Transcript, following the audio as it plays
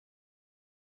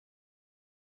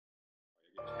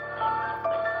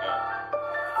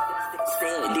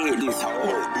Fed did this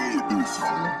hoe.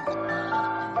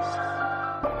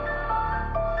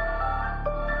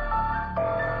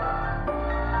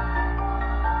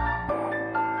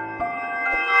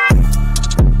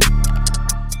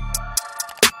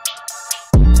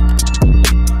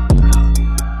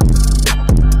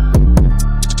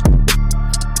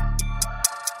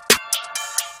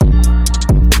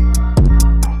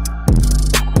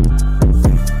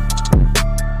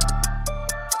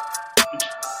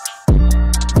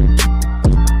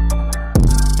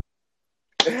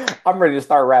 I'm ready to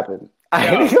start rapping. I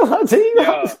ain't gonna lie to you.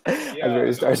 I'm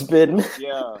ready to start spitting.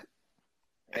 Yeah.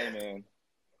 Hey, man.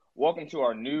 Welcome to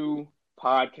our new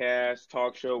podcast,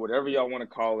 talk show, whatever y'all want to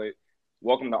call it.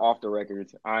 Welcome to Off the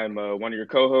Records. I'm one of your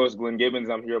co-hosts, Glenn Gibbons.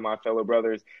 I'm here with my fellow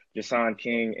brothers, Jason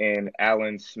King and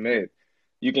Alan Smith.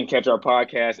 You can catch our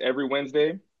podcast every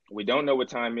Wednesday. We don't know what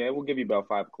time yet. We'll give you about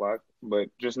 5 o'clock, but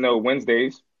just know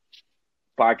Wednesdays,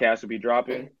 podcast will be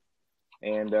dropping.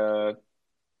 And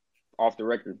Off the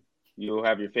Record. You'll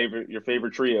have your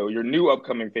favorite trio, your new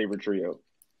upcoming favorite trio.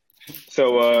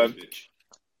 So,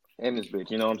 and this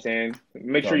bitch, you know what I'm saying?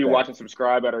 Make sure you watch and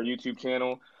subscribe at our YouTube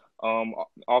channel,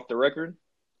 Off the Record,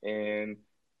 and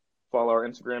follow our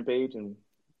Instagram page, and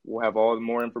we'll have all the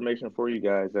more information for you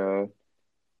guys.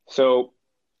 So,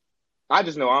 I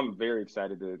just know I'm very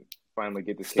excited to finally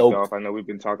get this kicked off. I know we've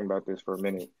been talking about this for a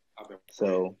minute,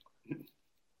 so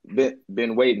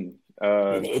been waiting.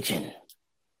 Been itching.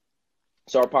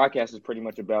 So our podcast is pretty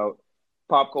much about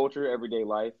pop culture, everyday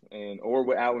life, or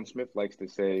what Alan Smith likes to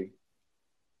say,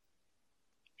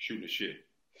 shooting the shit.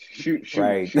 Shooting the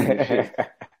shit.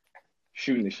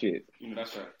 Shooting the shit. You know,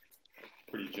 that's a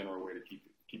pretty general way to keep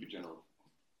it general.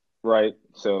 Right.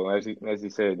 So as he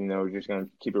said, you know, we're just gonna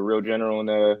keep it real general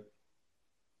and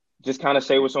just kind of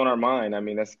say what's on our mind. I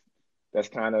mean, that's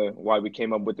kind of why we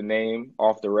came up with the name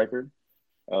Off the Record.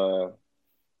 I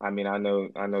mean, I know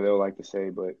they'll like to say,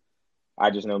 but I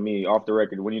just know me, off the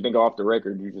record. When you think of off the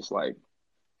record, you're just like,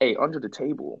 hey, under the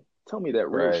table, tell me that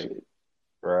real shit.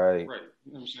 Right. You know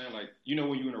what I'm saying? Like, you know,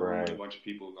 when you're in a room with a bunch of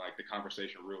people, like the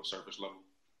conversation real surface level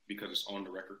because it's on the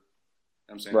record.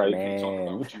 You know what I'm saying? Right. You can't talk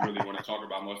about what you really want to talk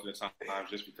about most of the time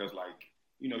just because, like,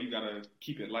 you know, you got to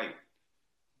keep it light.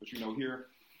 But, you know, here,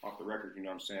 off the record, you know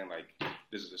what I'm saying? Like,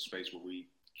 this is a space where we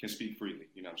can speak freely,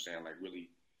 you know what I'm saying? Like, really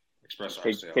express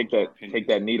ourselves. Take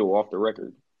that needle off the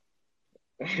record.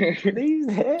 We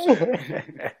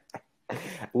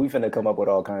finna come up with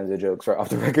all kinds of jokes for Off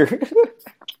the Record.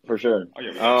 For sure. Oh,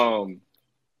 yeah,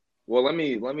 well, let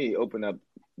me open up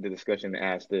the discussion and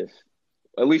ask this.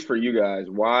 At least for you guys,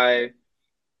 why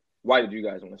did you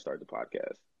guys want to start the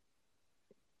podcast?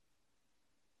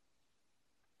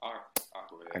 I'll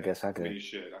go ahead. I guess I could. I mean, you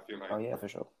should. I feel like. Oh yeah, for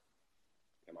sure.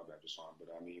 Yeah, my bad, Jason. But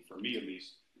I mean, for me at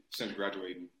least, since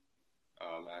graduating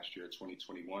last year,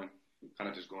 2021. Kind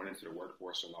of just going into the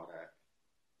workforce and all that,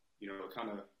 you know,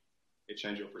 it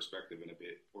changed your perspective in a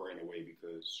bit or in a way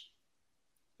because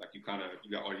like you got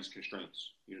all these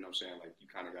constraints, you know what I'm saying? Like you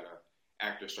kind of got to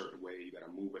act a certain way, you got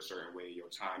to move a certain way, your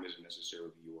time isn't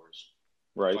necessarily yours.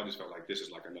 Right. So I just felt like this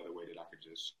is like another way that I could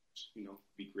just, you know,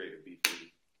 be creative, be free,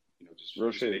 you know, just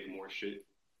make more shit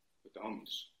with the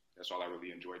homies. That's all I really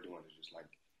enjoy doing is just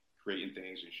like creating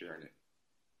things and sharing it.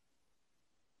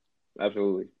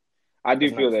 Absolutely. I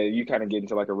do feel that you kind of get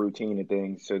into like a routine and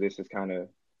things, so this is kind of,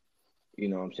 you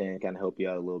know what I'm saying, kind of help you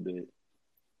out a little bit.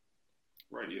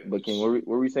 Right, yeah. But King, what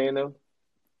were we saying though?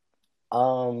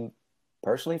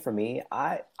 Personally for me,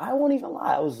 I won't even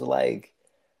lie.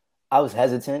 I was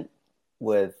hesitant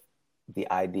with the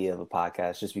idea of a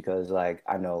podcast just because like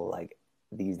I know like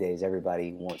these days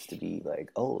everybody wants to be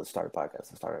like, oh, let's start a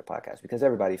podcast because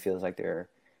everybody feels like their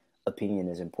opinion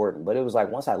is important. But it was like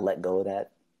once I let go of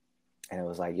that, and it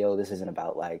was like, yo, this isn't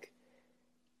about like,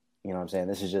 you know what I'm saying?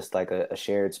 This is just like a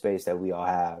shared space that we all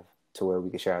have to where we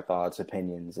can share our thoughts,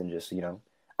 opinions, and just, you know,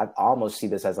 I almost see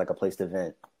this as like a place to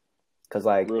vent. Because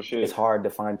like it's hard to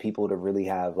find people to really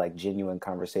have like genuine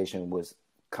conversations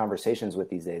with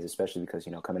these days, especially because,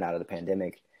 you know, coming out of the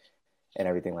pandemic and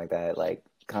everything like that, like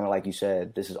kind of like you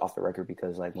said, this is off the record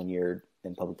because like when you're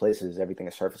in public places, everything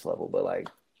is surface level. But like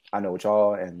I know with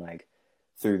y'all and like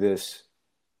through this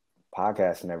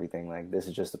podcast and everything, like this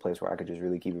is just a place where I could just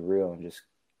really keep it real and just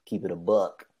keep it a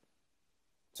buck.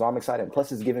 So I'm excited.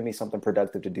 Plus it's giving me something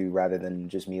productive to do rather than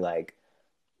just me like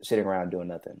sitting around doing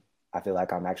nothing. I feel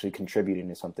like I'm actually contributing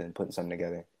to something, putting something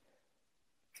together.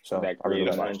 So that I really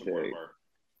creative like mindset,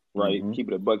 right? Mm-hmm. Keep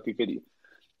it a buck 250.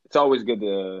 It's always good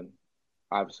to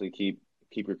obviously keep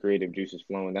your creative juices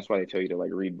flowing. That's why they tell you to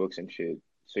like read books and shit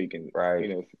so you can you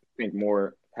know think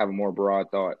more, have a more broad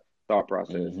thought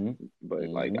process. Mm-hmm. But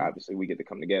like obviously we get to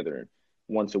come together and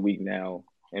once a week now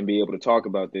and be able to talk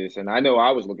about this. And I know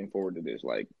I was looking forward to this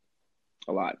like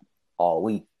a lot. All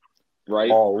week. Right?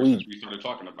 All Since week. we started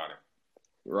talking about it.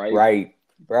 Right?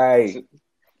 Right.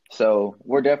 So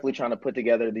we're definitely trying to put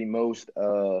together the most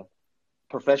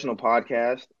professional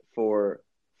podcast for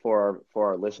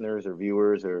our listeners or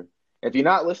viewers, or if you're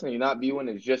not listening, you're not viewing,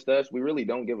 it's just us. We really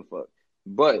don't give a fuck.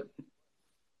 But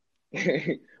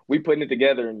we putting it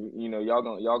together, and y'all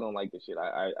gonna like this shit.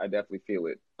 I definitely feel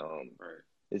it. Right.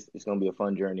 It's gonna be a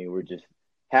fun journey. We're just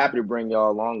happy to bring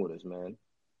y'all along with us, man.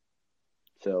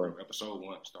 So Episode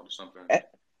 1 started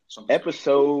something.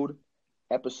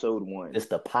 Episode 1. It's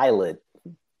the pilot.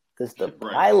 This the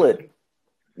Right. pilot.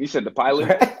 You said the pilot?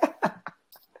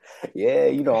 Yeah,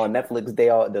 on Netflix,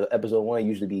 the episode 1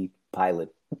 usually be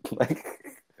pilot. Like,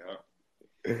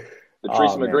 Yeah. The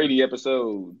Tracy man. McGrady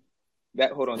episode.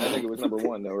 That nigga was number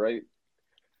 1 though, right?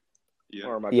 Yeah.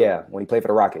 Or am I yeah, correct? when he played for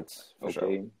the Rockets. For Okay.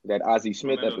 sure. That Ozzie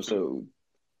Smith Orlando, episode.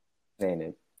 Ain't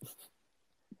it?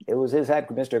 It was his hat,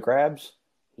 Mr. Krabs.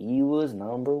 He was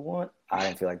number 1. I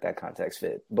don't feel like that context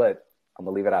fit, but I'm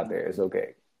gonna leave it out there. It's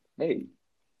okay. Hey,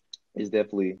 it's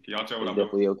definitely Can y'all tell what I'm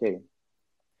definitely okay.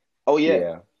 Oh yeah,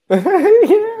 Yeah.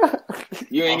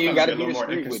 you ain't even got to be a little more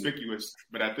discreet with it. inconspicuous,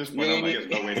 but at this point, I'm like, there's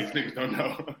no way these niggas don't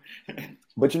know.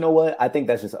 But you know what? I think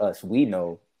that's just us. We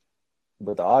know,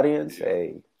 but the audience,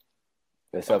 hey,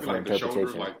 it's I up feel for like the shoulders,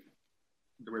 interpretation. like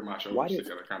the way my shoulders Why sit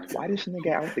together, kind of. Why this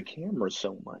nigga out the camera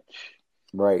so much?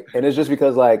 Right, and it's just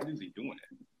because like What is he doing?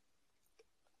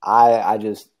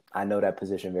 I know that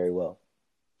position very well.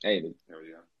 Hey, dude, Hell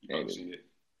yeah, you probably seen it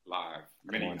live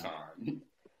many Come on times.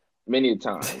 many a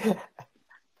time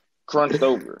crunched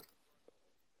over.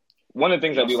 One of the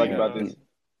things I do like about this.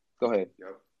 Go ahead.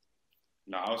 Yep.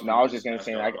 No, I was just gonna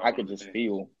say I could just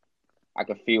feel, I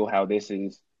could feel how this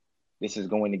is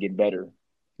going to get better.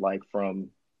 Like from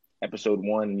episode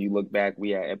 1, and you look back,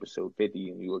 we at episode 50,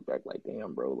 and you look back like,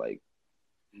 damn, bro, like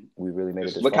We really made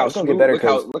it this look far. how It's gonna smooth, get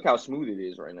better. look how smooth it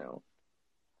is right now.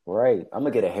 Right, I'm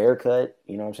gonna get a haircut.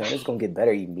 You know what I'm saying? It's gonna get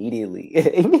better immediately.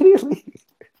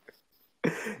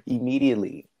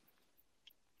 Immediately.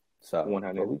 So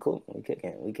 100. but we cool. We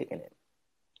kicking it.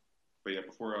 But yeah,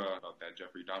 before that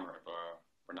Jeffrey Dahmer,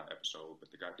 or not episode,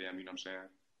 but the goddamn, you know what I'm saying?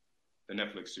 The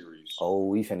Netflix series. Oh,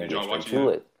 we finna Did get y'all straight watch to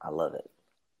it? it. I love it.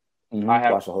 I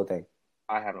have- watched the whole thing.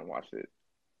 I haven't watched it.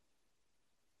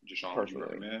 Jashawn, would you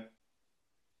personally. recommend?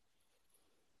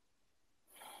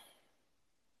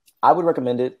 I would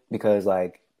recommend it because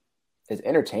like it's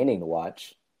entertaining to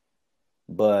watch,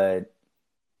 but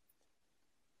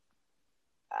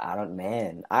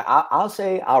I'll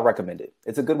say I'll recommend it.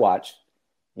 It's a good watch.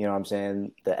 You know what I'm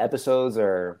saying? The episodes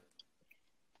they're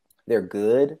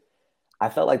good. I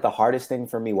felt like the hardest thing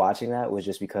for me watching that was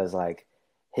just because like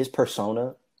his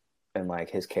persona and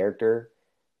like his character,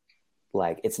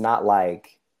 like it's not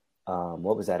like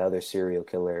what was that other serial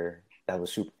killer that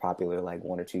was super popular like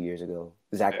 1 or 2 years ago?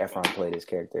 Zac Efron played his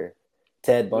character,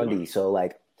 Ted Bundy. So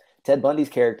like Ted Bundy's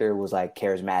character was like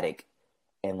charismatic,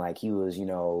 and like he was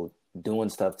doing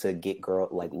stuff to get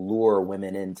lure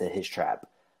women into his trap.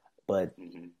 But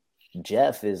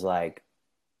Jeff is like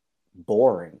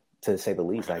boring to say the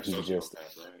least. Like he's just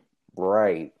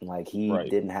right. Like he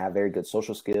didn't have very good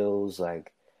social skills.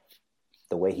 Like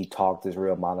the way he talked is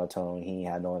real monotone. He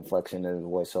had no inflection in his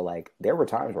voice. So like there were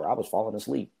times where I was falling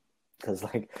asleep because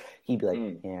like he'd be like,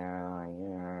 yeah.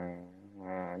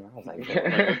 And I was like,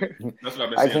 That's what I've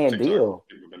been I saying. can't deal.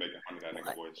 People been making fun of that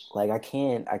nigga voice. Like I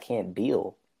can't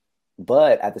deal.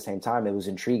 But at the same time, it was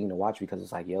intriguing to watch because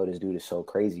it's like, yo, this dude is so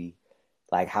crazy.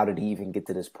 Like, how did he even get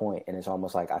to this point? And it's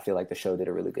almost like I feel like the show did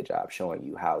a really good job showing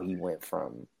you how he went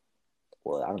from,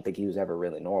 well, I don't think he was ever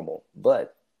really normal,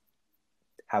 but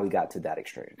how he got to that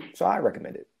extreme. So I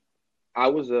recommend it. I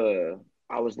was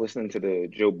listening to the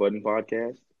Joe Budden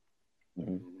podcast,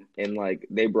 and like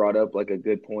they brought up like a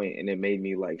good point, and it made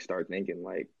me like start thinking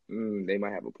like, they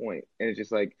might have a point. And it's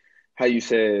just like how you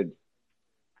said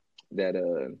that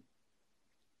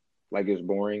like it's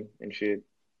boring and shit,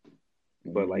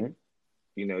 but like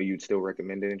you'd still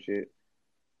recommend it and shit.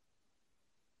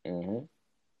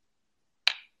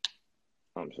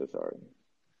 I'm so sorry.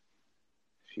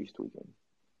 She's tweaking.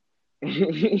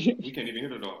 You can't even hear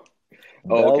the dog.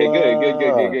 Oh,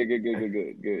 okay,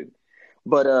 good.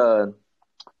 But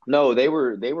no, they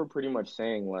were pretty much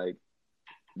saying like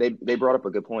they brought up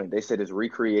a good point. They said is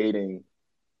recreating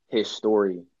his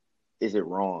story, is it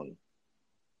wrong?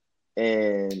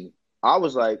 And I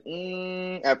was like,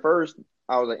 at first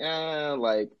I was like,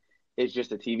 like it's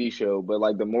just a TV show. But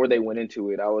like the more they went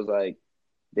into it, I was like,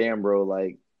 damn, bro,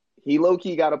 like he low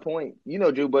key got a point.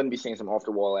 Joe Budden be saying some off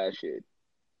the wall ass shit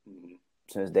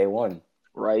since day one.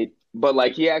 Right. But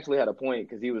like he actually had a point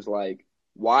because he was like,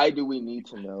 why do we need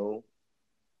to know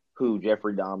who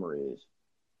Jeffrey Dahmer is?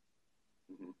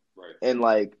 Right. And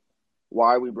like,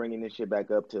 why are we bringing this shit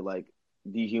back up to like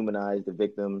dehumanize the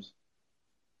victims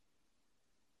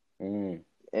Mm.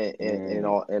 and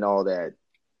all that?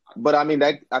 But I mean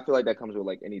that I feel like that comes with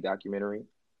like any documentary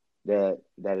that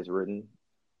is written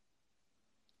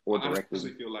or I directed.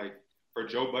 honestly feel like for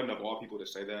Joe Budden, of all people to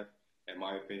say that, in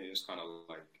my opinion, it's kind of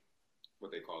like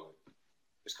what they call it.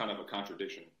 It's kind of a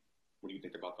contradiction when you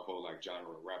think about the whole like genre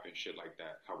of rap and shit like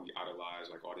that. How we idolize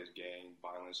like all this gang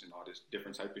violence and all this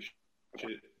different type of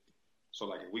shit. So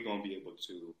like, if we gonna be able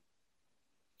to, you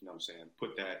know what I'm saying,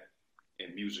 put that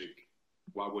in music,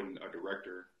 why wouldn't a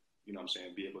director, you know what I'm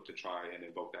saying, be able to try and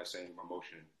invoke that same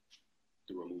emotion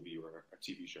through a movie or a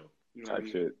TV show? You know what I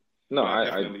mean? Shit. No, I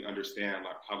definitely understand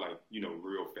like how like, you know,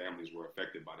 real families were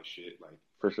affected by the shit. Like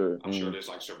for sure. I'm sure there's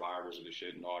like survivors of the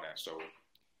shit and all that. So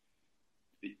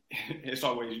it's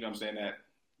always, you know what I'm saying,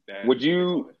 that would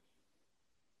you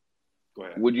go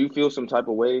ahead. Would you feel some type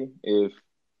of way if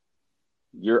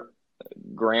your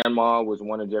grandma was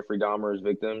one of Jeffrey Dahmer's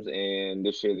victims and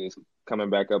this shit is coming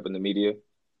back up in the media?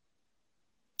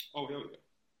 Oh hell yeah.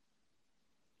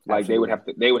 Like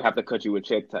Absolutely. they would have to cut you a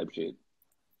check type shit.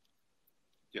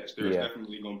 Yes, there's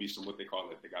definitely going to be some what they call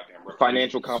it, the goddamn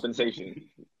financial compensation.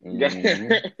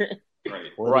 Mm-hmm.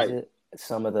 Right. What is it?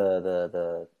 Some of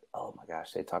the oh my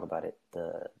gosh, they talk about it.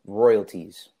 The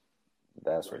royalties.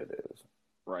 That's what it is.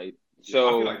 Right. Yeah, So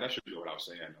I feel like that should be what I was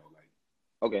saying though.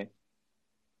 Like, okay.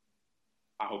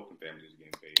 I hope the families are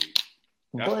getting paid.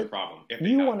 That's But the problem. If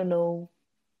you want to know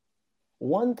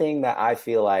one thing that I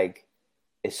feel like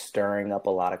is stirring up a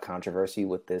lot of controversy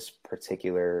with this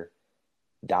particular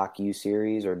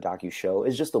docu-series or docu-show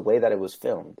is just the way that it was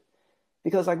filmed.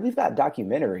 Because like we've got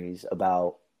documentaries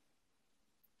about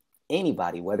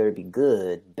anybody, whether it be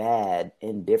good, bad,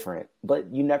 indifferent,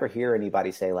 but you never hear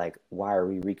anybody say like, why are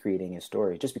we recreating his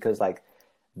story? Just because like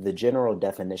the general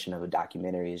definition of a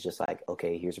documentary is just like,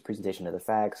 okay, here's a presentation of the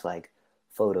facts, like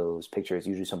photos, pictures,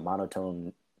 usually some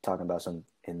monotone talking about some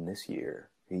in this year.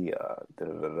 He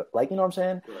like, you know what I'm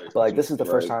saying? Right. But like this is the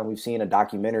first time we've seen a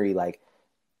documentary like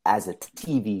as a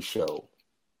TV show.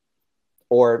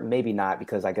 Or maybe not,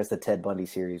 because I guess the Ted Bundy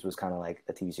series was kind of like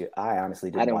a TV show. I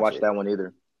honestly didn't watch it. that one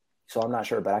either. So I'm not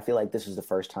sure, but I feel like this is the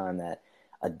first time that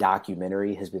a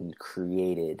documentary has been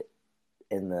created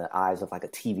in the eyes of like a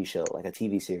TV show, like a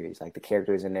TV series. Like the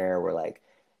characters in there were like,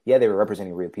 yeah, they were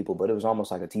representing real people, but it was almost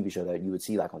like a TV show that you would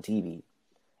see like on TV.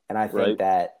 And I think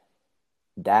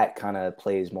that kind of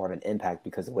plays more of an impact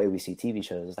because the way we see TV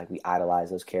shows is like we idolize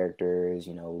those characters,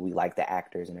 you know, we like the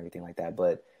actors and everything like that.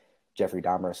 But Jeffrey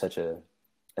Dahmer is such a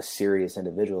serious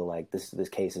individual. Like this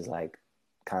case is like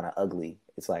kind of ugly.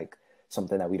 It's like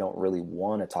something that we don't really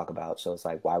want to talk about. So it's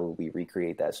like, why would we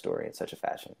recreate that story in such a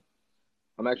fashion?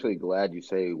 I'm actually glad you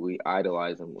say we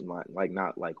idolize him, like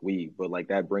not like we, but like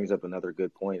that brings up another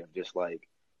good point of just like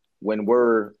when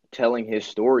we're telling his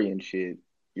story and shit,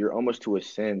 you're almost to a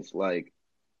sense like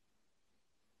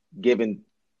giving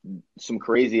some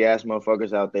crazy ass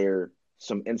motherfuckers out there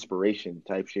some inspiration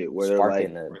type shit where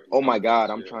Sparking they're like, oh my God,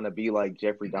 I'm trying to be like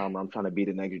Jeffrey Dahmer. I'm trying to be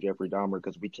the next Jeffrey Dahmer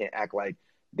because we can't act like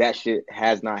that shit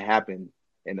has not happened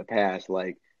in the past.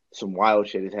 Like some wild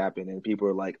shit has happened and people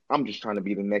are like, I'm just trying to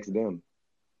be the next them.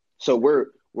 So we're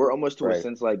almost to a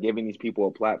sense like giving these people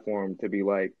a platform to be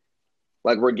like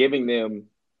we're giving them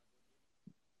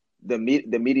the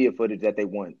media footage that they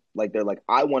want. Like they're like,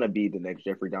 I want to be the next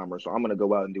Jeffrey Dahmer, so I'm gonna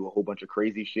go out and do a whole bunch of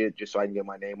crazy shit just so I can get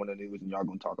my name on the news and y'all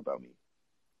gonna talk about me.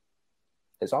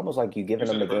 It's almost like you giving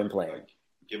them the game plan, like,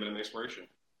 giving them inspiration,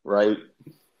 right?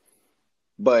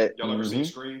 But y'all ever seen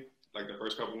Scream? Like the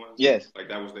first couple ones? Yes. Like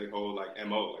that was their whole like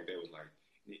MO. Like they was like,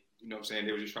 you know what I'm saying?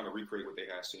 They were just trying to recreate what they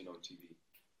had seen on TV.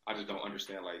 I just don't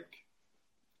understand like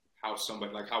how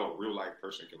somebody like how a real life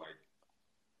person can like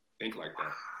think like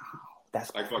that.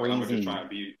 That's like crazy. I'm gonna just try and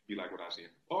be like what I see.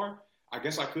 Or I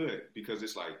guess I could because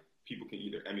it's like people can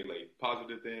either emulate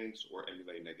positive things or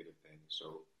emulate negative things.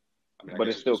 So I mean, but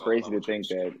it's still crazy to think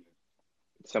that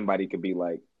somebody could be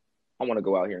like, I want to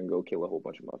go out here and go kill a whole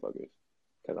bunch of motherfuckers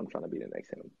because I'm trying to be the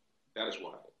next him. That is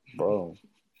wild, bro.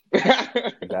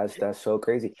 That's so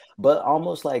crazy. But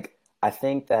almost like I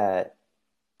think that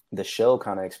the show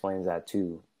kind of explains that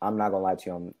too. I'm not gonna lie to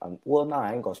you.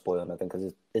 I ain't gonna spoil nothing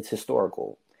because it's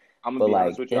historical. I'm gonna be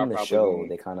honest with you. In the show,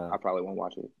 they kind of. I probably won't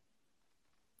watch it.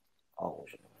 Oh,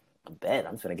 I bet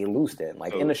I'm gonna get loose then.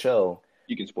 Like in the show,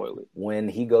 you can spoil it. When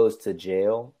he goes to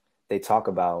jail, they talk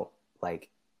about like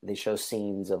they show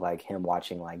scenes of like him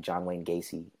watching like John Wayne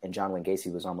Gacy, and John Wayne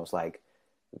Gacy was almost like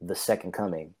the second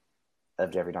coming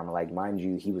of Jeffrey Dahmer. Like, mind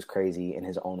you, he was crazy in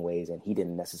his own ways, and he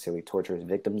didn't necessarily torture his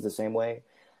victims the same way.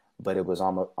 But it was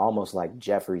almost like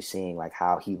Jeffrey seeing like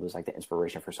how he was like the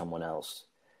inspiration for someone else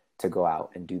to go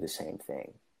out and do the same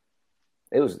thing.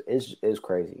 It was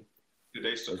crazy. Did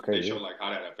they show like how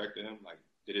that affected him? Like,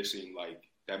 did it seem like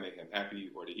that made him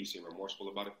happy, or did he seem remorseful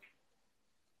about it?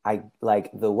 I like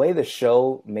the way the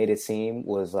show made it seem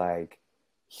was like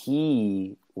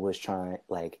he was trying,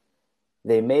 like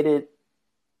they made it.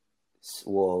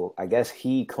 Well, I guess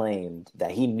he claimed that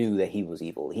he knew that he was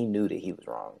evil. He knew that he was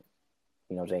wrong.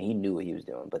 You know what I'm saying? He knew what he was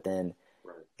doing. But then,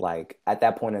 like, at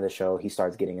that point of the show, he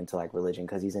starts getting into, like, religion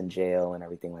because he's in jail and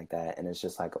everything like that. And it's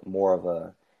just, like, more of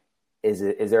a, is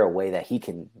there a way that he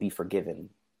can be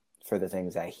forgiven for the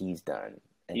things that he's done?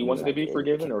 And he wanted to be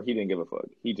forgiven, or he didn't give a fuck?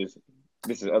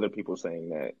 This is other people saying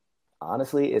that.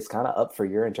 Honestly, it's kind of up for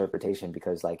your interpretation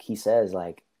because, like, he says,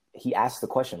 like, he asks the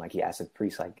question, like, he asks the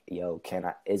priest, like, yo,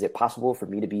 is it possible for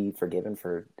me to be forgiven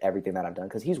for everything that I've done?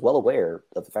 Because he's well aware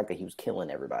of the fact that he was killing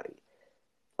everybody.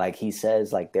 Like, he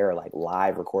says, like, there are, like,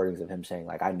 live recordings of him saying,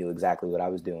 like, I knew exactly what I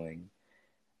was doing.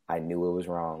 I knew it was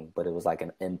wrong, but it was, like,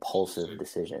 an impulsive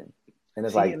decision. And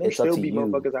it's like, it's up to you. There still be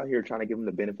motherfuckers out here trying to give him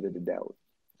the benefit of the doubt.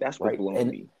 That's what blows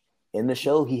me. In the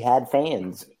show, he had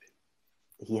fans.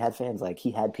 Like,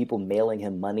 he had people mailing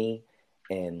him money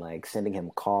and, like, sending him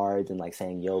cards and, like,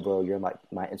 saying, yo, bro, you're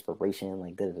my inspiration.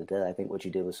 Like, da-da-da-da. I think what you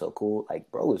did was so cool.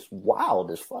 Like, bro, it's wild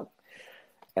as fuck.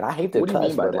 And I hate to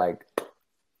cuss, but, like...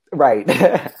 Right.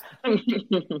 I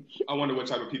wonder what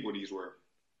type of people these were.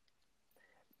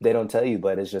 They don't tell you,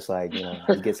 but it's just like, you know,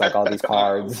 he gets like all these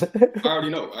cards. I already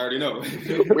know.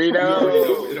 We know.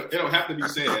 It don't have to be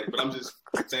said, but I'm just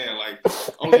saying, like,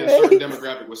 only a certain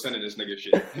demographic was sending this nigga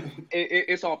shit.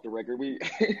 It's off the record.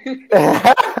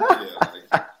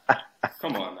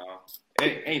 Come on now.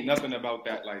 Ain't nothing about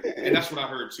that. Like, and that's what I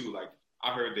heard too. Like,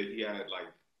 I heard that he had like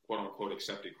quote unquote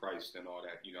accepted Christ and all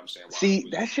that. You know what I'm saying? See,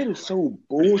 that shit is so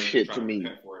bullshit to me.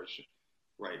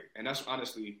 Right. And that's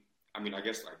honestly, I mean, I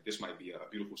guess like this might be a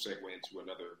beautiful segue into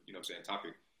another, you know what I'm saying,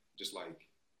 topic. Just like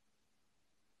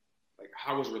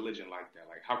how is religion like that?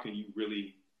 Like, how can you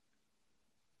really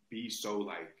be so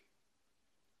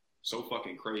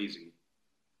fucking crazy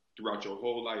throughout your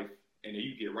whole life, and then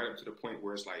you get right up to the point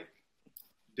where it's like,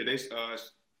 did they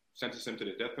sentence him to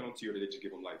the death penalty, or did they just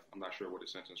give him life? I'm not sure what the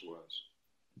sentence was.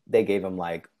 They gave him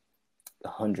like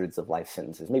hundreds of life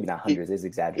sentences. Maybe not hundreds, it's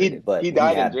exaggerated, but he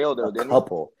died in jail though, didn't he?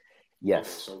 Couple.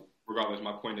 Yes. Okay, so regardless,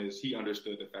 my point is he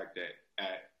understood the fact that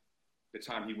at the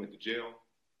time he went to jail,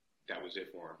 that was it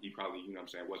for him. He probably, you know what I'm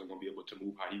saying, wasn't going to be able to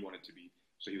move how he wanted to be.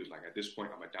 So he was like, at this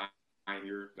point, I'm a dying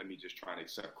here. Let me just try and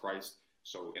accept Christ.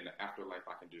 So in the afterlife,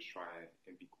 I can just try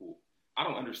and be cool. I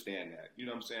don't understand that. You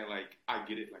know what I'm saying? Like, I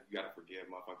get it. Like, you got to forgive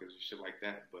motherfuckers and shit like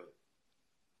that. But,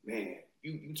 man,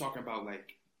 you talking about,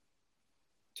 like,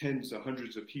 tens of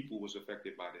hundreds of people was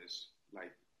affected by this.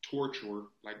 Like, torture.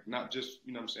 Like, not just,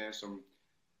 you know what I'm saying, some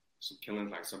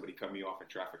killings, like somebody cut me off in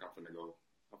traffic. I'm finna go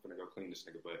clean this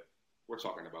nigga. But we're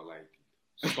talking about, like,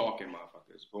 stalking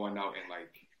motherfuckers. Going out and,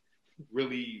 like,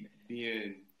 really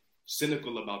being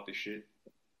cynical about this shit.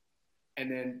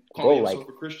 And then calling yourself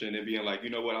a Christian and being like, you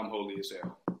know what, I'm holy as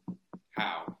hell.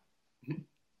 How?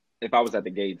 If I was at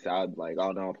the gates, I'd like,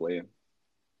 oh no, I'm playing.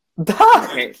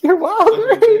 You're wild.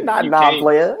 Not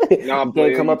player. You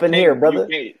can't come up in here, brother.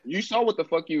 You saw what the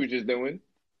fuck you was just doing.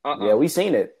 Yeah, we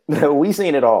seen it. We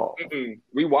seen it all.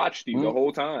 We watched you the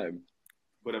whole time.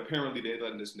 But apparently they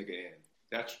letting this nigga in.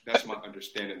 That's my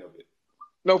understanding of it.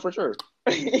 No, for sure.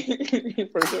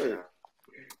 For sure.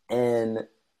 And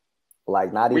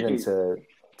like, not even to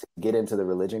get into the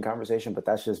religion conversation, but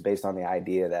that's just based on the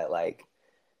idea that like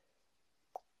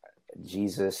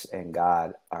Jesus and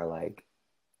God are like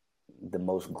the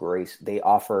most grace. They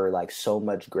offer like so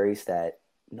much grace that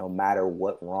no matter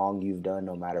what wrong you've done,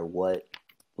 no matter what,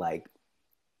 they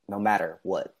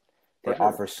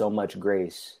offer so much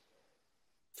grace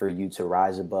for you to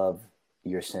rise above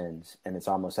your sins. And it's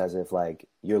almost as if like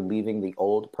you're leaving the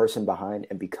old person behind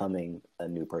and becoming a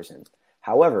new person.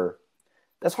 However,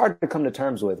 that's hard to come to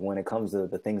terms with when it comes to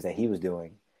the things that he was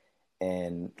doing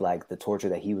and like the torture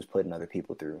that he was putting other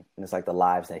people through. And it's like the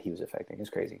lives that he was affecting.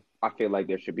 It's crazy. I feel like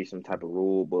there should be some type of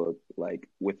rule book like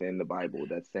within the Bible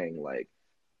that's saying like,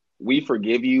 we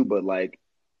forgive you, but like,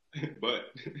 but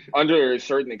under a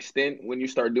certain extent, when you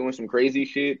start doing some crazy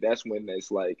shit, that's when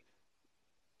it's like,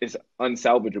 it's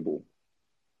unsalvageable.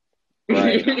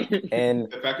 Right.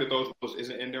 And the fact that those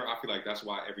isn't in there, I feel like that's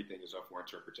why everything is up for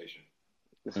interpretation.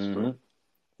 This is true.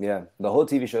 Yeah, the whole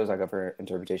TV show is like up for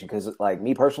interpretation because, like,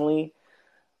 me personally,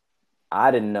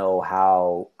 I didn't know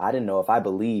if I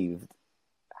believed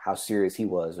how serious he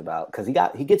was about, because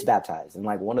he gets baptized, and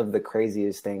like one of the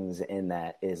craziest things in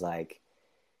that is like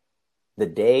the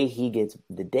day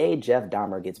Jeff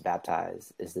Dahmer gets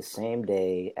baptized is the same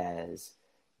day as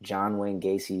John Wayne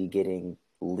Gacy getting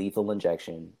lethal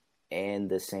injection, and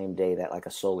the same day that like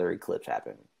a solar eclipse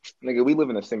happened. Nigga, we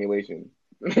live in a simulation.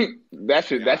 that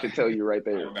should tell you right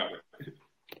there.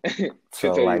 Should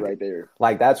so tell like, you right there.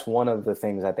 Like that's one of the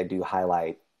things that they do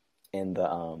highlight in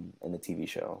the TV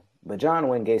show. But John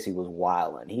Wayne Gacy was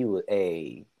wildin'. He was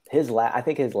I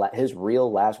think his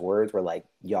real last words were like,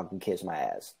 "Y'all can kiss my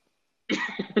ass."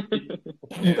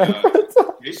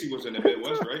 Gacy was in the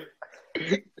Midwest, right?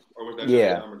 Or was that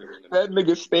that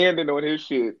nigga standing on his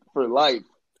shit for life.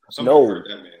 No.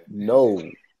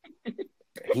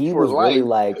 He was life.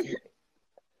 Really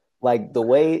like the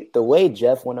way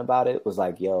Jeff went about it was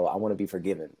like, "Yo, I want to be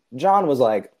forgiven." John was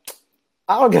like,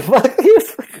 "I don't give a fuck."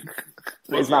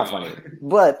 It's not funny,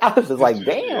 but I was just like,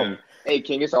 "Damn." Hey,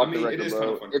 King, it's off the record,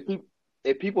 bro.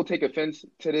 If people take offense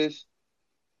to this,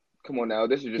 come on now.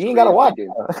 This is just you ain't gotta watch.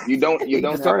 You don't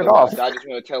have turn to it off. I just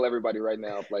want to tell everybody right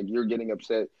now, like you're getting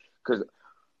upset because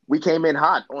we came in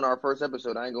hot on our first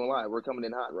episode. I ain't gonna lie, we're coming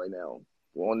in hot right now.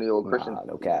 We're on the old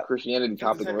Christianity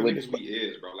topic and religion.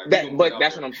 But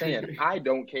that's what I'm saying. I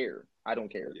don't care.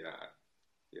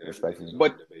 Yeah. Respectfully.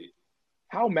 But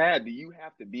how mad do you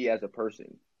have to be as a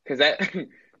person? Because that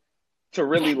to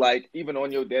really like even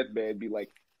on your deathbed be like,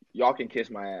 y'all can kiss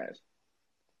my ass.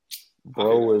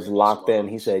 Bro was locked in.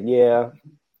 He said, "Yeah."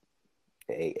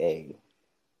 Hey.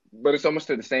 But it's almost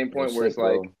to the same point where it's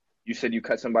like you said you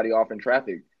cut somebody off in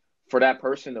traffic. For that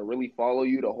person to really follow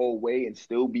you the whole way and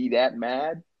still be that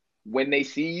mad when they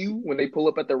see you, when they pull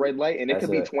up at the red light, and it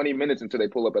could be 20 minutes until they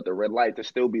pull up at the red light, to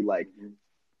still be like,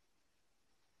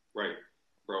 right,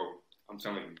 bro. I'm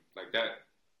telling you, like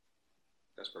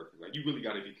that's perfect. Like you really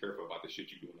got to be careful about the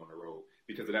shit you're doing on the road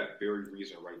because of that very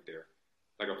reason right there.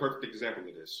 Like a perfect example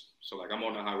of this. So like I'm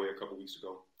on the highway a couple weeks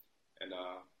ago, and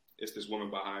it's this woman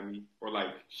behind me, or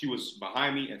like she was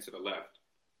behind me and to the left.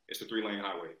 It's a 3-lane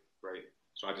highway, right?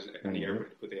 So I need everybody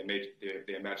to put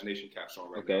their imagination caps on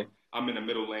right now. I'm in the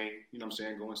middle lane, you know what I'm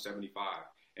saying, going 75.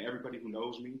 And everybody who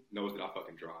knows me knows that I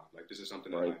fucking drive. Like, this is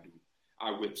something that I do.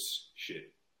 I whips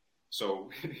shit. So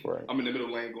I'm in the middle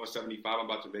lane going 75. I'm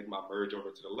about to make my merge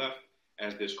over to the left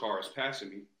as this car is passing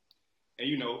me. And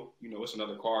you know, it's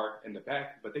another car in the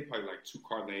back, but they probably like 2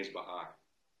 car lanes behind.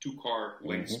 2 car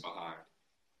lengths behind.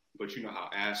 But you know how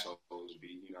assholes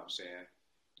be, you know what I'm saying?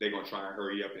 They're going to try and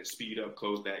hurry up and speed up,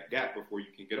 close that gap before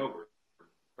you can get over.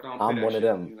 But I'm one of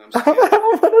them. You know what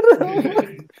I'm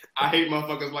saying? I hate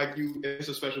motherfuckers like you. It's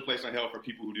a special place in hell for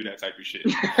people who do that type of shit.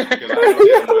 Because I know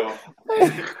damn well.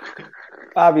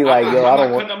 I'll be like, yo, I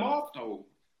don't want... cutting them off, though.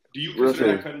 Do you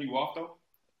consider that cutting you off, though?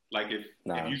 Like, if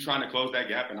you're trying to close that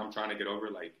gap and I'm trying to get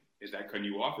over, like, is that cutting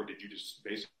you off, or did you just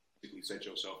basically set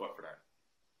yourself up for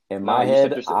that? In my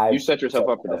head, you set yourself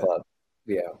up for that.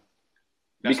 Yeah.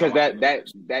 That's because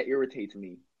that irritates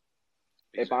me.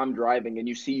 Exactly. If I'm driving and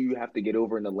you see you have to get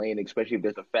over in the lane, especially if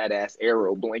there's a fat ass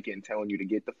arrow blinking telling you to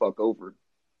get the fuck over,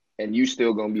 and you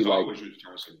still gonna be like,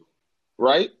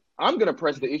 right? I'm gonna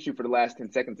press the issue for the last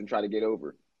 10 seconds and try to get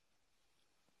over.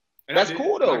 And that's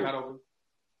cool though. I got over.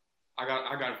 I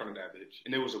got in front of that bitch,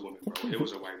 and it was a woman, bro. It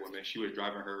was a white woman. She was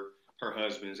driving her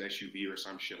husband's SUV or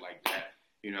some shit like that.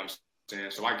 You know what I'm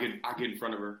saying? So I get in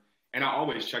front of her. And I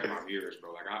always check my mirrors,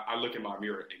 bro. Like, I look in my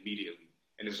mirror immediately,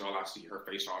 and this is all I see. Her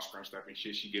face all scrunched up and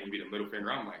shit. She giving me the middle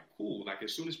finger. I'm like, cool. Like,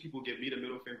 as soon as people give me the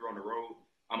middle finger on the road,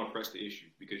 I'm going to press the issue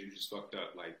because you just fucked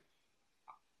up. Like,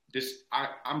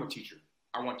 I'm a teacher.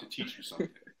 I want to teach you something.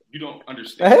 You don't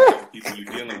understand the people you're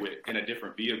dealing with in a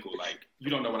different vehicle. Like, you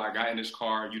don't know what I got in this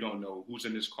car. You don't know who's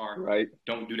in this car. Right.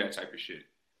 Don't do that type of shit.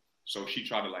 So she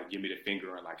tried to, like, give me the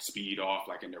finger and, like, speed off,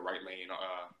 like, in the right lane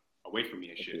away from me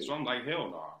and shit. So I'm like, hell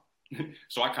no.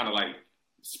 So I kind of like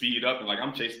speed up and like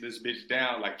I'm chasing this bitch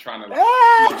down, like trying to like, you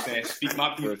know what I'm saying, speak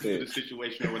my piece to the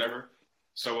situation or whatever.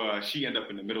 So she ended up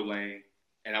in the middle lane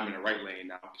and I'm in the right lane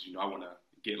now because I want to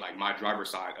get like my driver's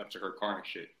side up to her car and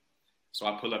shit. So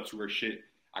I pull up to her shit.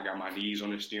 I got my knees on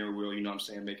the steering wheel, you know what I'm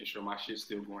saying, making sure my shit's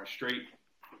still going straight.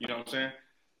 You know what I'm saying?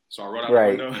 So I rolled out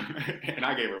the window and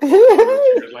I gave her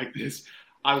like this.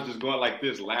 I was just going like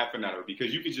this, laughing at her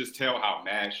because you could just tell how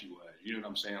mad she was. You know what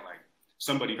I'm saying? Like,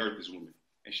 somebody hurt this woman,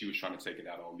 and she was trying to take it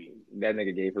out on me. That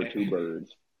nigga gave her 2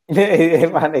 birds. My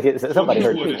nigga said somebody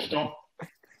hurt you.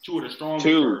 2 of the strongest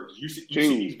birds. You see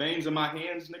these veins in my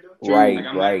hands, nigga? Right,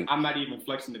 like, I'm not even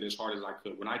flexing it as hard as I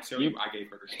could. When I tell you I gave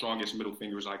her the strongest middle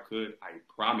fingers I could, I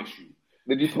promise you.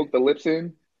 Did you poke the lips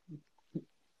in?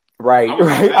 Right.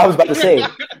 I was about to say.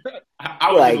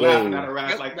 I was like, laughing at her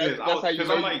ass like this. Because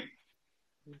I'm like,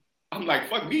 I'm like,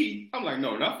 fuck me. I'm like,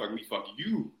 no, not fuck me, fuck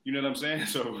you. You know what I'm saying?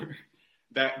 So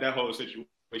that whole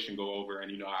situation go over,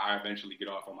 and I eventually get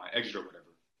off on my exit or whatever.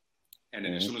 And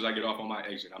then as soon as I get off on my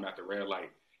exit, I'm at the red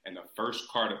light, and the first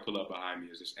car to pull up behind me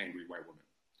is this angry white woman.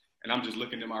 And I'm just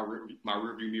looking in my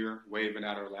rearview mirror, waving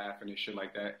at her, laughing and shit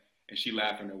like that, and she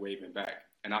laughing and waving back.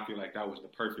 And I feel like that was the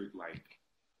perfect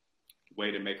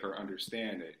way to make her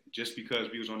understand that just because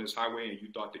we was on this highway and you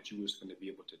thought that you was going to be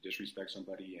able to disrespect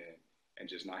somebody and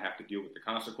just not have to deal with the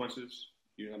consequences,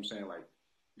 you know what I'm saying? Like,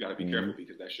 you got to be careful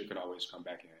because that shit could always come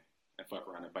back and fuck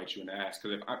around and bite you in the ass.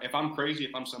 Because if I'm crazy,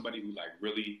 if I'm somebody who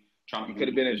really trying to, you could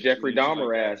have been a Jeffrey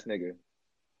Dahmer ass nigga.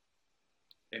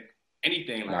 If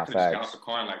anything, I could have just got off the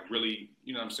car and really,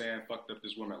 you know what I'm saying, fucked up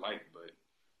this woman's life. But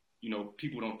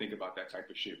people don't think about that type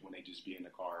of shit when they just be in the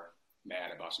car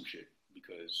mad about some shit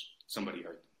because somebody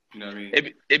hurt them. You know what I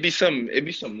mean? It'd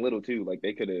be some little too. Like,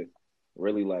 they could have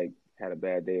really had a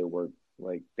bad day at work.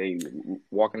 Like, they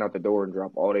walking out the door and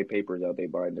drop all their papers out they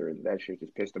binder, and that shit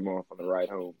just pissed them off on the ride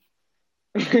home.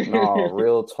 No,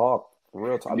 real talk.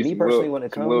 Me personally, when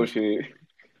it comes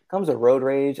to road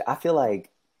rage, I feel like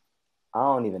I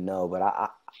don't even know, but I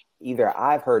either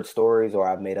I've heard stories or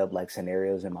I've made up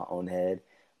scenarios in my own head.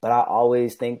 But I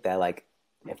always think that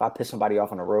if I piss somebody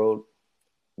off on the road,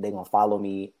 they're gonna follow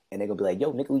me and they're gonna be like,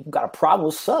 "Yo, nigga, you got a problem?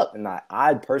 What's up?" And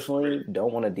I personally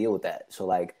don't want to deal with that.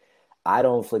 So I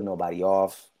don't flick nobody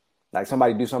off.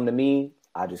 Somebody do something to me,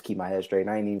 I just keep my head straight.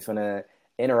 And I ain't even finna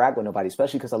interact with nobody,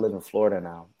 especially because I live in Florida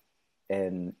now,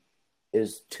 and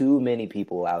there's too many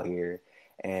people out here,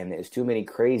 and it's too many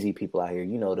crazy people out here.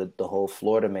 The whole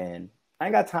Florida man. I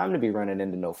ain't got time to be running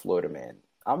into no Florida man.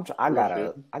 I got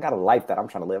a life that I'm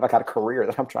trying to live. I got a career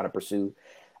that I'm trying to pursue.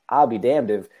 I'll be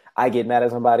damned if I get mad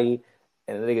at somebody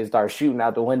and the niggas start shooting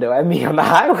out the window at me on the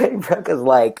highway, bro. Because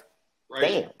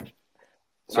damn.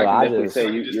 So I can definitely say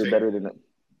you're better than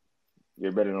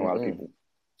a lot of people.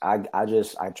 I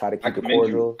try to keep it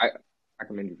cordial. I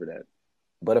commend you for that.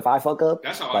 But if I fuck up,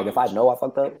 if I know I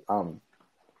fucked up, I'm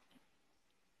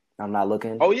not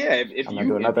looking. Oh yeah, if I'm not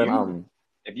doing nothing.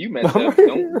 If you mess up,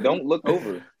 don't look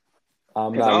over.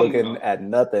 I'm not looking at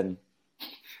nothing.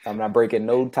 I'm not breaking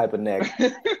no type of neck.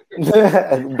 But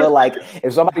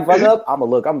if somebody fuck up, I'm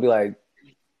gonna look. I'm gonna be like,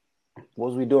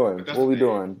 "What's we doing? What we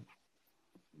doing?"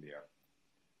 Yeah.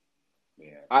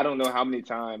 I don't know how many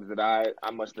times that I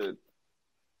must have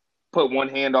put one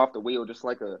hand off the wheel, just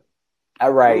like a.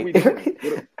 All right.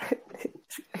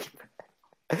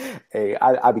 Hey,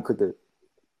 I'll be quick to.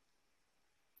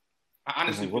 I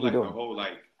honestly feel like the whole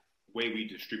way we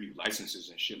distribute licenses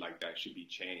and shit like that should be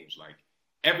changed.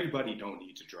 Everybody don't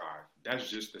need to drive. That's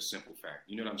just a simple fact.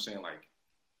 You know what I'm saying?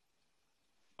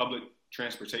 Public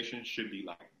transportation should be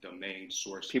the main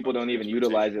source. People don't even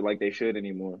utilize it like they should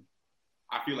anymore.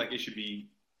 I feel like it should be,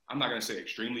 I'm not going to say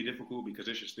extremely difficult because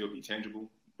it should still be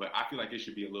tangible, but I feel like it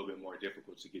should be a little bit more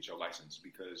difficult to get your license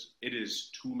because it is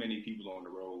too many people on the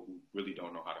road who really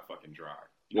don't know how to fucking drive.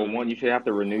 Well, one, you should have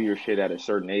to renew your shit at a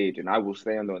certain age, and I will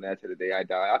stand on that to the day I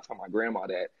die. I tell my grandma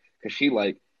that because she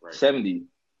 70.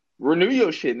 Renew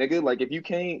your shit, nigga. If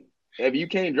you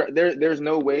can't drive, there's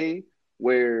no way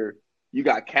where you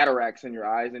got cataracts in your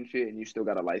eyes and shit, and you still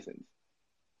got a license.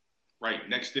 Right,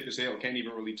 neck stiff as hell, can't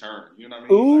even really turn. You know what I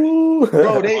mean? Ooh,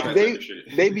 bro,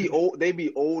 they be old. They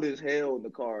be old as hell in the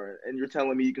car, and you're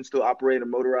telling me you can still operate a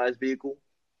motorized vehicle?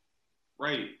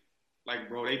 Right,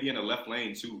 bro, they be in the left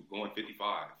lane too, going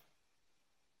 55.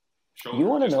 You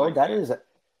want to know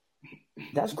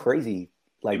that's crazy.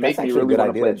 That's actually really a good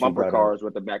idea that you bumper brought cars up.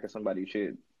 with the back of somebody's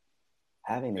shit.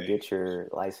 Having to get your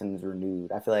license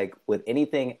renewed. I feel like with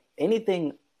anything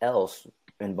else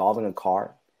involving a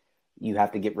car, you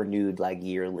have to get renewed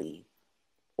yearly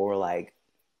or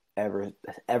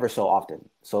ever so often.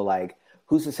 So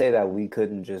who's to say that we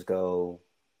couldn't just go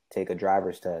take a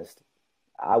driver's test?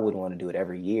 I wouldn't want to do it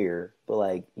every year,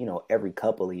 but every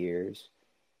couple of years.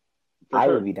 I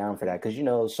would be down for that because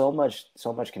so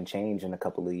much can change in a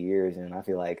couple of years, and I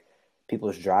feel like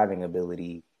people's driving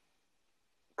ability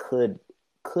could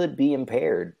be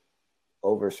impaired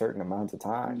over certain amounts of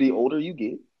time. The older you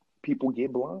get, people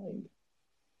get blind.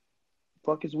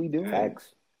 Fuck is we doing?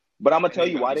 Facts. But I'm gonna tell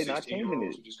you why they're not changing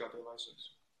it. Just got their license.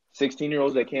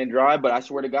 16-year-olds that can't drive, but I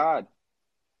swear to God,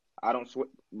 I don't swear.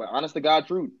 But honest to God,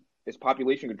 truth. It's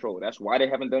population control. That's why they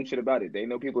haven't done shit about it. They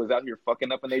know people is out here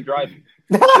fucking up and they driving.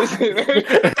 I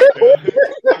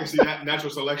can see that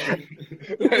natural selection.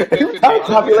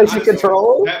 Population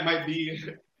control. That might be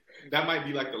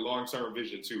the long-term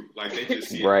vision too. They just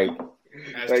see right.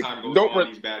 As time goes on,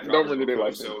 these bad drivers will kill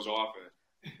themselves off.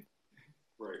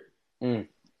 Right.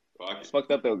 It's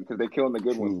fucked up though because they're killing the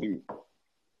good ones too.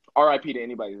 R.I.P. to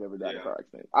anybody who's ever died in a car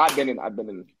accident. I've been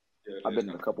in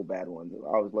a couple bad ones.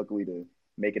 I was lucky to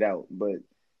make it out, but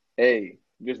hey,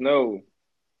 just know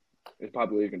it's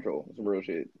population control. It's some real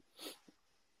shit.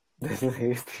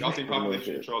 Y'all think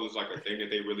population control is like a thing that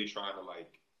they really trying to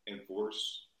like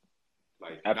enforce?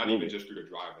 Like Absolutely. Not even just through the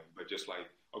driving, but just like,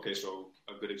 okay, so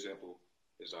a good example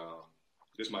is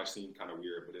this might seem kind of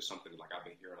weird, but it's something like I've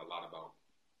been hearing a lot about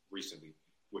recently,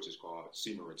 which is called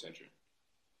semen retention.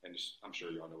 And I'm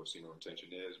sure y'all know what semen retention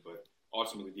is, but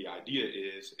ultimately the idea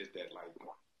is that like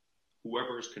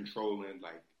whoever is controlling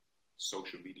like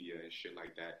social media and shit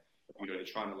like that, they're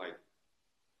trying to like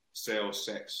sell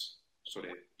sex so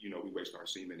that, we waste our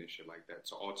semen and shit like that.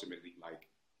 So ultimately like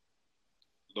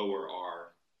lower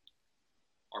our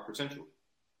potential.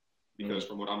 Because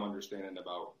from what I'm understanding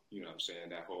about,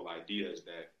 that whole idea is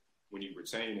that when you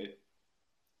retain it,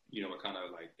 it kind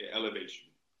of like, it elevates you.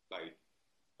 Like,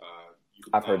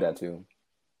 I've heard that too.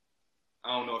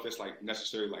 I don't know if it's like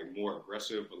necessarily like more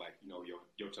aggressive, but like,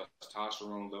 your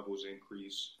testosterone levels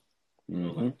increase.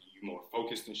 Like you're more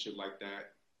focused and shit like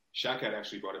that. Shaq had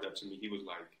actually brought it up to me. He was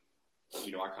like,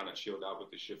 I kind of chilled out with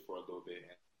the shit for a little bit.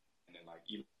 And then like,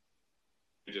 even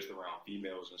just around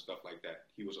females and stuff like that,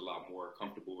 he was a lot more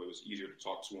comfortable. It was easier to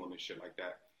talk to him and shit like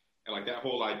that. And like that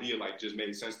whole idea like just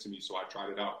made sense to me. So I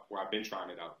tried it out, or I've been trying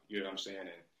it out. You know what I'm saying?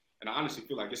 And I honestly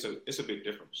feel like it's a big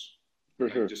difference. For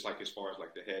like, sure. Just like as far as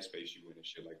like the headspace you in and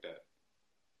shit like that.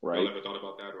 Right. You ever thought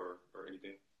about that or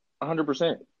anything?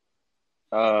 100%.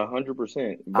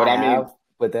 100%. But I mean,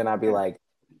 but then I'd be like,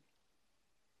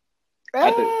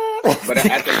 at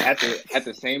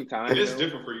the same time, it is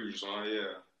different for you, Sean.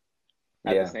 Yeah.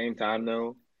 At the same time,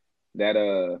 though, that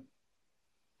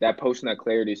post-nut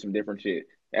clarity is some different shit.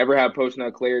 Ever have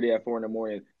post-nut clarity at 4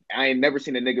 a.m? I ain't never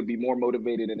seen a nigga be more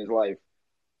motivated in his life.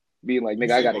 Being like,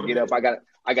 nigga, I gotta get up.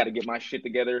 I gotta get my shit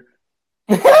together.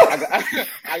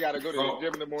 I gotta go to the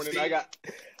gym in the morning.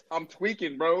 I'm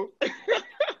tweaking, bro.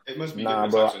 It must be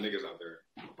different types of niggas out there.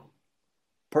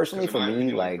 Personally, for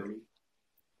me, like,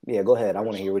 yeah, go ahead. I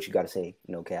want to hear what you got to say.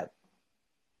 No cap.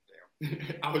 Damn.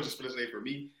 I was just gonna say for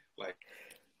me, like,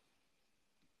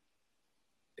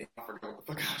 I forgot what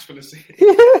the fuck I was gonna say.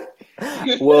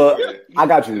 Well, I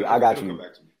got you.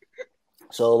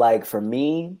 So, like, for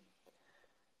me,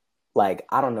 like,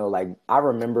 I don't know, like, I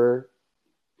remember,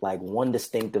 like, one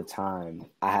distinctive time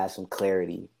I had some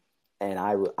clarity, and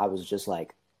I was just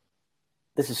like,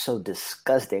 this is so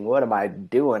disgusting. What am I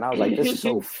doing? I was like, this is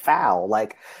so foul.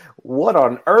 Like, what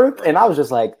on earth? And I was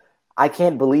just like, I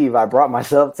can't believe I brought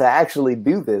myself to actually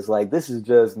do this. Like, this is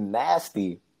just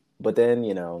nasty. But then,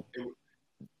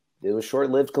 it was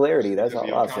short-lived clarity. That's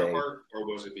all I'll say. Or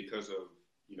was it because of,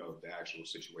 the actual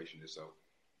situation itself?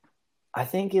 I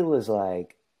think it was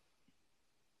like,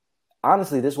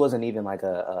 honestly, this wasn't even like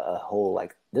a whole,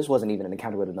 like, this wasn't even an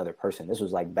encounter with another person. This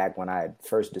was like back when I had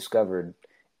first discovered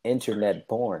internet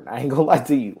porn. I ain't gonna lie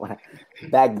to you.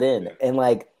 Back then. And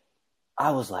like,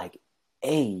 I was like,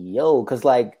 hey, yo, because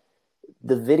like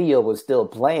the video was still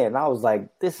playing. I was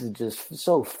like, this is just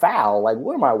so foul. Like,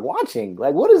 what am I watching?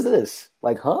 Like, what is this?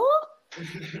 Like, huh?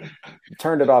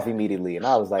 Turned it off immediately. And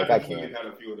I was like, I can't. Had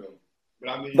a few of them. But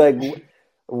I mean, like,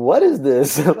 what is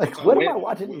this? Like, what am I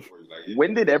watching?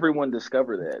 When did everyone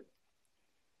discover that?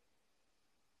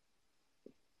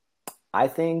 I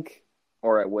think,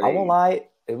 or at what I age? won't lie,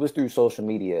 it was through social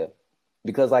media.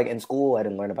 Because, like, in school, I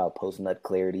didn't learn about post-nut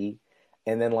clarity.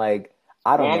 And then, like,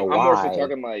 I don't know why. I'm more so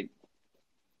talking, like...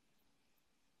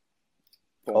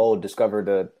 Oh,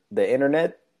 discover the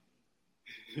internet?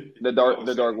 The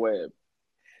dark web.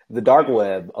 The dark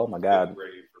web. Oh, my God. 5th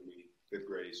grade for me. 5th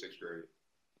grade, 6th grade.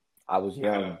 I was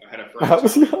young. I had a friend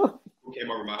who came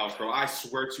over to my house, bro. I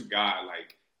swear to God,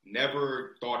 like,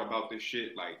 never thought about this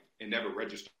shit, like, and never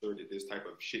registered that this type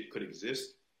of shit could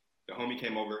exist. The homie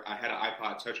came over. I had an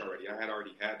iPod Touch already. I had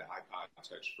already had the iPod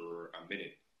Touch for a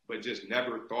minute, but just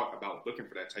never thought about looking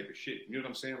for that type of shit. You know what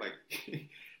I'm saying? Like,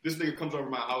 this nigga comes over to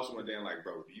my house one day and like,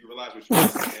 bro, do you realize what you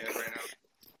have in your hand right now?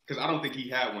 Because I don't think he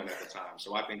had one at the time.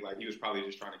 So I think like he was probably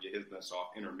just trying to get his nuts off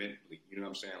intermittently. You know what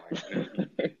I'm saying? Like,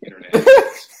 internet.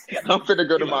 I'm finna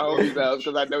go to my homie's house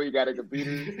because I know he got a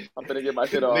computer. I'm finna get my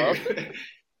shit off.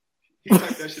 He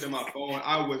typed that shit in my phone.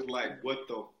 I was like, what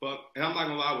the fuck? And I'm not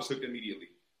gonna lie, I was hooked immediately.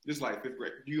 This is like 5th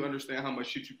grade. Do you understand how much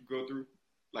shit you could go through?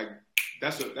 Like,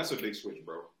 that's a big switch,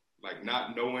 bro. Like,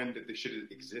 not knowing that this shit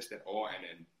exists at all and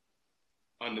then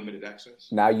unlimited access.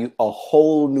 Now a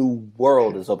whole new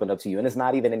world is opened up to you, and it's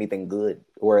not even anything good,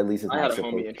 or at least it's not. I had a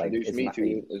homie introduce me to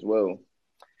it as well.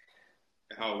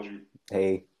 How old are you?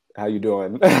 Hey, how you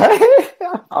doing?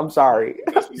 I'm sorry.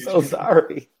 I'm so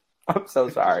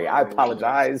sorry. I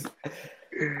apologize.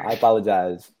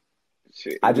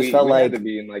 Shit, I just felt we like had to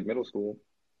be in like middle school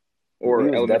we or was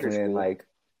elementary definitely in school. like,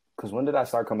 because when did I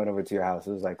start coming over to your house?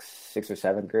 It was like 6th or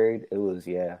 7th grade. It was,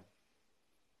 yeah.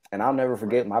 And I'll never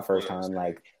forget my first time.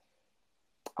 Like,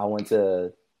 I went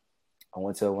to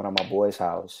one of my boys'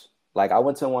 house. Like, I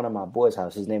went to one of my boys'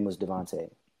 house. His name was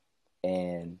Devontae.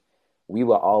 And we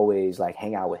would always, like,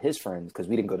 hang out with his friends because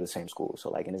we didn't go to the same school. So,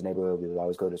 like, in his neighborhood, we would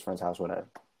always go to his friend's house.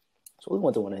 So we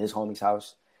went to one of his homies'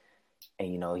 house.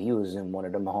 And, you know, he was in one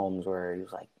of them homes where he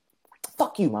was like,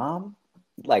 fuck you, mom.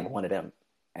 Like, one of them.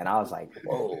 And I was like,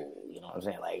 whoa, you know what I'm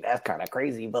saying? Like, that's kind of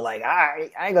crazy. But, like, I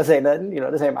ain't going to say nothing. You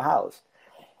know, this ain't my house.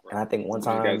 And I think one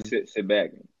time, you gotta sit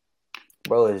back.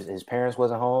 bro, his parents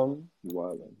wasn't home.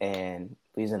 Wow. And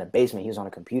we was in the basement. He was on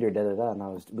a computer,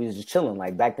 and we was just chilling.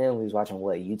 Like, back then, we was watching,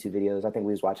 YouTube videos? I think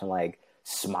we was watching, like,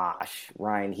 Smosh,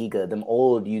 Ryan Higa, them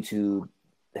old YouTube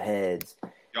heads.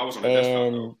 Y'all was on the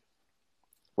desktop, though.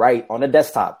 Right, on the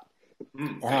desktop.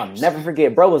 And I'll never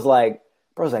forget, bro was like,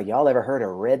 y'all ever heard of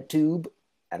RedTube?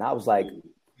 And I was like,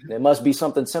 it must be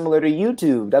something similar to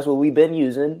YouTube. That's what we've been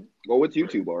using. Well, what's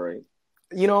YouTube, all right?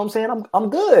 You know what I'm saying? I'm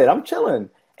good. I'm chilling.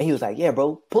 And he was like, yeah,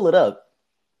 bro, pull it up.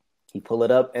 He pulled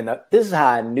it up. And this is how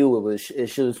I knew it was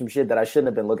some shit that I shouldn't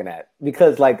have been looking at.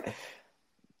 Because, like,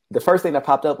 the first thing that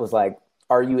popped up was like,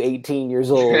 are you 18 years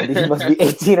old? You must be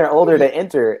 18 or older to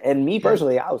enter. And me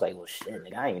personally, I was like, well, shit,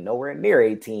 nigga, I ain't nowhere near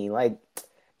 18. Like,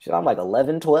 shit, I'm like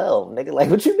 11, 12. Nigga, like,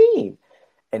 what you mean?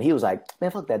 And he was like,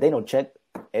 man, fuck that. They don't check.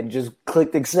 And just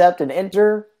clicked accept and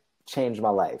enter. Changed my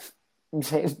life.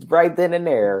 Changed right then and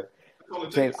there.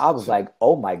 I was like,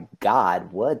 oh my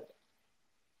God, what?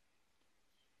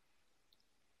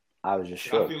 I was just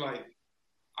shook. I feel like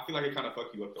it kind of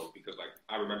fucked you up though, because like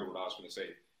I remember what I was going to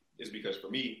say is because for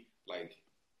me, like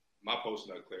my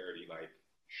post-nut clarity, like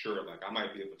sure, like I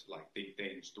might be able to like think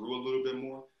things through a little bit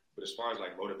more, but as far as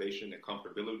like motivation and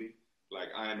comfortability, like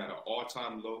I am at an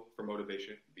all-time low for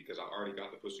motivation because I already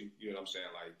got the pussy. You know what I'm saying?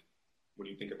 Like when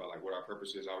you think about like what our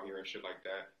purpose is out here and shit like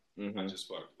that, I just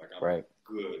fucked. Like I'm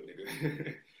good,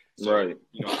 nigga. So, right.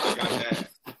 You know, I got that,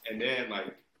 and then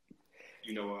like,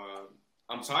 you know,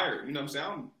 I'm tired. You know what I'm saying?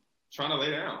 I'm trying to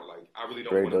lay down. Like I really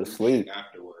don't want to do sleep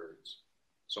afterwards.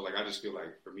 So like I just feel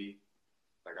like for me,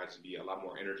 like I just be a lot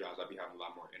more energized. I'd be having a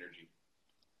lot more energy.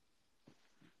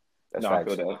 That's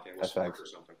facts. I feel that. That's facts. Or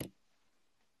something.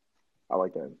 I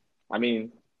like that. I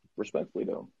mean, respectfully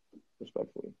though.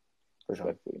 Respectfully. For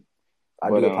sure. I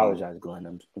do apologize, Glenn.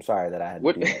 I'm sorry that I had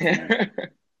to do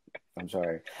that. I'm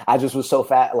sorry. I just was so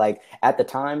fat. Like at the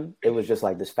time, it was just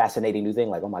like this fascinating new thing.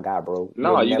 Like, oh my God, bro!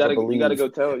 No, you gotta go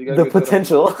tell. You gotta the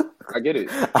potential. I get it.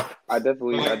 I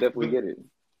definitely get it.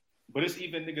 But it's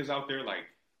even niggas out there like,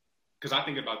 because I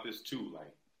think about this too.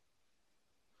 Like,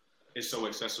 it's so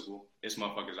accessible. It's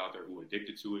motherfuckers out there who are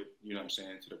addicted to it. You know what I'm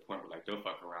saying? To the point where like they'll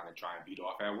fuck around and try and beat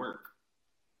off at work.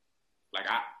 Like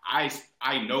I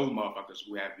know motherfuckers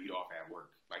who have beat off at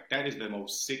work. Like that is the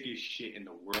most sickest shit in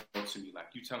the world to me.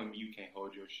 Like you telling me you can't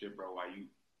hold your shit, bro, while you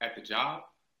at the job?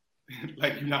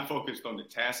 Like you're not focused on the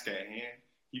task at hand.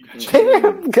 You got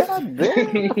your God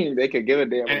damn. They could give a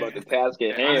damn about the task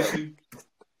at hand. Honestly,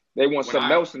 they want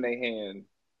something else in their hand.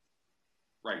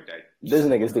 Right, that this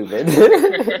nigga's stupid.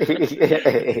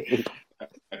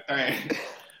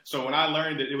 So when I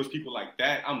learned that it was people like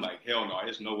that, I'm like, hell no,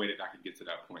 there's no way that I could get to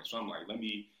that point. So I'm like, let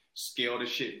me scale this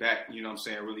shit back, you know what I'm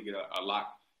saying? Really get a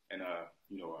lock and a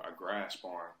grasp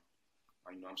on,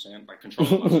 you know what I'm saying? Like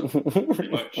control myself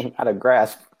pretty much. How to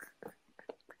grasp.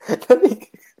 I'm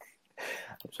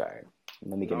sorry.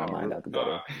 Let me get my mind out the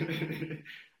gutter.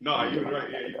 No, you're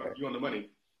right. Yeah, you on the money.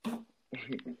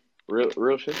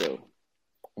 Real shit though.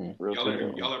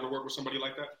 Y'all ever work with somebody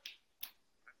like that?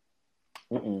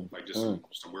 Like just some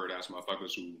weird ass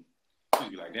motherfuckers who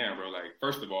just be like, damn, bro. Like,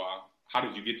 first of all, how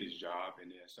did you get this job?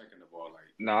 And then second of all,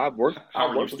 like, no, I've worked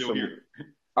with some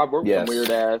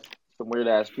weird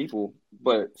ass people,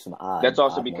 but that's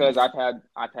also because I've had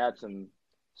some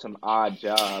odd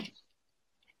jobs.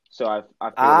 So I feel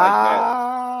like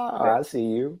that. I see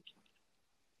you.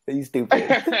 You stupid.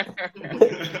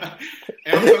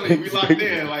 And I'm telling you, we locked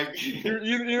in. Like you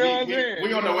know what I'm saying?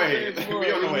 We on the way. We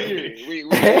on the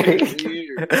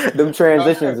way. Them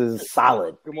transitions is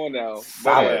solid. Come on now.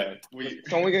 Solid.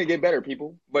 It's only gonna get better,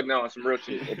 people. But no, some real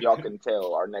shit. If y'all can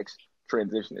tell, our next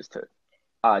transition is to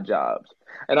odd jobs.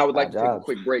 And I would like to take a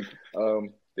quick break.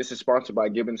 This is sponsored by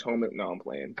Gibbons Home. No, I'm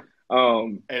playing.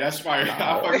 Hey, that's fire.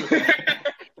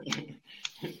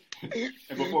 And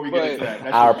before we get into that,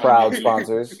 that's our proud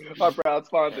sponsors. Our proud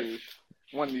sponsors.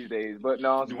 One of these days. But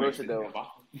no, it's real shit though.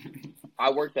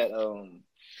 I worked at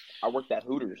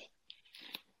Hooters.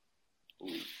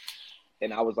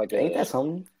 And I was like ain't that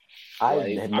something? I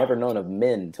Right. had never known of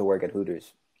men to work at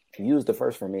Hooters. You was the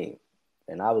first for me,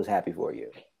 and I was happy for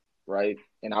you. right?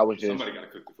 And I was just Somebody got to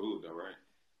cook the food, though, right?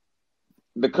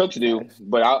 the cooks do, Facts.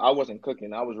 but I wasn't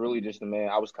cooking. I was really just the man.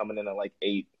 I was coming in at like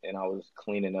 8, and I was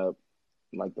cleaning up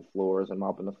like the floors and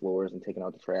mopping the floors and taking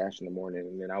out the trash in the morning,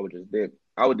 and then I would just dip.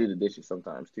 I would do the dishes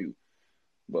sometimes too,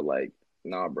 but like,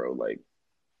 nah, bro, like,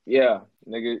 yeah,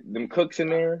 nigga, them cooks in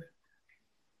there.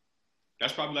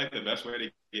 That's probably like the best way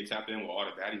to get tapped in with all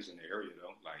the baddies in the area,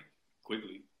 though. Like,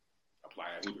 quickly apply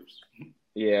at Hooters.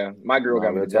 Yeah, my girl Nah,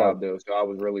 got me real the job talk. though, so I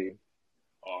was really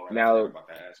All right, Now- I forgot about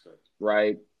that aspect.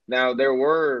 right. Now there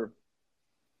were,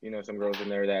 some girls in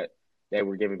there that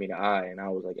were giving me the eye, and I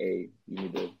was like, hey, you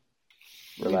need to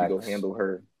Relax. go handle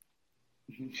her.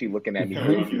 She looking at me. You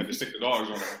have to stick the dogs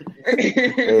on her.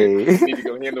 Hey. You need to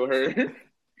go handle her.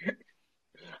 I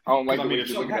don't like I the mean, way if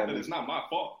she's something looking at happens, me. it's not my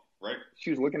fault, right? She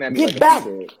was looking at me Get back!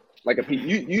 like a piece.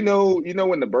 You know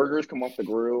when the burgers come off the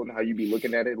grill and how you be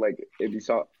looking at it, like it be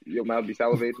your mouth be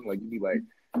salivating, like you be like,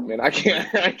 man, I can't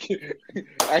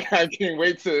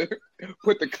wait to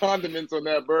put the condiments on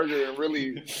that burger and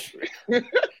really.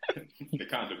 The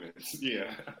condiments,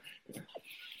 yeah.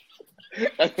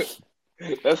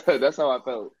 That's how I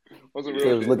felt. Was a He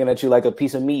real was shit. looking at you like a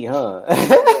piece of meat, huh? Had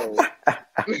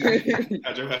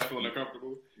your head feeling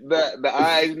uncomfortable? The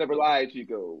eyes never lie,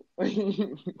 Chico.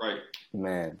 Right.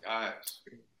 Man, Guys.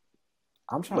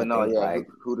 I'm trying But to no, think, yeah, like,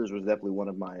 Hooters was definitely one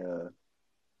of my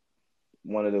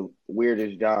one of the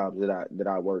weirdest jobs that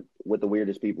I worked with the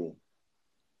weirdest people.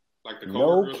 Like the No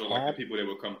coworkers or like cap. the people that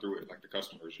would come through it, like the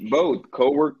customers? Both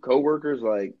coworkers,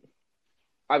 like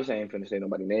obviously I ain't finna say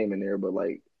nobody's name in there, but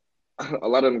like a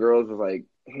lot of them girls was like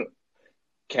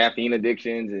caffeine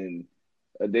addictions and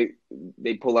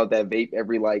they pull out that vape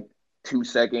every like 2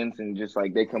 seconds and just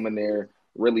like they come in there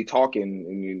really talking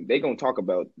and they gonna talk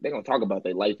about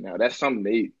their life now. That's something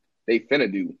they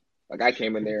finna do. Like I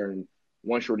came in there and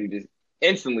one shorty just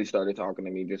instantly started talking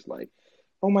to me just like,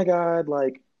 oh my God,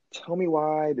 like tell me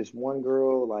why this one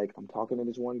girl, like I'm talking to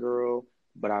this one girl,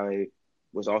 but I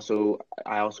also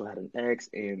had an ex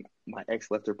and my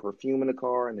ex left her perfume in the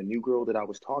car and the new girl that I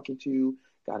was talking to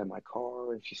got in my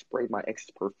car and she sprayed my ex's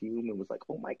perfume and was like,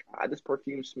 oh my God, this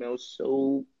perfume smells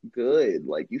so good.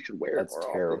 Like you should wear that's it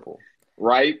more terrible. often.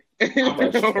 Right?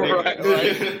 That's terrible.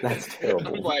 right. That's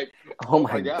terrible. I'm like, Oh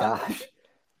my gosh.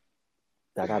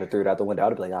 I got to throw it out the window.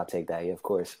 I'd be like, I'll take that. Yeah, of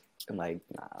course. I'm like,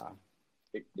 nah.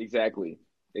 Exactly.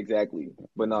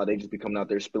 But no, they just be coming out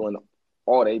there spilling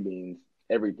all they beans,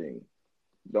 everything.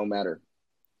 Don't matter.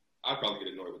 I'd probably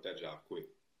get annoyed with that job quick.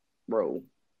 Bro.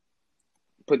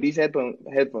 Put these headphones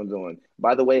on.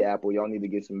 By the way, Apple, y'all need to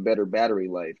get some better battery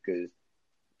life because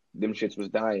them shits was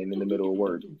dying in the middle of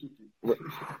work.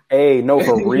 Hey, no,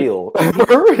 for real.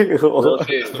 For real. Real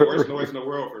shit. It's the worst noise in the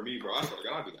world for me, bro. I swear to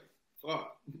God, I'd be like,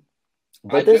 fuck.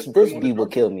 But this beat will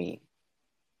kill me.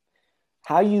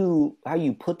 How you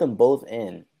put them both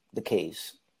in the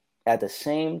case at the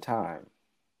same time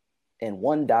and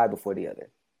one died before the other?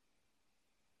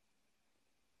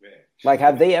 Man. Like,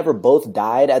 have they ever both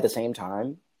died at the same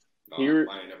time? No, Here-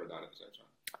 I ain't never done it at the same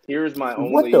time. Here's my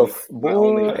only What the my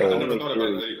only, boy? my I never only thought about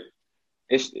theory. that either.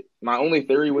 It's my only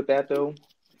theory with that though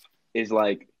is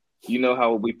like you know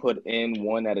how we put in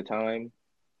one at a time.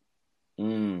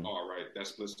 All right, that's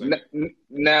split second.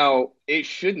 Now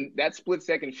that split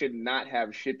second should not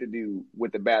have shit to do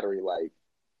with the battery life.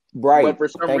 Right. But for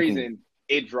some Thank reason, you.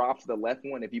 it drops the left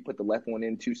one. If you put the left one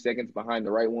in 2 seconds behind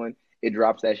the right one, it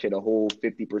drops that shit a whole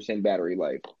 50% battery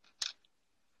life.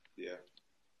 Yeah.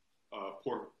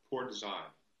 Poor design.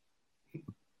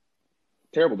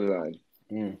 Terrible design.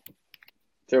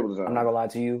 Terrible design. I'm not gonna lie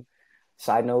to you.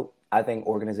 Side note, I think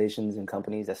organizations and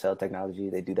companies that sell technology,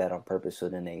 they do that on purpose, so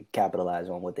then they capitalize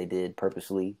on what they did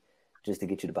purposely just to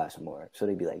get you to buy some more. So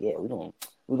they'd be like, yeah,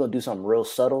 we're gonna do something real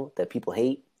subtle that people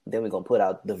hate, then we're gonna put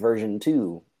out the version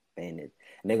 2 and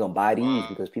they're gonna buy these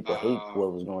because people hate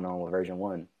what was going on with version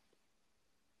 1.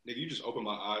 Nigga, you just opened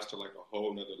my eyes to like a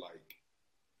whole nother like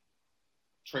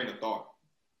train of thought.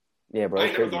 Yeah, bro. I it's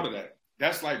ain't never crazy. thought of that.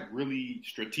 That's like really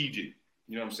strategic.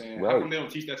 You know what I'm saying? Right. How come they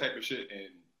don't teach that type of shit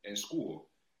in school?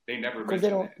 They never 'Cause they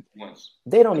mention don't- that once.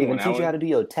 They don't Come even on, teach you Alan. how to do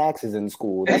your taxes in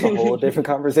school. That's a whole different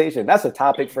conversation. That's a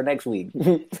topic for next week.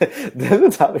 That's a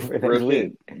topic for next Real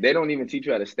week. shit. They don't even teach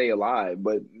you how to stay alive,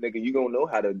 but nigga, you gonna know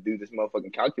how to do this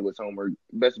motherfucking calculus homework.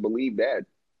 Best believe that.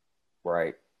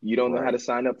 Right. You don't know how Right. to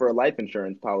sign up for a life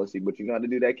insurance policy, but you know how to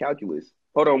do that calculus.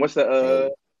 Hold on, what's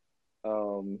the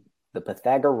The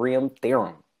Pythagorean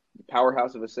theorem.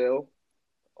 powerhouse of a cell?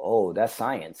 Oh, that's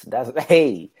science. That's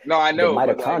hey. No, I know. The but,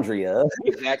 like, mitochondria.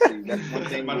 exactly. That's one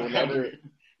thing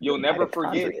you'll never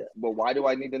forget. Mitochondria. But why do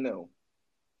I need to know?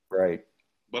 Right.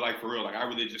 But like for real, like I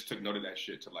really just took note of that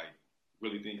shit to like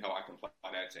really think how I can apply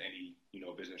that to any,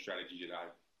 business strategy that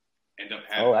I end up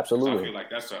having. Oh, absolutely. 'Cause I feel like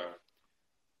that's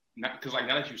because like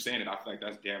now that you're saying it, I feel like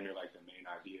that's damn near like the main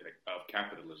idea of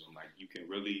capitalism. Like you can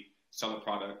really sell a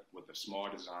product with a small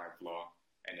design flaw,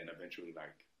 and then eventually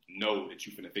like know that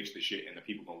you finna fix the shit, and the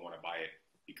people gonna want to buy it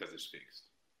because it's fixed.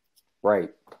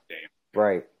 Right. Damn.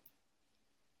 Right.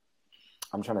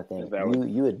 I'm trying to think.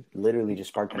 You had literally just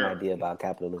sparked an idea about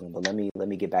capitalism, but let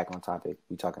me get back on topic.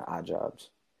 We talking odd jobs.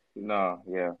 No,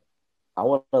 yeah. I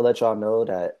want to let y'all know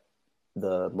that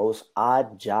the most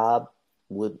odd job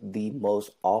with the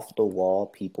most off the wall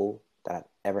people that I've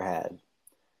ever had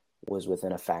was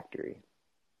within a factory.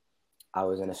 I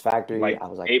was in this factory. I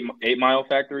was like 8 Mile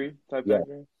factory type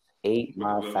factory. 8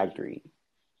 Mile factory.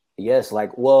 Yes,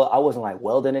 like, well, I wasn't like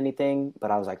welding anything, but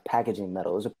I was like packaging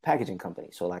metal. It was a packaging company.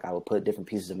 So like I would put different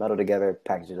pieces of metal together,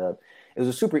 package it up. It was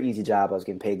a super easy job. I was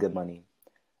getting paid good money.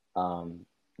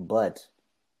 But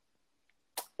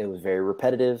it was very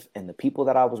repetitive. And the people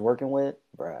that I was working with,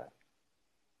 bruh,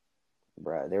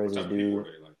 there was this dude.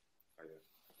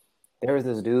 There was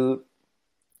this dude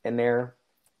in there.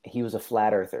 He was a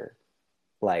flat earther.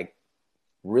 Like,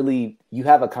 really, you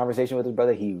have a conversation with his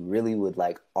brother, he really would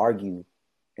like argue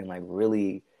and like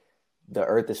really the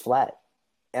earth is flat.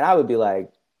 And I would be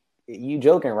like, you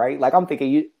joking, right? Like I'm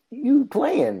thinking you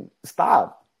playing,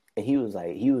 stop. And he was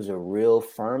a real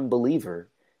firm believer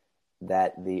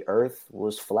that the earth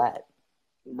was flat.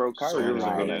 Bro, Kyrie was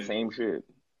doing that same shit.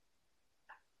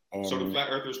 And so the flat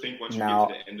earthers think once you get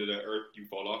to the end of the earth, you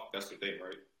fall off. That's the thing,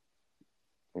 right?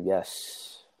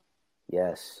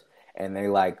 Yes. And they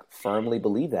like firmly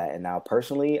believe that. And now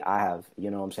personally, I have,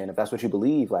 what I'm saying? If that's what you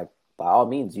believe, like by all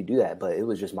means you do that. But it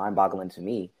was just mind boggling to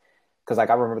me. Cause like,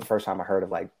 I remember the first time I heard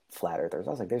of like flat earthers, I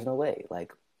was like, there's no way.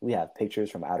 Like we have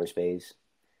pictures from outer space.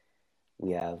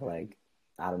 We have like,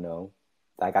 I don't know.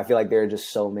 Like, I feel like there are just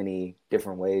so many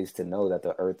different ways to know that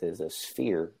the earth is a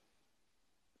sphere.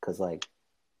 Cause like,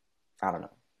 I don't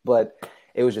know, but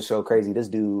it was just so crazy. This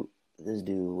dude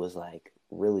was like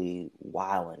really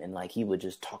wilding, and like he would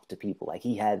just talk to people. Like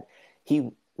he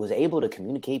was able to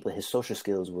communicate, but his social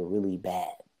skills were really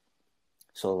bad.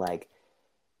 So like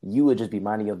you would just be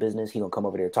minding your business. He gonna come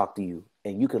over there and talk to you,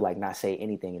 and you could like not say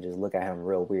anything and just look at him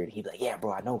real weird. He'd be like, "Yeah,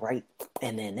 bro, I know, right?"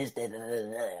 And then this,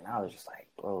 and I was just like,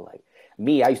 bro, like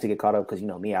me, I used to get caught up because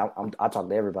me, I talk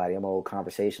to everybody. I'm an old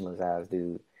conversationalist ass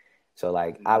dude. So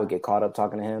like I would get caught up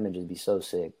talking to him and just be so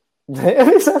sick.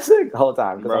 Be so sick the whole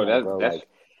time. Bro,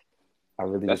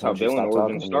 that's how villain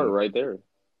origins start right there.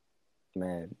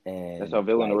 Man, and that's how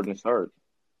villain origins start.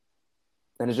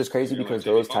 And it's just crazy because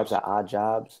those types of odd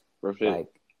jobs, like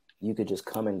you could just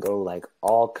come and go, like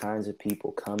all kinds of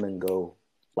people come and go.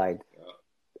 Like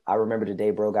I remember the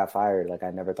day bro got fired. Like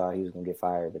I never thought he was gonna get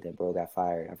fired, but then bro got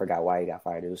fired. I forgot why he got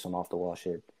fired. It was some off the wall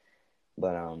shit.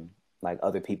 But like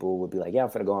other people would be like, yeah, I'm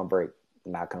finna go on break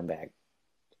and not come back.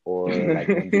 Or like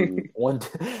one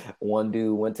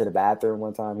dude went to the bathroom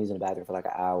one time. He's in the bathroom for like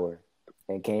an hour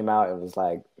and came out and was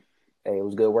like, hey, it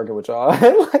was good working with y'all.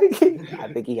 Like,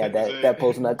 I think he had that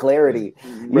post-nut clarity.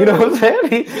 You know what I'm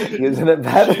saying? He was in the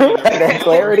bathroom, had that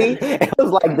clarity. It was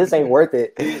like, this ain't worth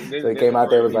it. So he came out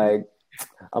there, was like,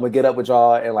 I'm gonna get up with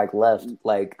y'all, and like left.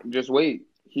 Like, just wait.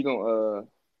 He gonna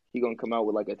come out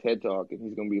with like a TED talk, and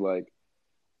he's gonna be like,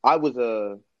 I was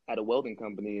at a welding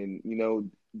company,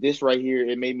 and this right here,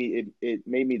 it made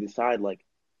me decide like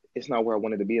it's not where I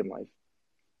wanted to be in life.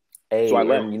 Hey, so I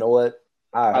left. And you know what?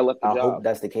 I left the job. I hope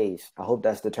that's the case. I hope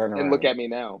that's the turnaround. And look at me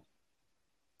now.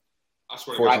 I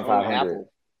swear to God,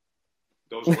 Apple.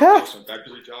 Those warehouse and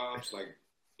factory jobs, like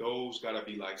those gotta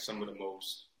be like some of the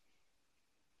most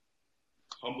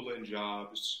humbling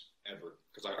jobs ever.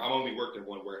 Because I only worked in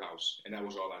one warehouse, and that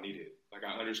was all I needed. Like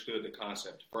I understood the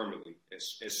concept firmly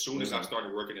as soon as I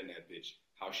started working in that bitch,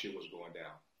 how shit was going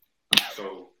down.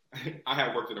 So I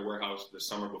had worked in a warehouse the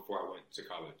summer before I went to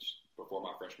college, before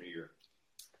my freshman year.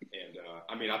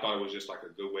 And I thought it was just like a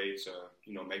good way to,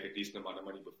 make a decent amount of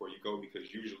money before you go,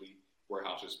 because usually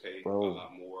warehouses pay a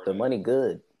lot more. The money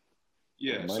good.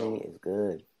 Yeah, the money is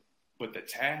good. But the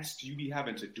tasks you be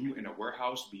having to do in a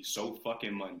warehouse be so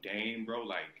fucking mundane, bro.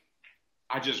 Like,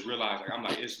 I just realized, like, I'm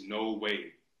like, it's no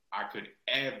way I could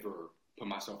ever put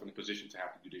myself in a position to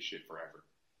have to do this shit forever.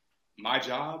 My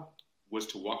job was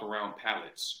to walk around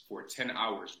pallets for 10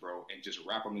 hours, bro, and just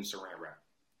wrap them in saran wrap.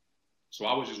 So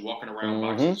I was just walking around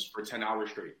boxes for 10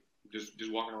 hours straight. Just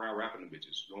walking around wrapping them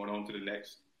bitches, going on to the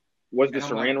next. Was the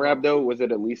saran wrap, though, was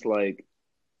it at least like,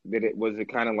 was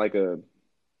it kind of like a...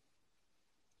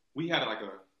 We had like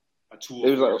a tool.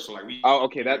 It was like, so like we. Oh,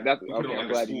 okay. Okay, I'm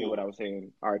glad you knew what I was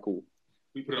saying. All right, cool.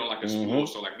 We put it on like a spool,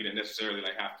 so like we didn't necessarily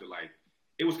like have to like.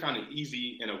 It was kind of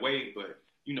easy in a way, but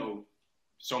you know,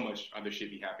 so much other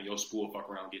shit be happening. Your spool fuck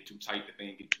around, get too tight, the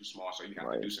thing get too small, so you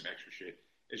have to do some extra shit.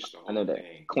 It's just a whole I know that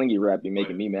thing. clingy rap be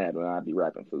making me mad when I be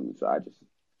rapping food, so I just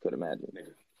could imagine.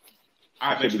 Nigga.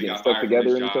 I eventually got fired from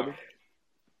this job.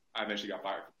 I eventually got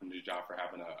fired from this job for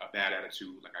having a bad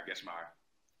attitude. Like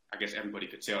I guess everybody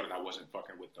could tell that I wasn't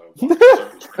fucking with the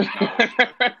circles.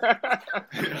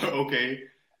 Okay.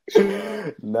 So,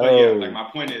 no. But yeah, like my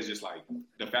point is just like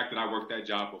the fact that I worked that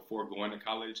job before going to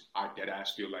college, I dead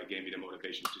ass feel like gave me the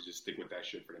motivation to just stick with that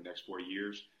shit for the next 4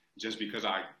 years. Just because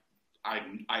I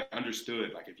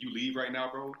understood like if you leave right now,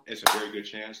 bro, it's a very good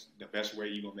chance the best way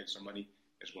you're gonna make some money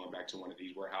is going back to one of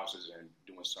these warehouses and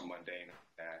doing some mundane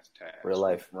task. Real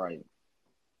life. Right.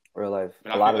 Real life.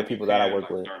 But a lot of the people that I work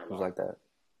with was like that.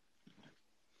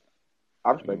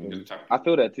 I respect it. I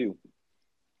feel that too.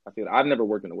 I've never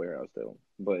worked in a warehouse though,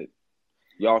 but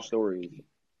y'all stories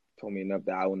told me enough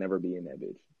that I will never be in that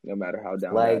bitch, no matter how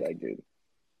down bad I get.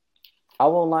 I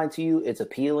won't lie to you, it's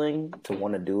appealing to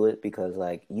want to do it because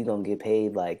like you gonna get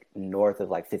paid like north of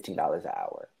like $15 an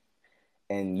hour.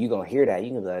 And you gonna hear that, you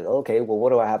gonna be like, okay, well what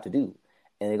do I have to do?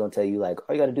 And they're gonna tell you like,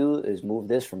 all you gotta do is move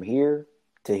this from here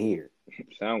to here.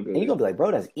 Sound good. And you're gonna be like, bro,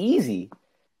 that's easy.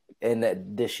 And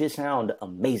this shit sound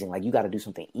amazing. Like you gotta do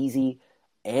something easy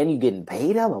and you getting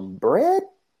paid out on bread.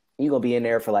 You're gonna be in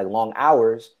there for like long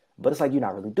hours, but it's like you're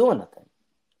not really doing nothing.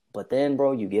 But then,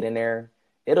 bro, you get in there.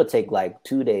 It'll take like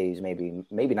 2 days, maybe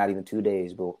not even 2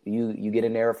 days, but you get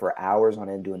in there for hours on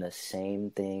end doing the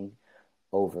same thing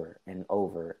over and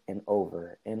over and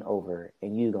over and over,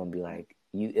 and you're gonna be like,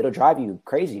 it'll drive you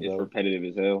crazy, bro. It's repetitive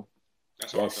as hell.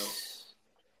 That's how I feel.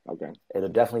 Okay. It'll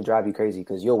definitely drive you crazy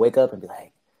because you'll wake up and be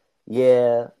like,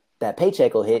 yeah, that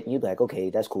paycheck will hit, and you'll be like, okay,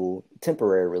 that's cool,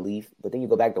 temporary relief. But then you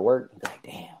go back to work and be like,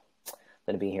 damn, I'm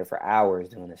gonna be here for hours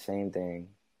doing the same thing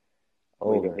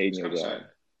over. Hating your job.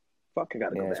 Fuck, I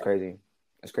gotta go back. It's crazy.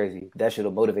 It's crazy. That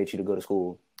shit'll motivate you to go to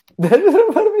school.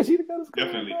 Motivate you to go to school.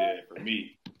 Definitely did for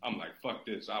me. I'm like, fuck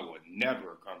this. I would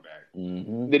never come back.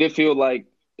 Mm-hmm. Did it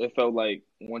felt like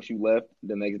once you left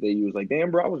the next day you was like,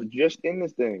 damn, bro, I was just in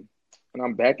this thing and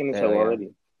I'm back in this hell already.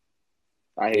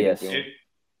 I hate that feeling.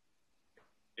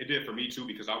 It did for me too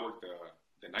because I worked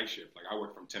the night shift. Like I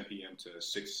worked from 10 p.m. to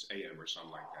 6 a.m. or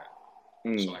something like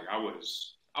that. So like I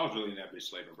was really in that bitch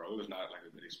slaving, bro. It was not like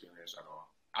a good experience at all.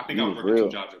 I think I was working 2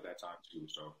 jobs at that time too.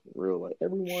 So real, like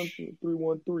everyone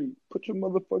 313, put your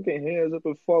motherfucking hands up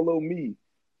and follow me.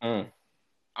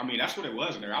 I mean, that's what it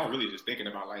was in there. I was really just thinking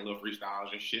about like little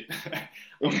freestyles and shit.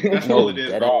 That's all it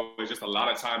is, bro. It's just a lot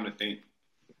of time to think.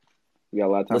 You got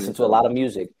a lot of time. Listen to a lot of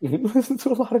music. Listen to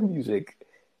a lot of music.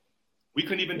 We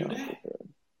couldn't even do that.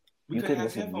 We couldn't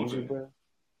listen to music, bro.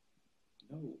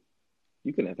 No.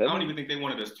 You couldn't have headphones. I don't even think they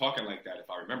wanted us talking like that, if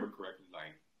I remember correctly.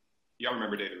 Like, y'all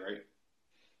remember David, right?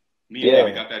 Me and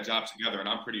David got that job together, and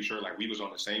I'm pretty sure like we was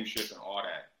on the same shift and all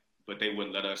that, but they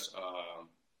wouldn't let us.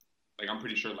 Like, I'm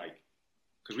pretty sure like.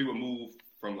 Because we would move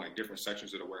from like different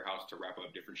sections of the warehouse to wrap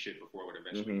up different shit before it would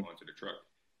eventually go into the truck.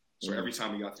 So every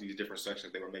time we got to these different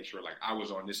sections, they would make sure like I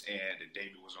was on this end and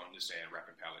David was on this end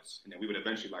wrapping pallets. And then we would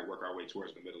eventually like work our way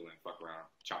towards the middle and fuck around,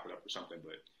 chop it up or something.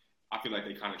 But I feel like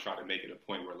they kind of tried to make it a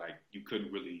point where like you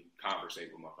couldn't really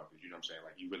conversate with motherfuckers. You know what I'm saying?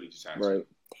 Like you really just had to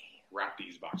wrap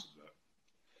these boxes up.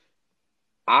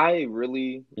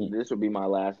 This would be my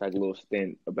last like little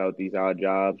stint about these odd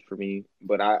jobs for me.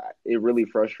 But it really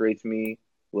frustrates me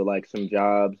with like some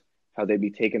jobs, how they be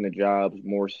taking the jobs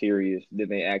more serious than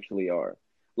they actually are.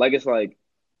 Like it's like,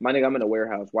 my nigga, I'm in a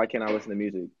warehouse. Why can't I listen to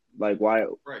music? Like why?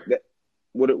 Right.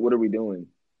 What are we doing?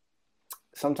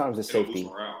 Sometimes it's safety.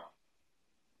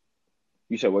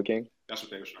 You said what, King? That's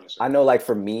what they were trying to say. I know, like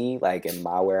for me, like in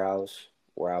my warehouse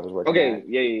where I was working. Okay,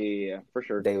 yeah, for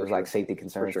sure. They was like safety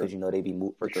concerns because they be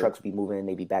the trucks be moving,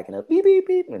 they be backing up, beep beep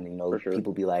beep, and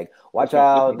people be like, watch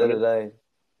out, da da da.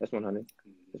 That's 100.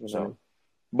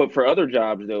 But for other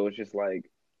jobs though, it's just like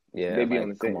they be like, on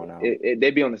the same.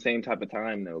 They be on the same type of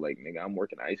time though. Like nigga, I'm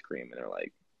working ice cream, and they're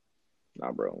like,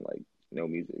 nah, bro, like no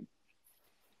music.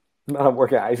 I'm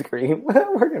working ice cream.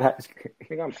 I'm working ice cream. I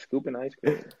think I'm scooping ice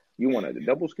cream. You want a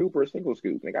double scoop or a single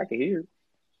scoop? Like I can hear.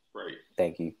 Right.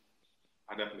 Thank you.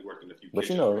 I definitely worked in a few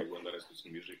kitchens where they wouldn't let us do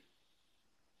some music.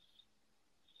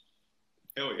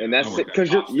 Hell yeah. And that's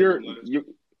because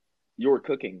you're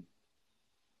cooking.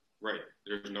 Right.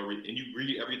 There's no reason, and you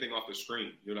read everything off the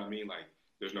screen. You know what I mean? Like,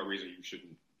 there's no reason you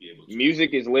shouldn't be able to.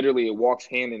 Music is literally, it walks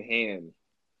hand in hand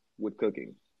with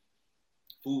cooking.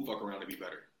 Food fuck around to be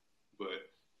better, but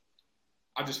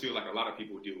I just feel like a lot of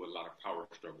people deal with a lot of power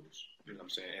struggles. You know what I'm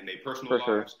saying? And they personal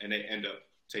lives, and they end up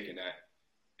taking that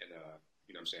and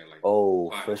You know what I'm saying? Like, Oh,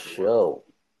 applying for it to the world. sure.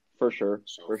 For sure.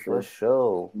 So For For sure.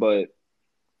 sure. But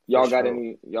y'all For got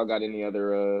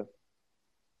sure.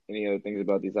 any other things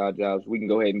about these odd jobs? We can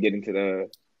go ahead and get into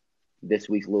this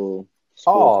week's little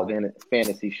sports Oh,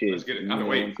 fantasy shit. let's get it. You I've know been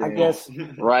what I'm waiting. I saying? Come guess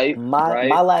on. Right?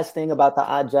 my last thing about the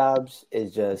odd jobs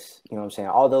is just, you know what I'm saying?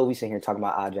 Although we sit here talking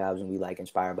about odd jobs and we like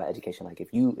inspired by education, like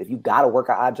if you gotta work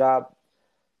an odd job,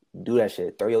 do that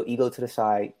shit. Throw your ego to the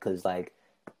side because like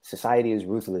society is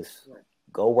ruthless.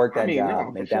 Go work I that mean, job, nah,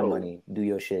 for make that sure. money, do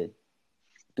your shit,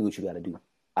 do what you gotta do.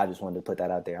 I just wanted to put that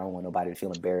out there. I don't want nobody to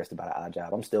feel embarrassed about an odd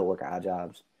job. I'm still working odd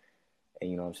jobs, and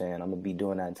you know what I'm saying? I'm gonna be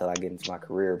doing that until I get into my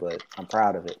career, but I'm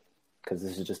proud of it because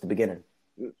this is just the beginning.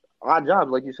 Odd jobs,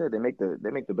 like you said, they make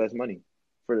the best money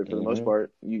for the most Mm-hmm.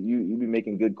 part. You be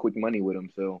making good quick money with them,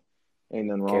 so ain't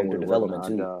nothing wrong Character with working an development odd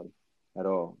too. job at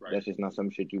all. Right. That's just not some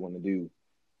shit you want to do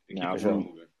And now. keep If the you, world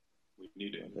moving. We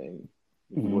need you know it. what I'm saying,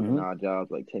 you be working Mm-hmm. odd jobs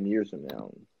like 10 years from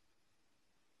now.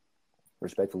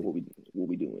 Respectfully. What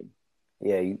we doing?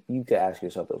 Yeah, you could ask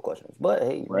yourself those questions. But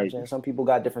hey, you know what I'm Right. saying? Some people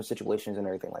got different situations and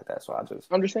everything like that. So I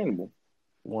just Understandable.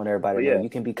 want everybody But to know yeah, you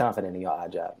can be confident in your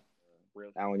odd job.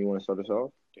 Alan, you want to start us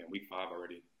off Damn, week 5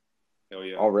 already. Hell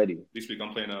yeah. already? This week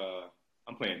I'm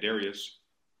playing Darius,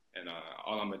 and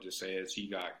all I'm gonna just say is he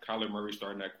got Kyler Murray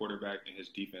starting at quarterback, and his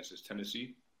defense is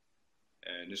Tennessee.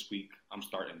 And this week I'm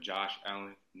starting Josh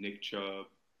Allen, Nick Chubb.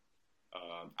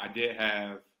 I did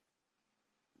have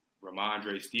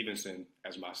Ramondre Stevenson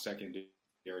as my secondary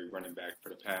running back for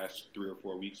the past 3 or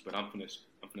 4 weeks, but I'm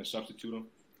gonna substitute him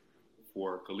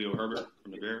for Khalil Herbert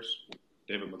from the Bears.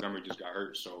 David Montgomery just got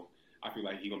hurt, so I feel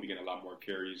like he's gonna be getting a lot more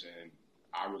carries, and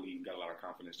I really got a lot of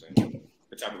confidence in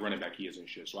the type of running back he is and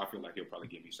shit. So I feel like he'll probably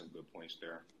give me some good points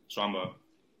there. So I'm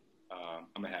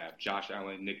gonna have Josh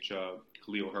Allen, Nick Chubb,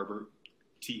 Khalil Herbert,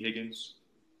 T. Higgins,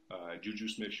 Juju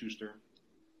Smith-Schuster,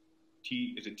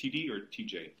 is it TD or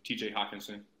TJ? TJ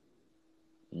Hawkinson,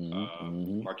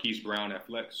 Mm-hmm. Marquise Brown at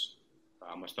flex.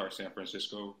 I'm gonna start San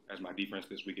Francisco as my defense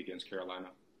this week against Carolina.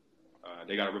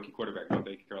 They got a rookie quarterback, don't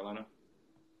they, Carolina?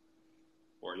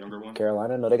 Or a younger one?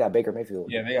 Carolina? No, they got Baker Mayfield.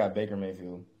 Yeah, they got Baker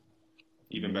Mayfield.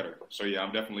 Even better. So yeah,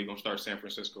 I'm definitely gonna start San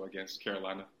Francisco against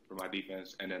Carolina for my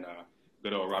defense, and then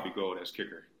good old Robbie Gould as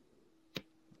kicker.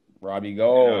 Robbie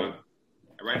Gould. And,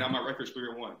 right now my record's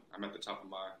 3-1. I'm at the top of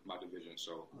my division,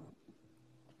 so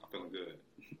I'm feeling good.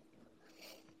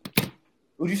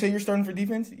 Who'd you say you're starting for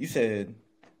defense? You said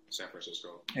San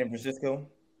Francisco. San Francisco.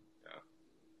 Yeah.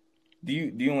 Do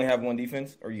you only have one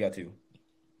defense, or you got two?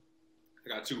 I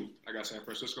got 2. I got San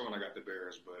Francisco and I got the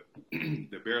Bears, but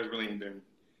the Bears really ain't been.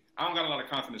 I don't got a lot of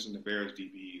confidence in the Bears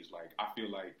DBs. Like I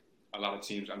feel like a lot of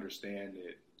teams understand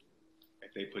that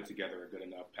if they put together a good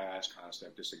enough pass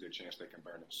concept, there's a good chance they can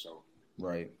burn us. So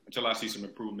Right. until I see some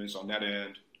improvements on that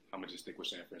end, I'm gonna just stick with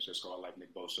San Francisco. I like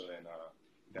Nick Bosa and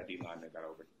that D line they got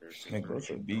over there. Nick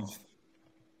Bosa a beast.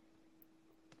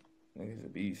 Nigga's a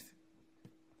beast.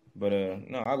 But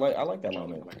no, I like that I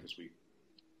lineup. like this week.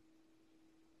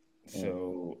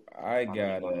 So I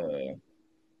got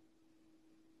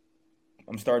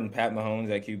I'm starting Pat Mahomes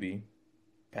at QB.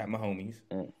 Pat Mahomes.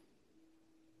 Mm.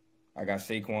 I got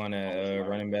Saquon at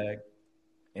running back,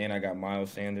 and I got Miles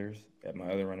Sanders at my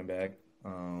other running back.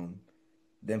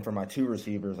 Then for my 2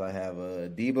 receivers, I have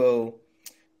Debo,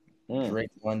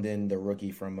 Drake London, the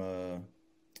rookie from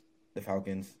the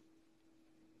Falcons,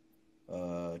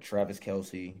 Travis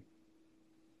Kelce.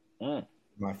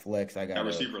 My flex, I got That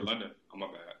receiver London. Oh my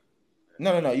bad.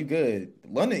 No, you good.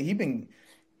 London, he been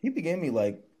giving me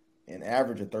like an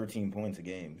average of 13 points a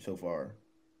game so far.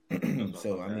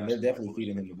 So I mean, they're definitely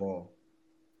feeding him the ball.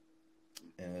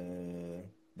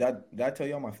 Did I tell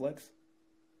y'all my flex?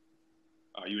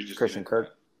 You was just Christian Kirk.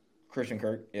 Christian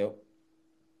Kirk, yep.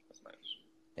 That's nice.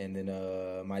 And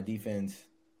then my defense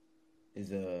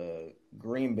is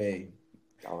Green Bay.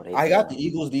 Oh, I got the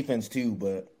Eagles defense too,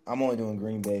 but I'm only doing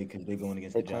Green Bay because they're going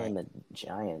against They the playing Giants. the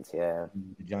Giants, yeah.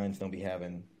 The Giants don't be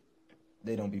having.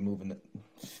 They don't be moving.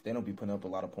 They don't be putting up a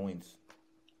lot of points.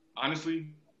 Honestly,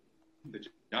 the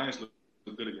Giants looked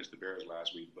good against the Bears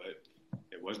last week, but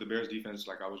it was the Bears defense,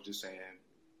 like I was just saying.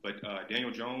 But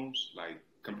Daniel Jones, like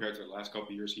compared to the last couple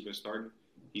of years he's been starting,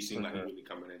 he seemed like he's really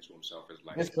coming into himself as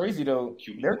like. It's crazy though.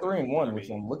 QB. They're 3-1, I which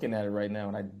mean, I'm looking at it right now,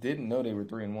 and I didn't know they were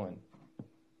 3-1.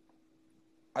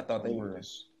 I thought they were.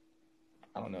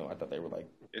 I don't know. I thought they were like.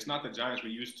 It's not the Giants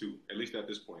we used to, at least at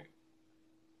this point.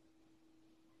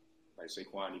 Like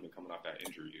Saquon even coming off that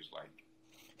injury is like.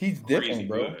 He's different,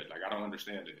 bro. Good. Like I don't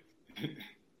understand it.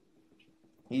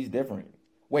 He's different.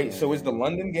 Wait, so is the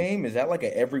London game? Is that like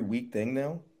a every week thing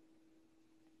now?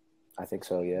 I think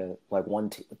so, yeah. Like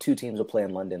 2 teams will play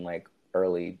in London like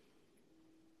early.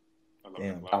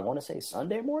 Damn. I want to say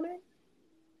Sunday morning.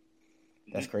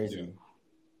 That's crazy. Yeah.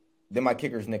 Then my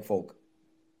kicker is Nick Folk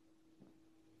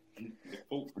Nick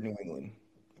Folk. for New England.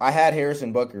 I had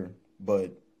Harrison Butker,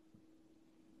 but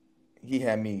he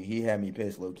had me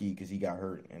pissed low key because he got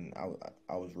hurt, and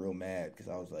I was real mad because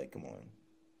I was like, come on.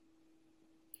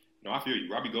 No, I feel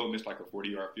you. Robbie Gould missed like a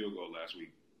 40-yard field goal last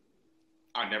week.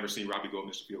 I never seen Robbie Gould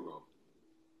miss a field goal.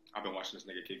 I've been watching this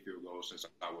nigga kick field goals since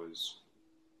I was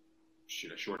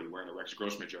a shorty wearing a Rex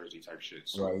Grossman jersey type shit.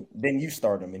 So Right. Then you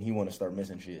start him, and he want to start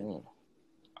missing shit.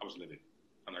 I was livid.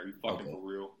 I'm like, you fucking for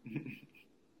real?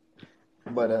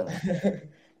 But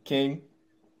King,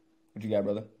 what you got,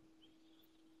 brother?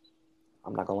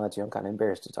 I'm not gonna lie to you. I'm kind of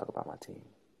embarrassed to talk about my team.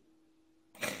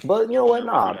 But you know what?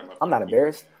 Nah, I'm not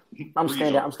embarrassed. I'm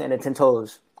standing 10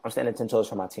 toes. I'm standing 10 toes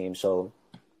for my team. So,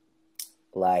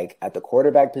 like at the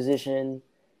quarterback position,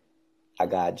 I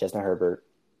got Justin Herbert,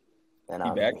 and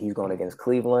he's going against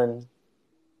Cleveland.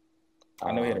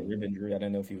 I know he had a rib injury. I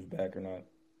didn't know if he was back or not.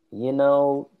 You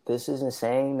know, this isn't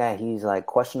saying that he's like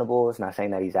questionable. It's not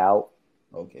saying that he's out.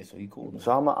 Okay, so he cool.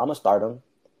 So I'm gonna start him.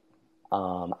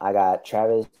 I got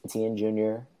Travis Etienne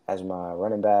Jr. as my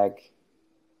running back,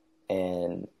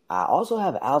 and I also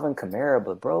have Alvin Kamara.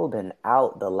 But bro, been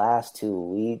out the last 2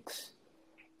 weeks,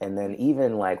 and then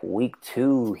even like week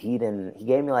 2, he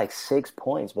gave me like 6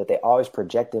 points, but they always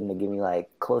project him to give me like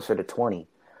closer to 20.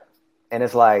 And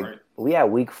it's like we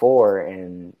at week 4,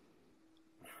 and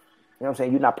you know what I'm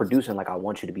saying, you're not producing like I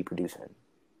want you to be producing.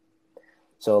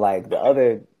 So like the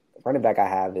other running back I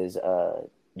have is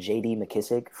J.D.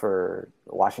 McKissick for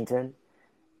Washington,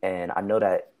 and I know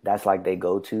that's like they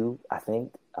go to. I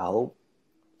hope.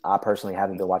 I personally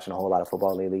haven't been watching a whole lot of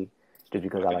football lately, just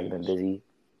because I like been busy.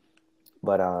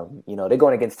 But you know, they're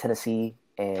going against Tennessee,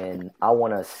 and I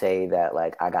want to say that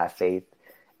like I got faith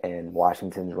in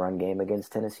Washington's run game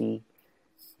against Tennessee,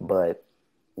 but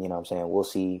you know what I'm saying, we'll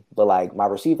see. But like my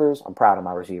receivers, I'm proud of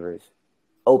my receivers.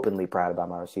 Openly proud about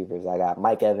my receivers. I got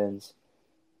Mike Evans,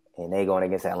 and they going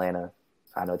against Atlanta.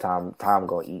 I know Tom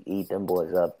gonna eat them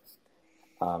boys up.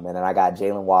 And then I got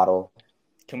Jalen Waddle.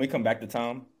 Can we come back to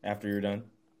Tom after you're done?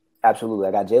 Absolutely.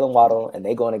 I got Jalen Waddle, and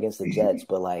they going against the Jets,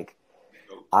 but like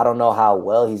I don't know how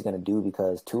well he's gonna do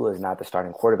because Tua is not the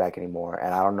starting quarterback anymore,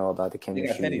 and I don't know about the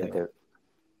chemistry that they're.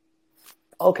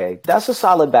 Okay, that's a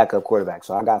solid backup quarterback,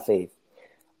 so I got faith.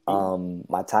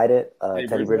 My tight end,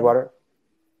 Teddy Bridgewater.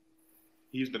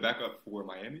 He's the backup for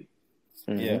Miami?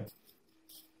 Mm-hmm. Yeah.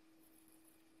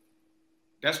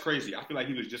 That's crazy. I feel like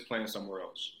he was just playing somewhere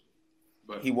else.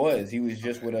 But He was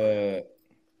just with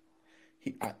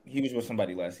he was with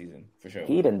somebody last season, for sure.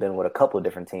 He done been with a couple of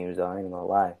different teams, though. I ain't gonna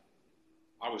lie.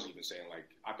 I was even saying, like,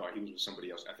 I thought he was with somebody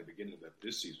else at the beginning of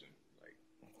this season. Like,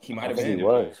 He might have I think been. he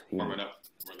was. Warming up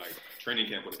for, like, training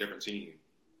camp with a different team.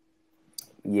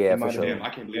 Yeah, for might have sure. Damn, I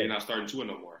can't believe they're not starting Tua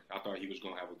no more. I thought he was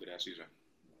going to have a good-ass season.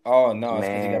 Oh, no. It's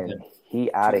 'cause he got Man, that.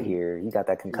 he out of here. He got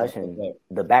that concussion, Yeah.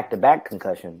 the back-to-back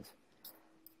concussions.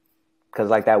 Because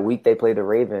like that week they played the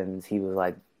Ravens, he was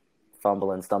like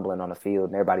fumbling, stumbling on the field,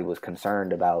 and everybody was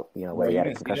concerned about whether he had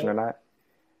a concussion or not.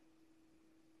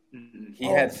 Mm-hmm. He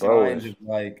had signs of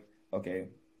like, okay,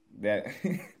 that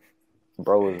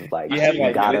Bro was like, He had, he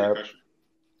like, got really up.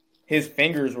 his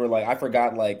fingers were like, I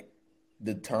forgot like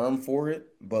the term for it,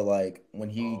 but like when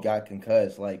he got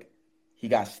concussed, like he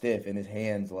got stiff and his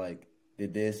hands like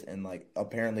did this, and like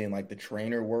apparently in like the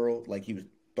trainer world, like he was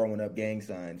throwing up gang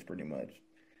signs pretty much.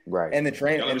 Right. And the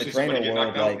trainer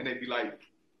world, like, and they'd be like,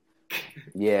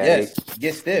 Yeah. yes,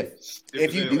 get stiff.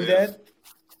 If you as do hell,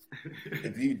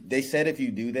 that, they said if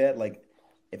you do that, like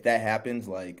if that happens,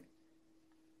 like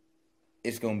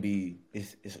it's gonna be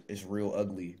it's real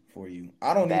ugly for you.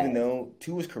 I don't even know.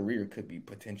 Tua's career could be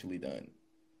potentially done.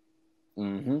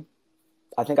 Mm-hmm.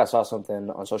 I think I saw something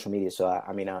on social media, so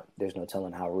I mean, there's no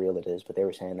telling how real it is, but they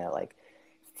were saying that like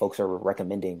folks are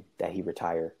recommending that he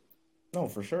retire. No,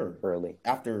 for sure. Early.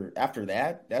 After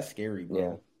that, that's scary,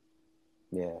 bro.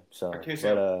 Yeah. So I can't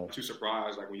say I'm too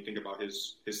surprised. Like when you think about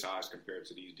his size compared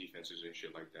to these defenses and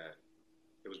shit like that,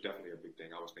 it was definitely a big thing.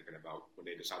 I was thinking about when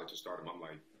they decided to start him. I'm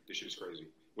like, this shit is crazy,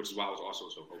 which is why I was also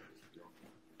so hopeful.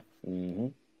 Mm-hmm.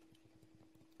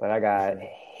 But I got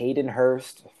Hayden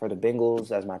Hurst for the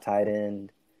Bengals as my tight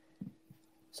end,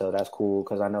 so that's cool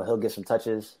because I know he'll get some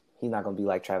touches. He's not gonna be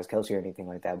like Travis Kelce or anything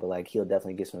like that, but like he'll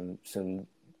definitely get some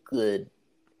good.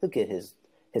 He'll get his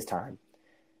time.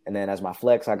 And then as my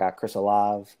flex, I got Chris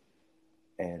Olave,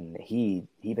 and he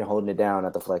been holding it down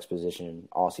at the flex position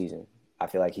all season. I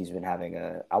feel like he's been having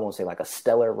I won't say like a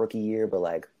stellar rookie year, but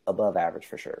like above average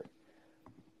for sure.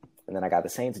 And then I got the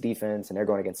Saints defense, and they're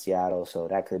going against Seattle, so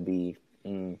that could be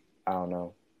I don't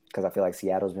know, because I feel like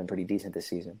Seattle's been pretty decent this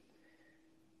season.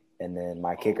 And then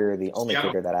my kicker, the only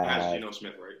kicker that I have. Geno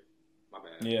Smith, right? My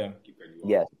bad. Yeah. Keep cutting you off.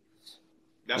 Yes.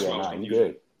 That's what I was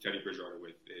confusing Teddy Bridgewater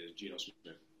with is Geno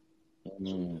Smith.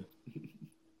 Mm.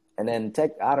 And then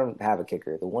I don't have a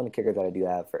kicker. The one kicker that I do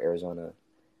have for Arizona,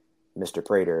 Mr.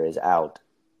 Prater, is out.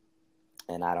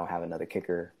 And I don't have another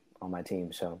kicker on my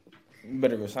team. So you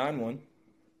better go sign one.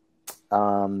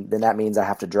 Then that means I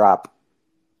have to drop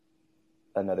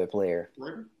another player.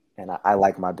 Right. And I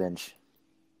like my bench.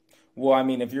 Well, I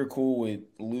mean, if you're cool with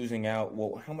losing out,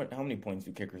 well, how many points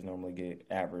do kickers normally get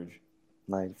average?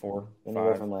 Like 4,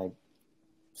 anywhere 5? from like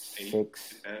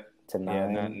 6 to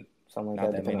 9, something like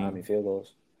that, depending on how many field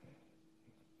goals.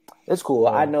 It's cool.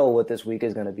 I know what this week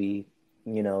is going to be.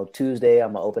 You know, Tuesday,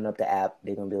 I'm going to open up the app.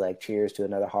 They're going to be like, cheers to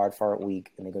another hard fart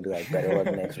week. And they're going to be like, better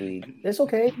luck next week. It's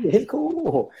okay. It's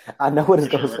cool. I know what it's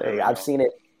going to say. I've seen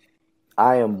it.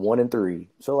 I am 1-3.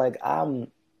 So, like, I'm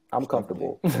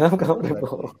comfortable. I'm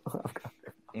comfortable.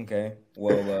 Okay.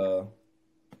 Well,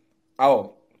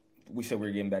 we said we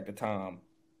were getting back to Tom.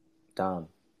 Tom.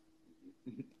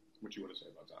 What you want to say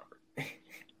about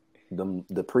Tom?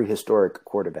 The prehistoric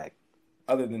quarterback.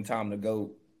 Other than Tom the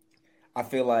GOAT, I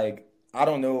feel like, I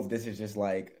don't know if this is just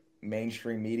like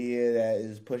mainstream media that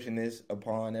is pushing this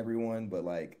upon everyone, but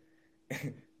like,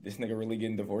 this nigga really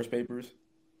getting divorce papers?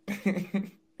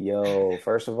 Yo,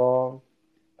 first of all,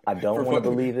 I don't want to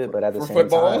believe it, but at the same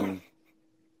football? time,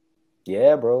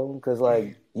 yeah, bro, because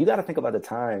like you got to think about the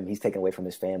time he's taken away from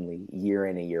his family year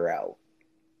in and year out.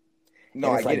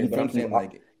 No, I get it, but I'm saying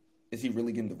like, is he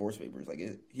really getting divorce papers? Like,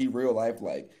 is he real life?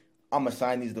 Like, I'm gonna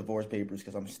sign these divorce papers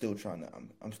because I'm still trying to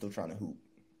hoop.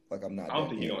 Like, I'm not. I don't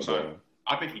think he's gonna sign them.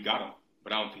 I think he got them,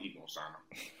 but I don't think he's gonna sign them.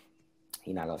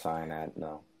 He's not gonna sign that.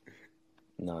 No.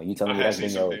 You telling me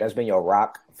that's been your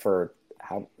rock for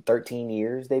how 13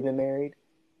 years they've been married?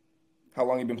 How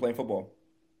long you been playing football?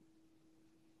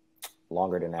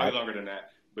 Longer than that. Probably longer than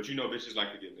that. But you know, bitches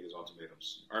like to give niggas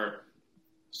ultimatums. Or,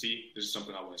 see, this is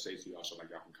something I want to say to y'all, so like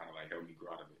y'all can kind of like help me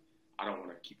grow out of it. I don't want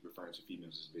to keep referring to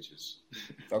females as bitches.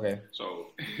 Okay.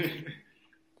 So,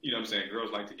 you know what I'm saying?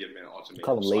 Girls like to give men ultimatums.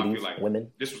 Call them ladies, I feel like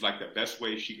women. This was like the best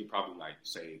way she could probably like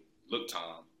say, look,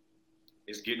 Tom,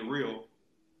 it's getting real.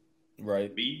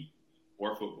 Right. Me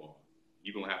or football.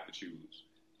 You're going to have to choose.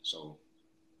 So,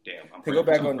 damn. I'm to go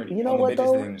back on, you know what,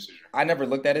 though? Thing, I never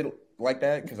looked at it like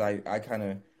that because I kind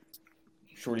of,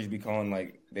 shorties be calling,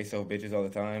 like, they sell bitches all the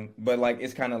time. But, like,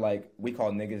 it's kind of like, we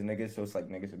call niggas, so it's like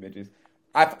niggas and bitches.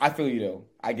 I feel you, though.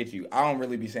 I get you. I don't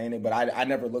really be saying it, but I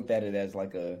never looked at it as,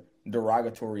 like, a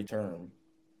derogatory term.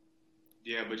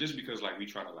 Yeah, but just because, like, we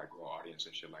try to, like, grow audience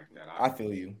and shit like that. I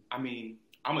feel you. I mean,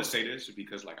 I'm going to say this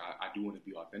because, like, I do want to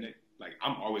be authentic. Like,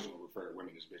 I'm always going to refer to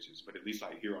women as bitches, but at least,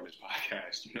 like, here on this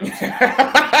podcast, you know what I'm saying?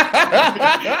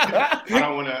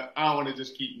 I don't want to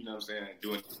just keep, you know what I'm saying,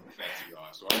 doing this fancy,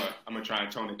 y'all. So I'm going to try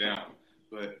and tone it down.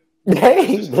 But,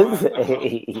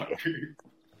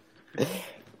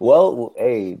 well,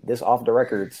 hey, this off the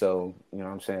record, so, you know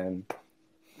what I'm saying?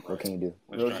 What can you do?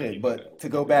 Real shit. But to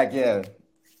go back, yeah,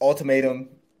 ultimatum,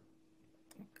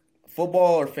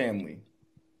 football or family?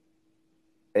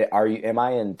 Am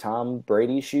I in Tom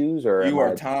Brady's shoes or you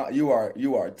are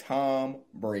Tom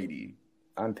Brady.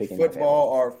 I'm picking football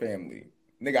or family.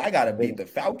 Nigga, I gotta beat the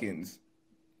Falcons.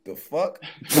 The fuck?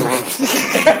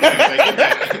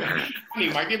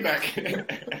 Mike, get back.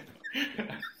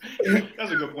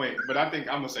 That's a good point, but I think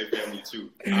I'm gonna say family too.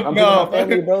 I'm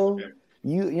family, bro.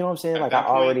 You know what I'm saying? Like I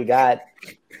already got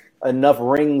enough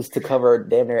rings to cover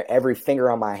damn near every finger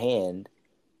on my hand.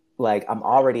 Like I'm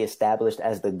already established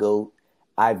as the GOAT.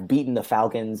 I've beaten the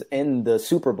Falcons in the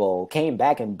Super Bowl. Came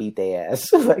back and beat their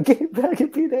ass. Like came back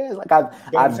and beat their ass. Like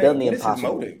I've done the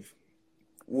impossible. What is his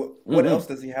motive? What else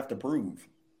does he have to prove?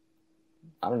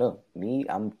 I don't know. Me,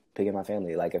 I'm picking my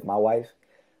family. Like if my wife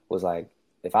was like,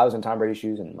 if I was in Tom Brady's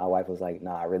shoes and my wife was like,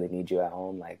 "Nah, I really need you at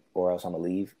home," like, or else I'm gonna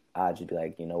leave. I'd just be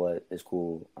like, you know what? It's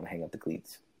cool. I'm gonna hang up the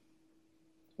cleats.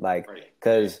 Like,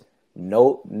 because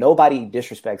nobody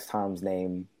disrespects Tom's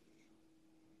name.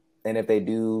 And if they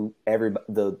do,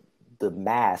 the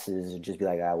mass is just be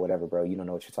like, whatever, bro. You don't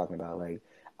know what you're talking about. Like,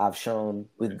 I've shown.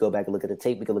 We could go back and look at the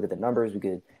tape. We could look at the numbers. We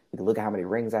could look at how many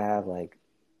rings I have. Like,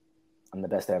 I'm the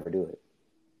best to ever do it.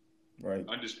 Right,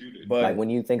 undisputed. But like when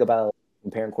you think about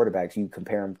comparing quarterbacks, you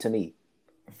compare them to me.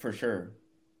 For sure,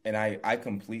 and I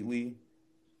completely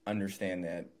understand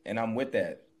that, and I'm with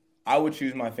that. I would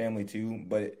choose my family too,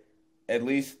 but at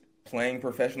least playing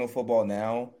professional football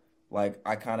now. Like,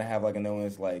 I kind of have, like, a knowing,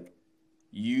 like,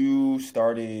 you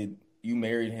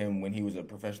married him when he was a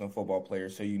professional football player,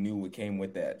 so you knew what came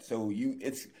with that. So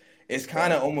it's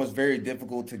kind of almost very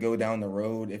difficult to go down the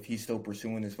road if he's still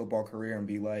pursuing his football career and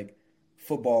be like,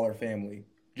 football or family.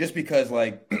 just because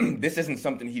like this isn't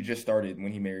something he just started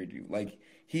when he married you. Like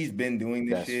he's been doing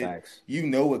this That's shit. facts. You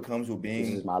know what comes with This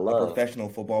being is my a love. professional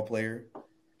football player.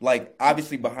 Like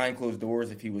obviously behind closed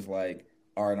doors, if he was like,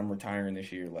 all right, I'm retiring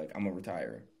this year, like I'm gonna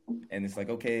retire. And it's like,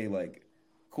 okay, like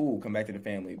cool, come back to the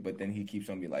family. But then he keeps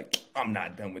on being like, I'm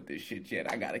not done with this shit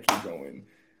yet. I gotta keep going.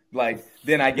 Like,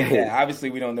 then I get that. Obviously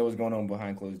we don't know what's going on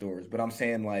behind closed doors. But I'm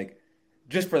saying like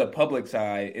just for the public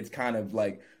side, it's kind of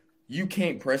like you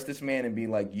can't press this man and be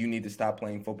like, you need to stop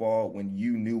playing football when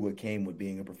you knew what came with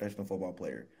being a professional football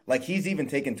player. Like he's even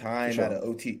taken time out of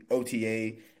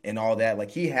OTA and all that.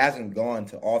 Like he hasn't gone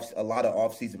to a lot of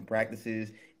off-season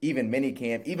practices, even mini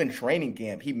camp, even training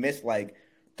camp. He missed like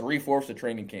 3/4 of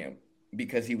training camp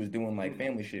because he was doing like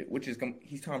family shit, which is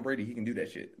he's Tom Brady. He can do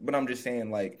that shit. But I'm just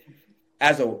saying like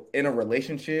in a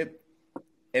relationship,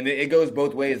 and it goes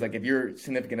both ways. Like if your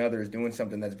significant other is doing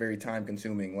something that's very time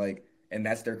consuming, like, and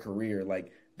that's their career,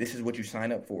 like this is what you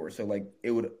sign up for. So like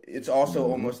it's also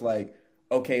almost like,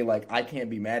 okay, like I can't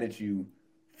be mad at you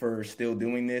for still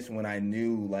doing this when I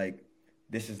knew like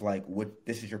this is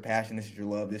your passion, this is your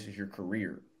love, this is your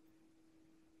career.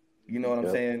 You know what I'm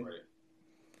saying? Right.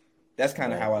 That's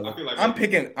kind of how I look. I'm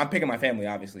picking my family,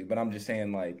 obviously, but I'm just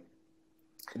saying like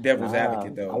devil's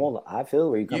advocate though. I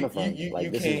feel where you're coming from.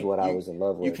 Like this is what I was in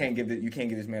love with. You can't give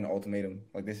this man an ultimatum.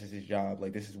 Like this is his job.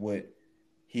 Like this is what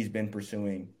he's been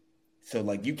pursuing. So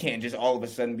like you can't just all of a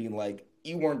sudden be like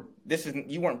you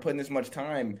weren't putting this much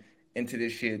time into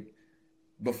this shit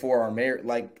before our marriage.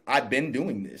 Like I've been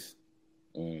doing this.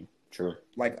 True.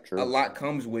 Like a lot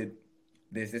comes with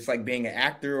this. It's like being an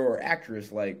actor or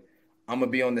actress. Like I'm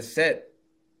gonna be on the set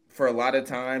for a lot of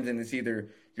times, and it's either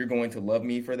you're going to love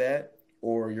me for that,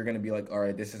 or you're gonna be like, all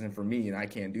right, this isn't for me, and I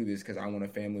can't do this because I want a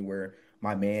family where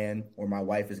my man or my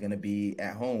wife is gonna be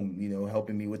at home, you know,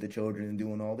 helping me with the children and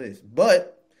doing all this.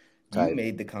 But you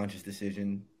made the conscious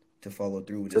decision to follow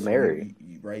through with this. To marry,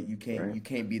 right? You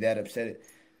can't be that upset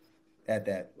at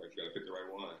that. Like you gotta pick the right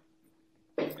one.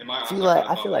 I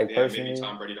feel like personally, maybe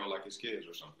Tom Brady don't like his kids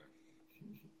or something.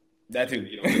 That too.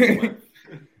 He don't like his wife.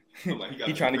 I'm like,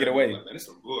 he trying to get away. Like, man, it's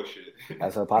some bullshit.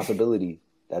 That's a possibility.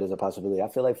 That is a possibility. I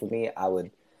feel like for me, I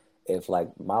would, if like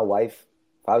my wife,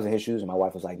 if I was in his shoes and my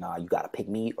wife was like, nah, you got to pick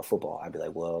me or football, I'd be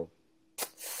like, well,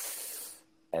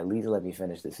 at least let me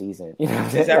finish the season. You know what I'm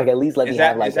saying? Like, at least let me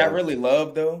have like. Is that really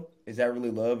love though? Is that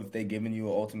really love if they giving you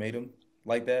an ultimatum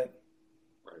like that?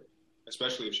 Right.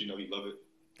 Especially if she know you love it.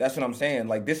 That's what I'm saying.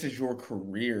 Like, this is your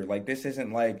career. Like, this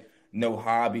isn't like no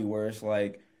hobby where it's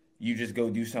like you just go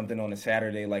do something on a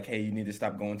Saturday. Like, hey, you need to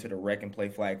stop going to the rec and play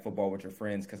flag football with your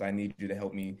friends because I need you to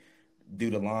help me do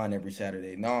the lawn every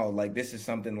Saturday. No, like this is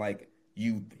something like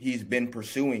he's been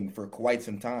pursuing for quite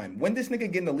some time. When did this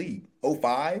nigga get in the league?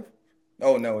 05?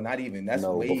 Oh, no, not even. That's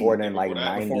way before then, like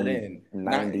before 90,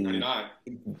 99.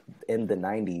 in the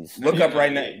 90s. Look up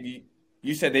right now.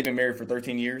 You said they've been married for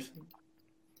 13 years?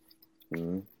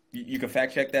 Mm-hmm. You can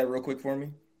fact check that real quick for me?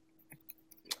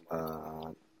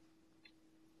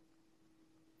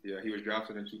 Yeah, he was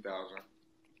drafted in 2000.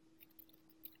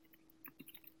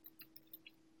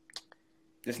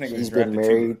 This nigga He's been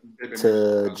married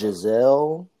to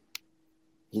Giselle.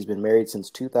 He's been married since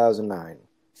 2009.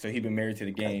 So he's been married to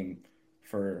the game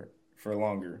for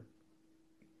longer.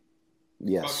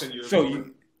 Yes. So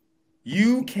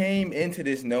you came into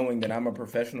this knowing that I'm a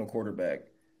professional quarterback,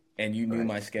 and you knew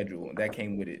my schedule. That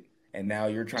came with it, and now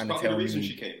you're trying to tell me. That's probably the reason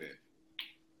she came in.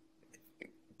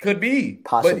 Could be,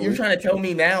 possibly. But you're trying to tell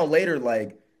me now later,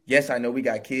 like, yes, I know we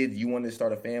got kids. You wanted to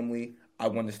start a family. I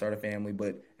wanted to start a family,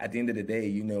 but at the end of the day,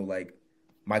 you know, like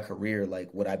my career, like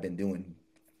what I've been doing.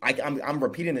 I'm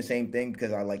repeating the same thing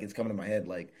because it's coming to my head.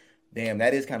 Like, damn,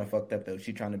 that is kind of fucked up though.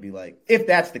 She trying to be like, if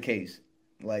that's the case,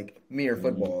 like me or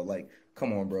football, like,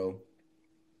 come on, bro.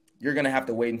 You're gonna have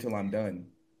to wait until I'm done.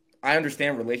 I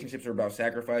understand relationships are about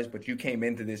sacrifice, but you came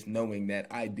into this knowing that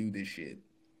I do this shit.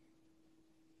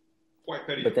 Quite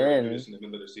petty. But then, in the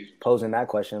middle of the season. Posing that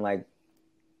question, like,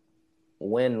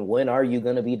 when are you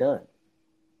gonna be done?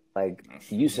 Like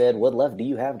you said, what left do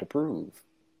you have to prove?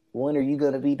 When are you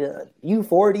gonna be done? You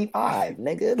 45,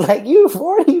 nigga. Like you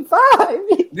 45.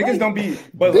 Niggas don't be.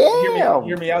 But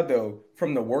hear me out though.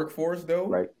 From the workforce though,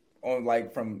 right? On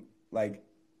from 9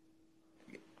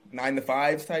 to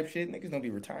 5s type shit, niggas don't be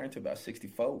retiring to about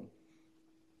 64.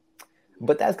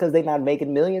 But that's because they not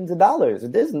making millions of dollars.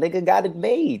 This nigga got it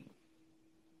made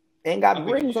and got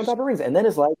rings on top of rings, and then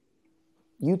it's like.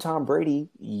 You, Tom Brady,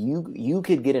 you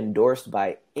could get endorsed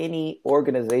by any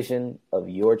organization of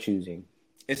your choosing.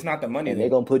 It's not the money. And they're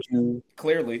gonna put you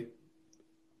clearly.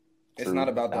 It's not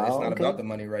about the. It's not about the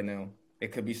money right now.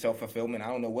 It could be self-fulfillment. I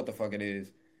don't know what the fuck it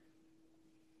is.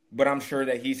 But I'm sure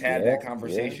that he's had that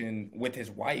conversation with his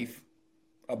wife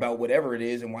about whatever it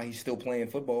is and why he's still playing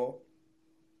football.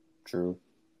 True.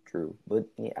 But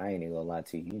yeah, I ain't even gonna lie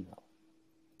to you. You know,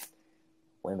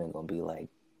 women gonna be like,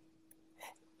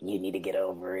 "You need to get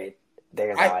over it."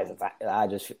 There's always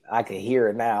I can hear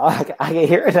it now. I can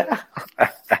hear it now.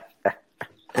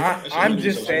 I'm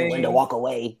just saying when to walk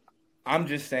away. I'm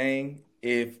just saying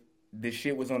if the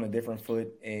shit was on a different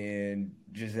foot and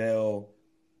Giselle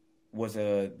was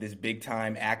this big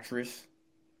time actress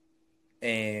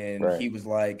and he was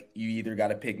like, you either got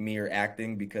to pick me or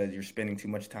acting because you're spending too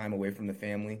much time away from the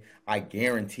family, I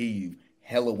guarantee you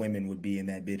hella women would be in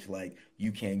that bitch like,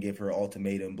 you can't give her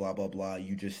ultimatum, blah, blah, blah.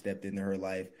 You just stepped into her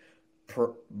life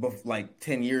like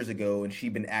 10 years ago and she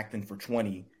been acting for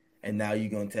 20 and now you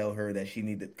going to tell her that she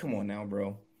need to, come on now,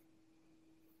 bro.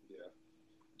 Yeah.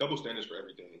 Double standards for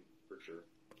everything, for sure.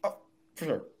 Oh, for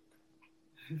sure.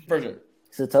 For sure.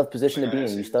 It's a tough position to be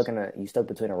in. You stuck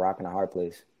between a rock and a hard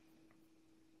place.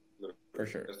 For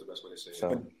sure. That's the best way to say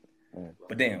it.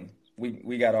 But damn,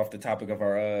 we got off the topic of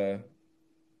our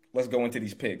let's go into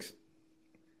these picks.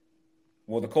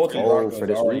 Well, the Colts and Broncos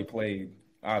already played,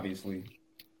 obviously.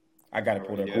 I got to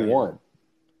pull it up. Who won?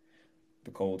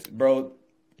 The Colts. Bro,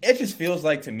 it just feels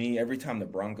like to me every time the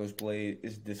Broncos play,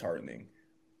 it's disheartening.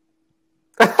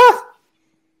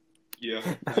 Yeah,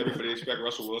 because everybody expect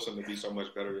Russell Wilson to be so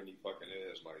much better than he fucking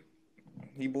is. Like,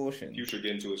 he bullshitting. Future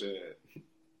getting to his head.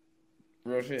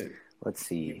 Real shit. Let's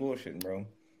see. He bullshitting, bro.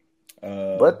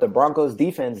 But the Broncos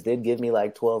defense did give me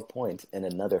like 12 points in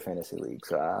another fantasy league,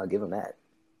 so I'll give them that.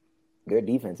 Their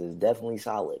defense is definitely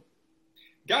solid.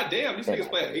 God damn, these niggas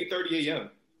play at 8:30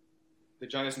 a.m. The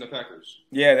Giants and the Packers.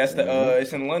 Yeah, that's the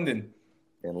it's in London.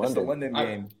 In London. It's the London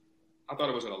game. I thought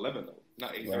it was at 11 though,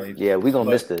 not 8:30. Yeah, we gonna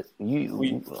miss it.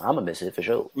 I'm gonna miss it for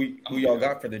sure. Who y'all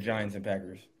got for the Giants and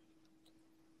Packers?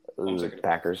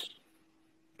 Packers.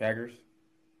 Packers.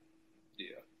 Yeah,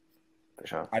 for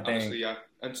sure. I think honestly,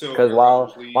 until because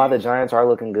while the Giants are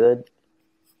looking good,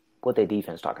 what their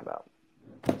defense talking about?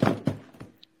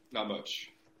 Not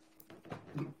much.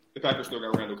 The Packers still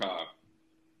got Randall Cobb.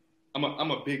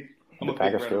 The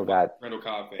Packers still got Randall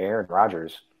Cobb fan. Aaron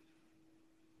Rodgers.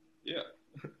 Yeah.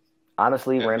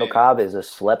 Honestly, Randall Cobb is a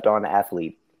slept-on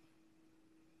athlete.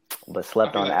 But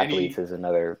slept-on athletes is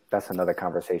another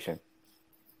conversation.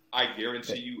 I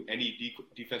guarantee you any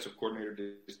defensive coordinator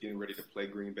that is getting ready to play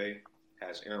Green Bay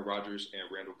has Aaron Rodgers and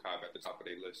Randall Cobb at the top of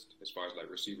their list as far as like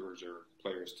receivers or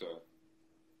players to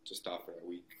stop for that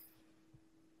week.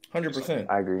 100%.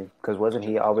 I agree. Because wasn't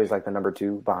he always like the number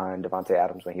 2 behind Devontae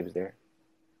Adams when he was there?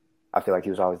 I feel like he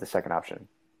was always the second option.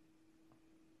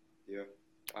 Yeah.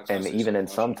 And even in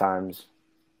sometimes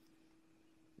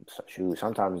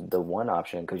the one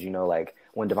option, because, like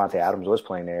when Devontae Adams was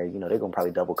playing there, they're going to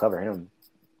probably double cover him.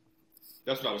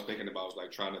 That's what I was thinking about. I was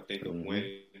like trying to think of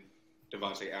when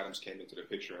Devontae Adams came into the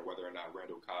picture and whether or not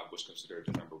Randall Cobb was considered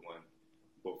the number 1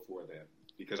 before them.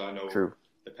 Because I know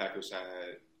the Packers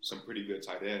had some pretty good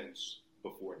tight ends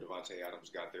before Devontae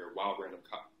Adams got there while Randall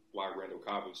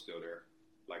Cobb was still there.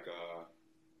 Like,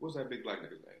 what was that big black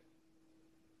nigga's name?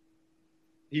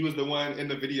 He was the one in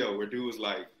the video where dude was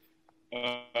like,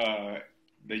 the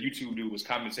YouTube dude was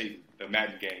commentating the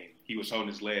Madden game. He was holding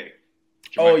his leg.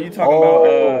 Oh, you talking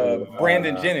about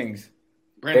Brandon Jennings?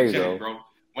 Brandon Jennings, bro.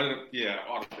 One of the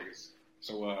all the niggas.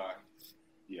 So,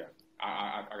 yeah,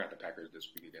 I got the Packers this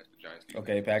week against the Giants.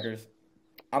 Okay, Packers.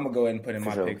 I'm gonna go ahead and put in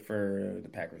my pick for the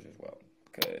Packers as well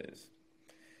because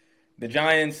the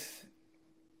Giants.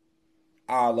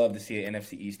 I love to see an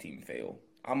NFC East team fail.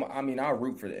 I'll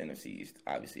root for the NFC East.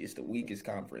 Obviously, it's the weakest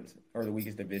conference or the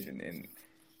weakest division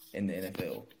in the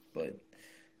NFL. But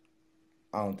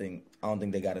I don't think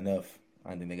they got enough.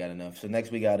 So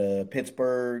next we got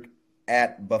Pittsburgh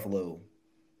at Buffalo.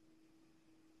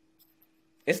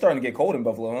 It's starting to get cold in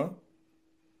Buffalo, huh?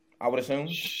 I would assume.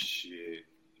 Shit,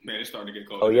 man, it's starting to get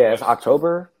cold. Oh yeah, it's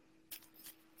October.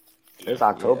 It's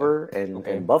October, and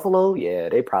in Buffalo,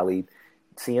 they probably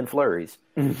seeing flurries.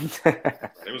 Who is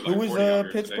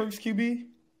Pittsburgh's QB?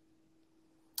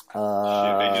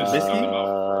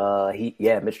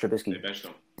 Mitch Trubisky. They benched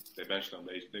him.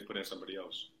 They put in somebody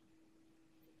else.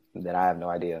 Then I have no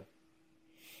idea.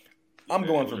 I'm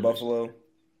going for Buffalo.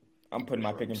 I'm putting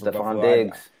my pick in for Buffalo. Stephon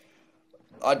Diggs.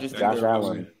 I just think Josh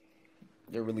Allen.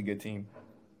 They're a really good team.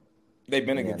 They've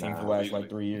been a good team for the last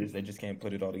 3 years. They just can't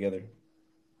put it all together.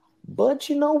 But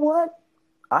you know what?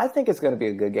 I think it's going to be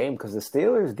a good game because the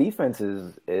Steelers' defense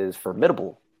is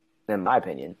formidable, in my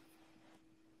opinion.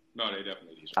 No, they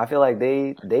definitely do. I feel like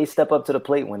they step up to the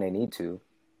plate when they need to.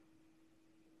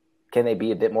 Can they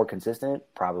be a bit more consistent?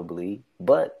 Probably.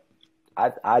 But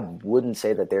I wouldn't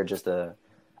say that they're just a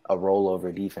a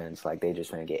rollover defense. Like they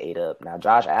just gonna get ate up. Now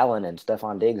Josh Allen and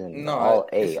Stephon Diggs and all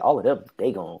of them,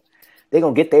 they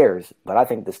gonna get theirs. But I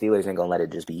think the Steelers ain't gonna let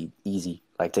it just be easy,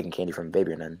 like taking candy from a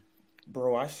baby or nothing.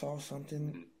 Bro, I saw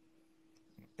something.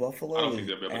 Buffalo is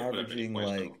averaging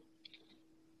like.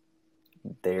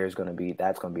 That's gonna be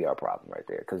our problem right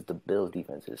there because the Bills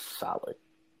defense is solid.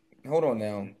 Hold on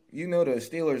now. You know the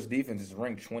Steelers defense is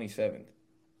ranked 27th.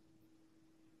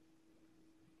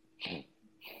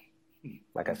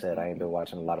 Like I said, I ain't been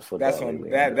watching a lot of football. That's on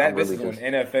lately. this is on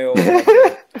NFL.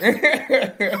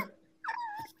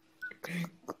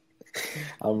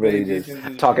 I'm really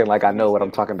just talking like I know what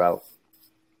I'm talking about.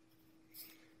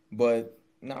 But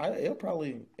no, it'll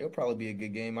probably be a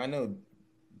good game. I know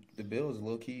the Bills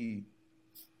low key.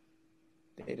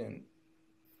 They didn't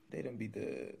beat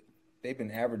the. They've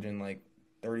been averaging like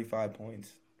 35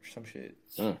 points or some shit.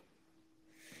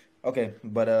 Okay,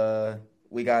 but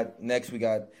we got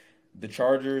the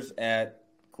Chargers at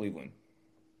Cleveland.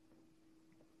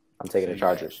 I'm taking the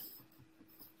Chargers.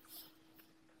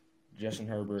 Justin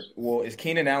Herbert. Well, is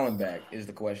Keenan Allen back? Is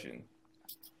the question.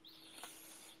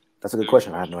 That's a good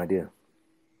question. I have no idea.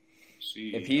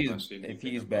 If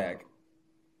he's back,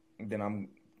 then I'm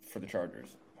for the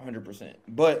Chargers, 100%.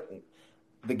 But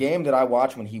the game that I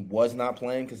watched when he was not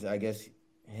playing, because I guess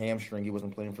hamstring, he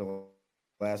wasn't playing for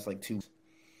the last like 2 weeks.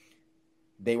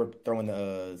 They were throwing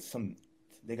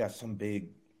they got some big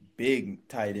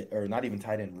tight end, or not even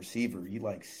tight end receiver. He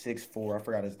like 6'4". I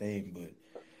forgot his name, but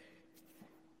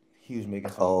he was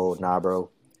making. Oh nah, bro,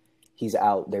 he's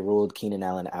out. They ruled Keenan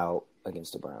Allen out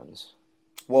against the Browns.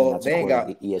 Well, they ain't got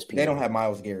ESPN. They don't have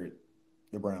Myles Garrett,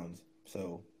 the Browns.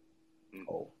 So,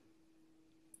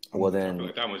 well then, I feel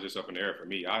like that one's just up in the air for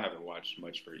me. I haven't watched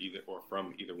much from either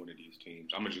one of these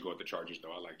teams. I'm gonna just go with the Chargers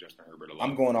though. I like Justin Herbert a lot.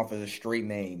 I'm going off of a straight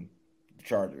name, the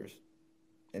Chargers,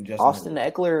 and Austin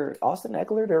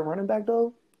Eckler, their running back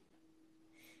though.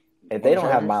 If they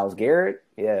don't have Myles Garrett,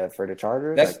 for the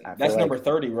Chargers, that's number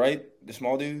 30, right? The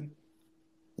small dude.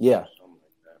 Yeah.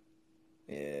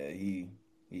 Yeah, he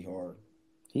hard.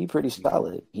 He pretty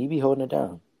solid. He be holding it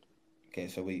down. Okay,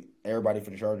 so everybody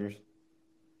for the Chargers.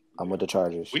 I'm with the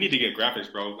Chargers. We need to get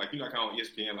graphics, bro. Like, you know, how on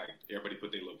ESPN, like everybody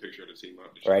put their little picture of the team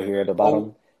up. Right here at the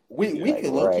bottom. We could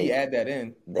low key add that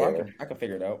in. Well, I can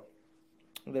figure it out.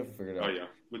 We'll never figure it out. Oh yeah,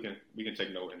 we can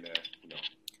take note in that.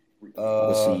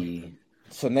 Let's see.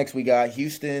 So next we got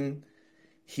Houston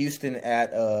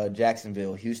at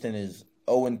Jacksonville. Houston is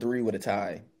 0-3 with a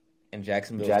tie, and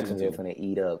Jacksonville's gonna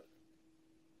eat up.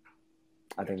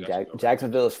 I think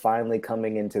Jacksonville is finally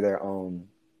coming into their own.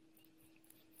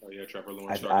 Oh yeah, Trevor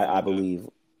Lawrence. I believe.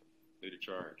 Lead the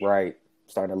charge. Right,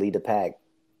 starting to lead the pack.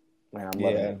 Man, I'm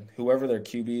loving it. Whoever their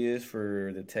QB is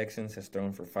for the Texans has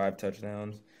thrown for 5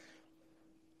 touchdowns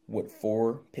with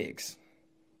 4 picks.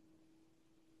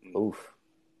 Oof.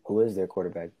 Who is their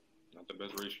quarterback? Not the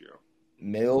best ratio.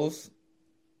 Mills.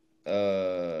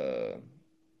 I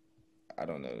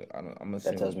don't know. I'm assuming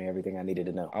that tells me everything I needed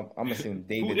to know. I'm assuming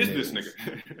David. Who is Mills. this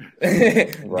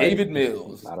nigga? Right. David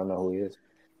Mills. I don't know who he is.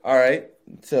 All right,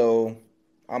 so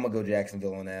I'm gonna go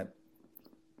Jacksonville on that.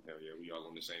 Hell yeah, we all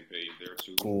on the same page there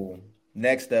too. Cool.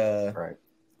 Next, right.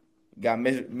 Got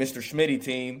Mr. Schmitty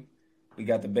team. We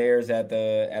got the Bears at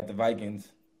the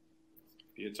Vikings.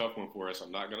 Be a tough one for us.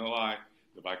 I'm not gonna lie.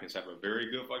 The Vikings have a very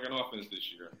good fucking offense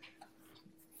this year,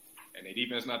 and their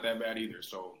defense not that bad either.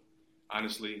 So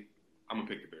honestly, I'm gonna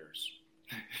pick the Bears.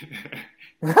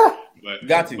 But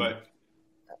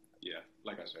yeah,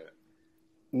 like I said,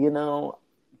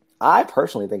 I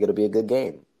personally think it'll be a good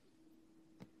game.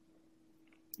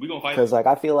 We gonna fight because,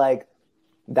 I feel like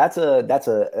that's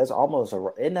almost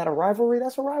isn't that a rivalry?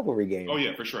 That's a rivalry game. Oh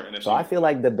yeah, for sure. NFC. So I feel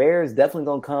like the Bears definitely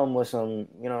gonna come with some.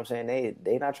 You know what I'm saying?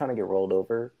 They not trying to get rolled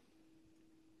over.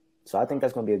 So I think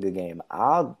that's gonna be a good game.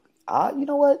 You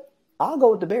know what? I'll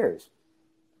go with the Bears.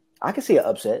 I can see an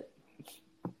upset.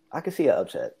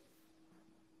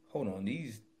 Hold on,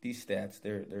 these stats.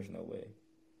 There's no way.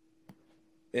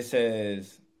 It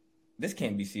says this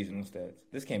can't be seasonal stats.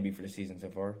 This can't be for the season so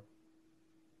far.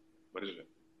 What is it?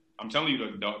 I'm telling you,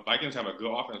 the Vikings have a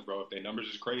good offense, bro. If their numbers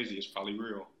is crazy, it's probably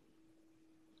real.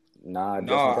 I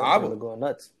was going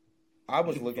nuts. I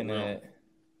was looking at.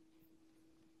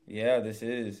 Yeah, this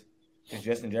is because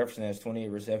Justin Jefferson has 28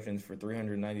 receptions for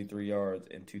 393 yards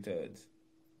and 2 tuds.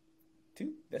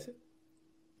 2? That's it.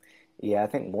 Yeah, I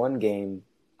think one game.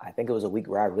 I think it was a week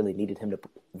where I really needed him to.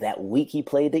 That week he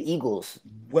played the Eagles.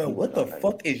 Well, what the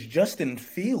fuck is Justin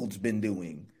Fields been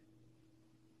doing?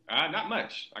 Not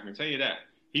much. I can tell you that.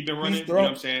 He's been running. You know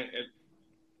what I'm saying?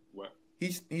 What?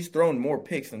 He's thrown more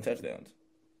picks than touchdowns.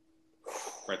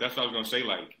 Right. That's what I was gonna say.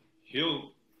 Like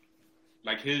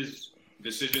his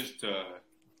decisions to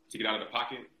get out of the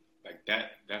pocket, like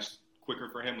that's quicker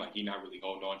for him. Like he not really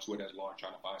holding on to it as long,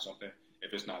 trying to find something.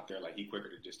 If it's not there, like he quicker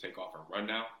to just take off and run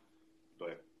now.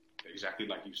 But exactly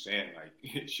like you saying,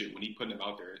 like shit, when he putting him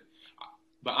out there.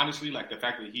 But honestly, like the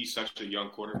fact that he's such a young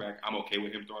quarterback, I'm okay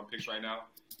with him throwing picks right now,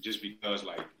 just because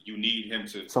like you need him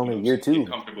to. It's only year two. Get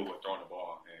comfortable with throwing the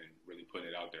ball and really putting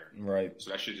it out there. Right.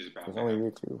 So that should just bounce. It's only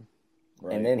year two.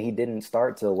 Right. And then he didn't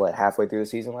start till halfway through the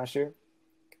season last year.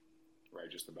 Right,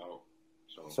 just about.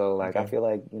 So like I feel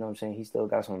like, you know what I'm saying, he still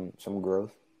got some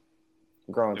growth.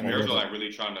 Growing. The Bears are like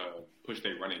really trying to push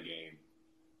their running game,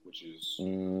 which is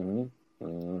weird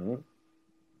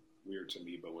to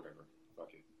me, but whatever.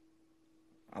 Fuck it.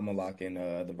 I'm gonna lock in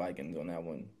the Vikings on that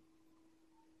one.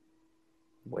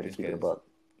 Way to keep it a buck.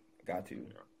 Got to.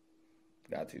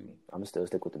 I'm gonna still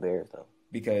stick with the Bears though.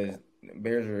 Because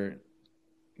Bears are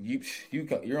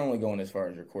you're only going as far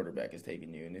as your quarterback is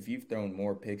taking you, and if you've thrown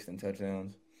more picks than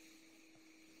touchdowns.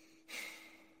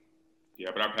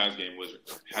 Yeah, but our pass game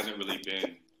hasn't really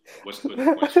been what's put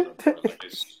in question. Like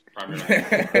it's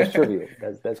primarily that's trivial.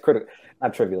 That's critical.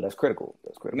 Not trivial. That's critical.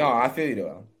 No, I feel you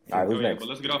though. All right, who's next? But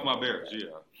let's get off my Bears.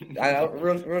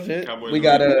 Real shit. Cowboys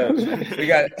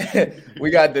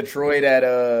we got Detroit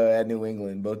at New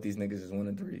England. Both these niggas is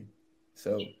 1-3.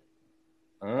 So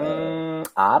I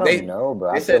don't know,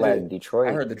 bro. I feel like Detroit.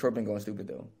 I heard Detroit been going stupid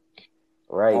though.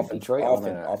 Right, Detroit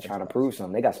trying to prove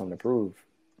something. They got something to prove.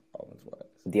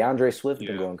 DeAndre Swift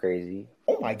been going crazy.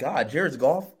 Oh my God, Jared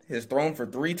Goff has thrown for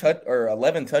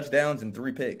 11 touchdowns and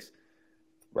 3 picks.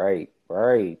 Right.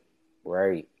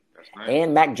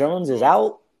 And Mac Jones is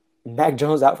out. Mac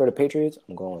Jones out for the Patriots.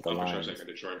 I'm going with the Lions. I'm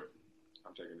taking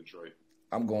Detroit.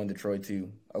 I'm going Detroit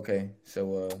too. Okay,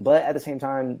 so. But at the same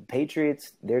time,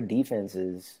 Patriots, their defense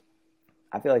is.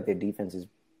 I feel like their defense is.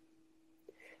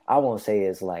 I won't say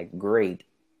it's like great,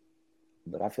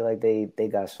 but I feel like they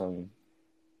got some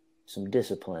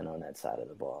discipline on that side of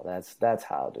the ball. That's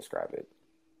how I'll describe it.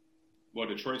 Well,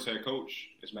 Detroit's head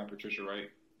coach is Matt Patricia, right?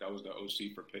 That was the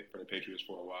OC for the Patriots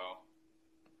for a while.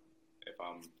 If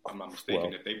I'm not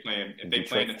mistaken, if they playing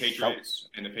the Patriots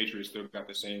and the Patriots still got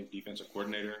the same defensive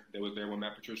coordinator that was there when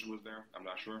Matt Patricia was there, I'm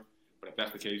not sure. But if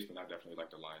that's the case, then I definitely like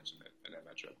the Lions in that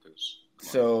matchup because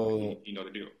you know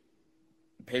the deal.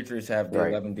 Patriots have the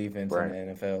 11th defense in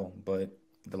the NFL, but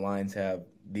the Lions have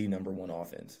the number 1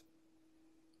 offense.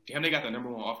 Damn, they got the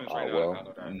number 1 offense right now.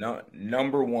 No,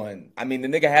 number 1. I mean, the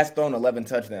nigga has thrown 11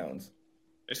 touchdowns.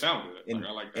 It sounds good.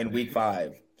 I like that. In week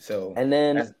 5. So and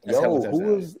then who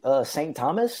was St.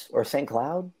 Thomas or St.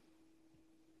 Cloud?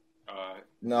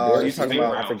 No, you're talking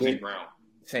about I forget.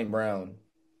 St. Brown.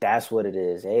 That's what it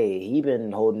is. Hey, he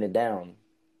been holding it down.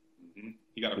 Mm-hmm.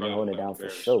 He been holding it down for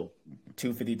sure.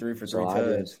 253 for 3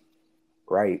 touchdowns.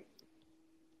 Right.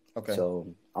 Okay.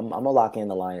 So I'm gonna lock in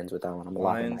the Lions with that one. I'm gonna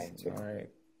lock in the Lions. All right.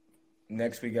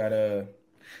 Next we got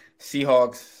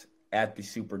Seahawks at the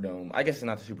Superdome. I guess it's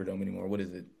not the Superdome anymore. What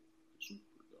is it?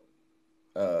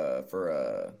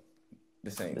 For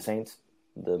the Saints. The Saints?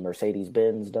 The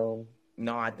Mercedes-Benz Dome?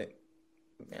 No, I think.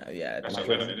 Yeah. That's I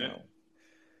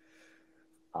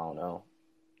don't know.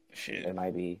 Shit. It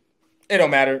might be. It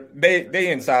don't matter.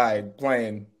 They inside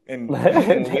playing in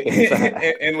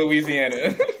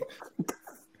Louisiana.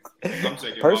 I'm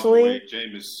taking personally,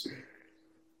 Jameis.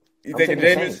 You taking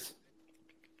Jameis?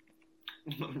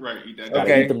 Right. Eat that.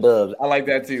 Okay. Eat them dubs. I like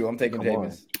that too. I'm taking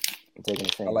Jameis. I'm taking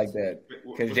the Saints. I like that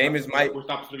because Jameis might. What's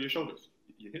opposite of your shoulders?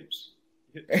 Your hips.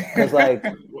 Because like.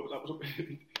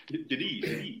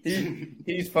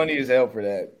 He's funny as hell for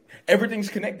that. Everything's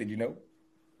connected, you know.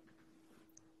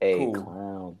 Hey, cool.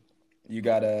 Clown. You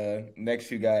got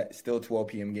next. You got still 12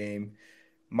 p.m. game.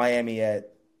 Miami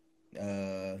at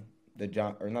not the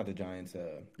Giants.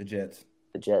 The Jets.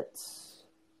 The Jets.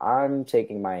 I'm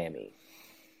taking Miami.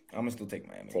 I'm gonna still take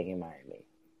Miami. Taking Miami.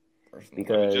 Personally.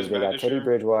 Because they got Teddy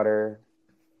Bridgewater.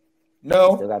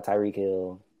 No. Still got Tyreek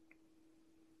Hill.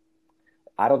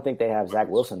 I don't think they have Zach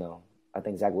Wilson though. I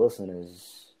think Zach Wilson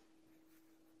is.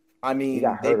 I mean, he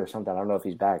got hurt or something. I don't know if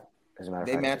he's back. As a matter of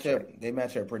fact, They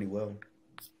match up pretty well.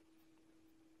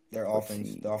 Their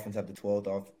offense, the offense have the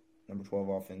number 12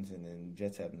 offense, and then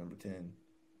Jets have number 10,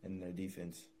 and their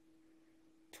defense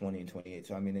 20 and 28.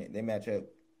 So I mean, they match up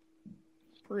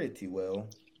pretty well.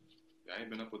 I ain't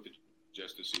been up with the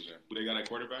Jets this season. Who they got at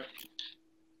quarterback?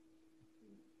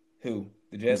 Who?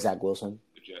 The Jets? Zach Wilson.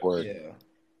 The Jets. Or, yeah,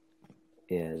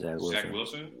 Zach Wilson. Zach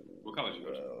Wilson? What college you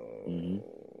go to?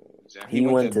 Mm-hmm. He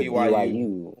went to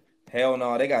BYU. Hell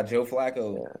no, they got Joe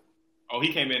Flacco. Yeah. Oh,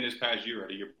 he came in this past year or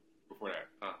the year before that,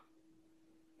 huh?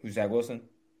 Who's Zach Wilson?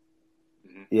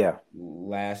 Mm-hmm. Yeah.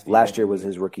 Last year was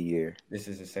his rookie year. This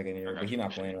is his second year, but he's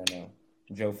not playing right now.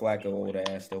 Joe Flacco, old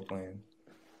ass, still playing.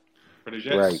 For the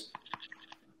Jets, Right.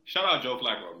 shout out Joe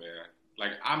Flacco, man.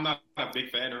 Like, I'm not a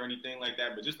big fan or anything like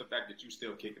that, but just the fact that you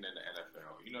still kicking in the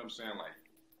NFL, you know what I'm saying? Like,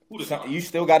 who the fuck? You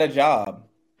still got a job.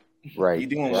 Right. You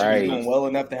doing right. well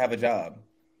enough to have a job.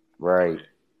 Right.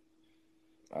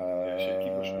 Shit,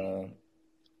 keep pushing.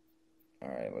 All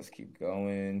right, let's keep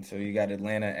going. So you got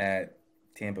Atlanta at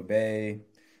Tampa Bay.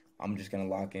 I'm just gonna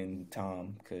lock in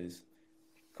Tom because,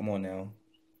 come on now.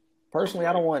 Personally,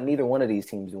 I don't want neither one of these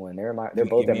teams to win. They're You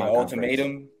both give in me my an conference.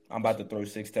 ultimatum. I'm about to throw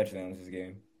 6 touchdowns this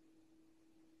game.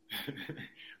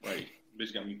 Right.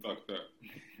 Bitch got me fucked up.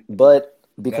 But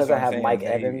because That's what I I'm have saying. Mike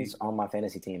Evans on my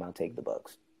fantasy team, I'll take the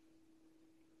Bucks.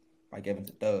 Mike Evans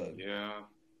a thug. Yeah.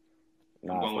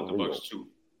 Nah, I'm going with for the real. Bucks too.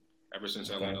 Ever since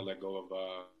Atlanta let go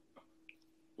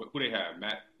of who they have?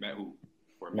 Matt who?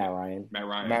 Matt Ryan. Matt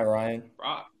Ryan. Matt Ryan.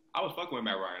 I was fucking with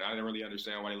Matt Ryan. I didn't really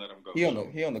understand why they let him go.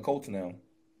 He on the Colts now.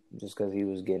 Just because he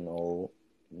was getting old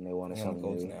and they wanted He on the something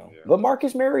Colts new. now. Yeah. But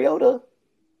Marcus Mariota.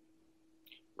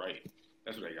 Right.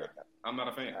 That's what they got. I'm not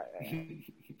a fan.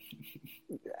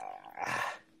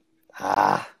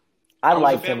 I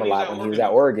liked him a lot when he was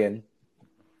at Oregon.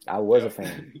 I was a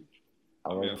fan.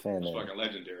 I was a fan It's there. fucking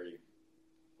legendary.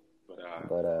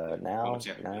 But now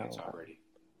Tom Brady.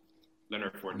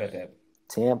 Leonard Bet Fournette. that.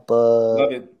 Tampa.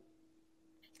 Love it.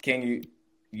 Can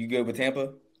you good with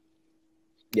Tampa?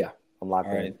 Yeah, I'm locked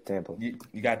All in right. Tampa.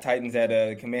 You got Titans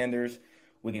at Commanders.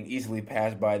 We can easily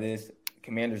pass by this.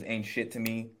 Commanders ain't shit to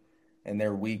me, and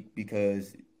they're weak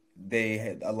because they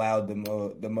had allowed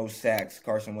the most sacks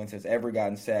Carson Wentz has ever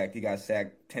gotten sacked. He got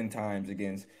sacked 10 times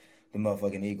against the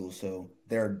motherfucking Eagles, so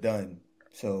they're done.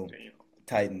 So Damn.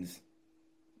 Titans.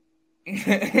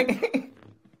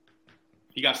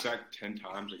 He got sacked 10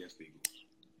 times against the Eagles.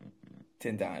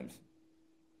 10 times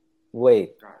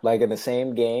Wait, God. like in the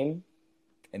same game?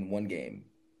 in one game.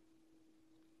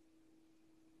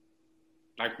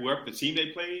 Like, whoever the team they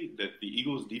played, the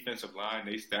Eagles' defensive line,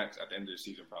 they stats at the end of the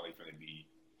season probably going to be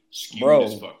skewed Bro.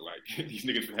 as fuck. Like, these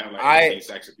niggas would have like I- 18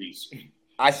 sacks apiece.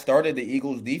 I started the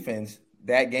Eagles defense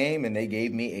that game, and they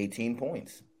gave me 18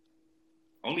 points.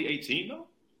 Only 18, though?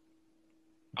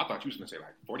 I thought you was going to say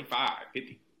like 45,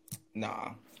 50. Nah.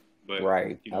 But,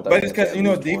 Right. You know, But it's because, At you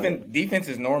know, least defense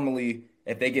is normally,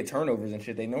 if they get turnovers and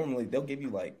shit, they'll give you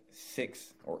like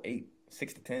 6 or 8,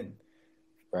 6 to 10.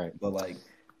 Right. But like,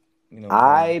 you know,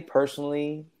 I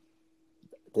personally,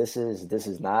 this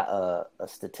is not a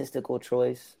statistical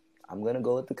choice. I'm gonna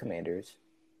go with the Commanders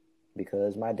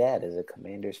because my dad is a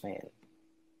Commanders fan.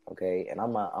 Okay, and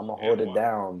I'm a hold it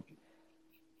down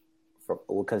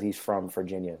because he's from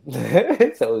Virginia.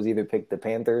 So it was either pick the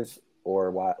Panthers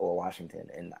or Washington,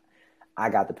 and I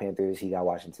got the Panthers. He got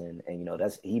Washington, and you know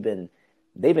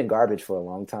they've been garbage for a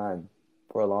long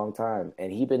time,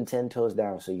 and he been 10 toes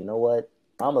down. So you know what?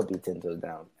 I'm gonna be 10 toes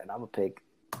down, and I'm gonna pick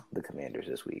the Commanders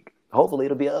this week. Hopefully,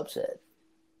 it'll be an upset.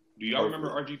 do y'all remember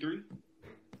RG3?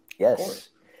 Yes,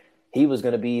 he was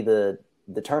gonna be the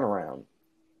turnaround.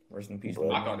 rest in peace.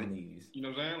 But- I thought knees. You know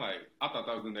what I'm saying? Like, I thought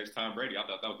that was the next Tom Brady. I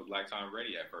thought that was the black Tom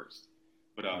Brady at first.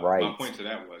 But Right. my point to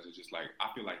that was, it's just like, I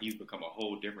feel like he's become a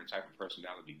whole different type of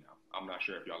personality now. I'm not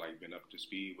sure if y'all like been up to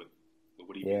speed with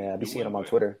what he Yeah, I be doing, seeing him on but-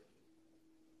 Twitter.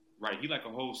 Right, he like a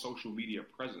whole social media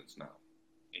presence now,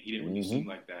 and he didn't really seem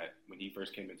like that when he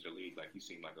first came into the league. Like, he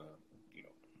seemed like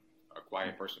a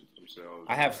quiet person to himself.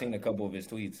 I have seen a couple of his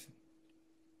tweets.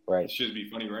 Right. It should be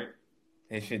funny, right?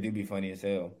 It shit do be funny as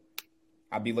hell.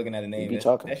 I be looking at a name. be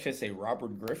talking. That should say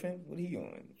Robert Griffin. What are you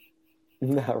on?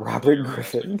 Nah, Robert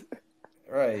Griffin.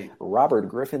 Right. Robert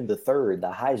Griffin III,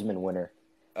 the Heisman winner.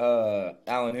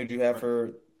 Alan, who'd you have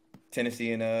for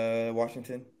Tennessee and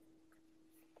Washington?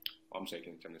 I'm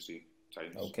taking Tennessee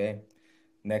Titans. Okay.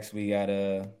 Next we got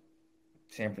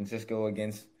San Francisco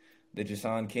against the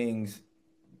Jason Kings,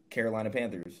 Carolina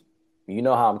Panthers. You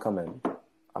know how I'm coming.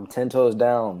 I'm 10 toes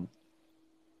down.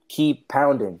 Keep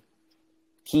pounding.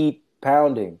 Keep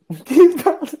pounding. Keep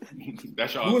pounding.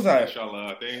 That's y'all. Who was that? That's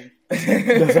y'all thing.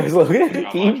 That's our slogan.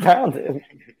 Keep pounding.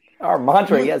 Our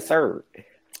mantra, yes, sir.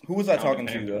 Who was I Pound talking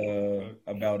the to Panthers.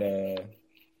 about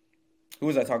who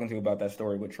was I talking to about that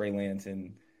story with Trey Lance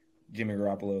and Jimmy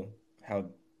Garoppolo? How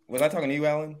was I talking to you,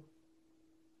 Alan?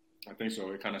 I think so.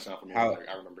 It kind of sounded familiar. How- Like,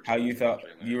 I remember How you thought Trey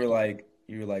Lance.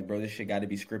 you were like, bro, this shit got to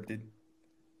be scripted.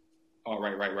 Oh,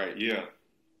 right. Yeah,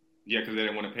 because they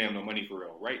didn't want to pay him no money for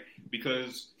real, right?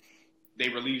 Because they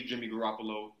released Jimmy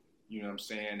Garoppolo, you know what I'm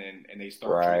saying, and they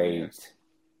start Trey Right. Lance.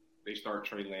 They start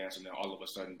Trey Lance, and then all of a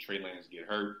sudden Trey Lance get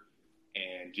hurt,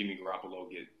 and Jimmy Garoppolo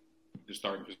get the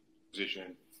starting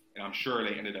position. And I'm sure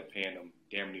they ended up paying him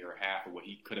damn near half of what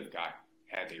he could have got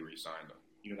had they re-signed him.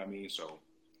 You know what I mean? So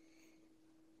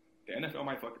the NFL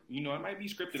might it might be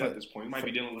scripted at this point. It might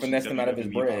be dealing with finesse him out of his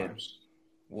WWE bread. vibes.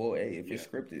 Well, hey, if it's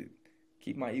scripted,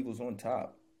 keep my Eagles on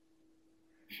top.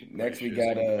 Right, Next, we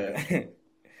shit, got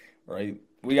right.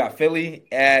 We got Philly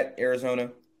at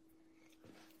Arizona.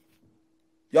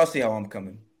 Y'all see how I'm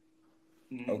coming.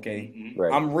 Okay. Mm-hmm.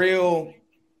 Right.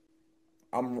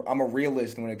 I'm a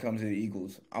realist when it comes to the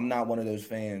Eagles. I'm not one of those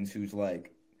fans who's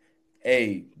like,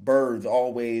 hey, birds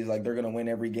always like they're gonna win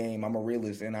every game. I'm a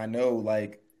realist, and I know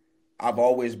like I've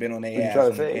always been on their ass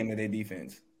when it came to their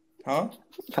defense. Huh?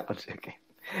 I'm joking.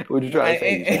 What you trying to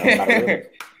say? You sound not really.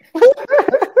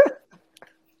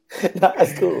 No,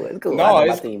 it's cool. It's cool. No, I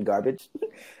know it's my team garbage.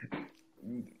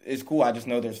 It's cool. I just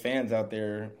know there's fans out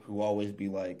there who always be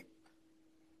like,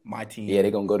 my team. Yeah,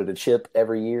 they're gonna go to the chip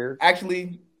every year.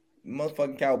 Actually,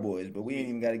 motherfucking Cowboys, but we ain't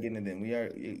even got to get into them.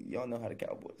 Y'all know how the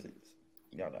Cowboys is.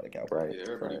 Y'all know the Cowboys. Right. Yeah,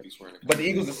 everybody be swearing. But the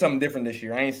Eagles are something different this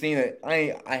year. I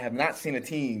have not seen a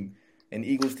team, an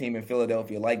Eagles team in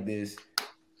Philadelphia like this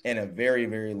in a very,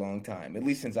 very long time. At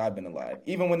least since I've been alive.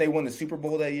 Even when they won the Super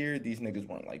Bowl that year, these niggas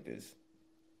weren't like this.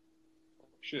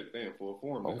 Shit, they in full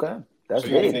form, man. Okay, that's So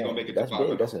big. they gonna make it That's to big.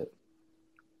 5-0? That's it.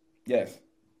 Yes,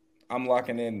 I'm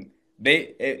locking in.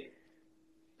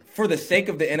 For the sake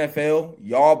of the NFL,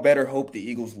 y'all better hope the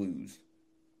Eagles lose.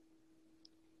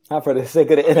 Not for the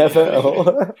sake of the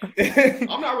NFL.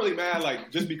 I'm not really mad,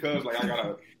 like just because like I got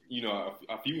a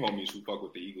few homies who fuck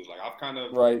with the Eagles. Like I've kind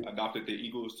of adopted the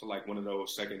Eagles to like one of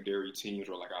those secondary teams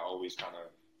where like I always kind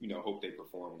of hope they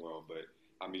perform well. But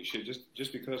I mean, shit,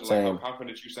 just because like how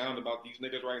confident you sound about these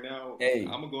niggas right now, I'm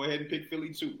gonna go ahead and pick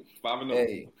Philly too. 5-0.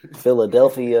 Hey,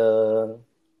 Philadelphia.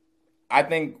 I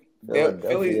think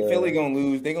Philly gonna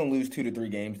lose. They're gonna lose 2 to 3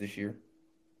 games this year.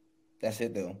 That's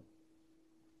it though.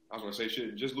 I was gonna say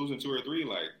shit. Just losing 2 or 3,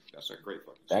 like that's a great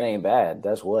fucking. That ain't bad.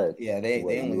 That's what. Yeah, they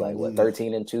only like lose.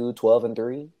 13-2,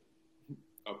 12-3.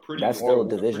 A pretty. That's still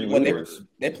division leaders.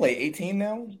 They play 18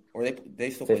 now, or they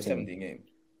still 15. play 17 games.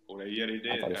 Oh, they did.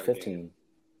 I thought it was 15.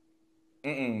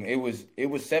 It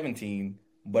was 17,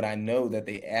 but I know that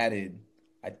they added.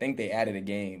 I think they added a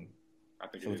game. I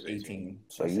think So it it's was 18.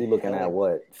 So you looking at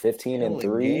what?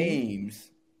 15-3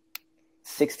 games.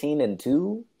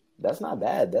 16-2. That's not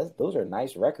bad. Those are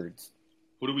nice records.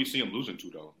 Who do we see them losing to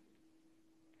though?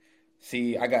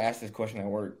 See, I got asked this question at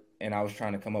work, and I was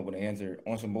trying to come up with an answer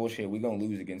on some bullshit. We gonna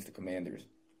lose against the Commanders.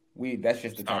 That's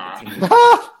just the type of team.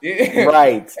 Yeah.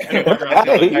 Right.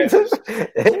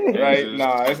 Right.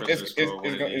 Nah,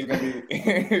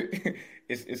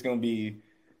 it's gonna be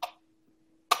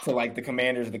to like the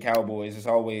Commanders or the Cowboys. It's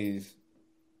always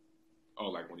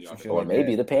like when y'all or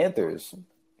maybe the Panthers.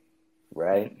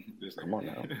 Right? Come Come on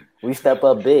now. We step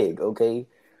up big, okay?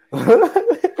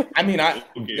 I mean,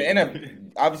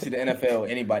 obviously the NFL,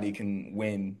 anybody can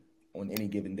win on any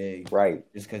given day. Right.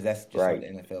 Just because that's just how the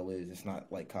NFL is. It's not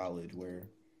like college where,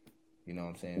 you know what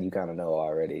I'm saying? You kind of know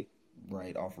already.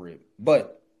 Right, off rip.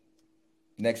 But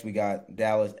next we got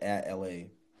Dallas at LA.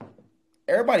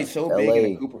 Everybody's so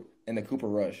big in the Cooper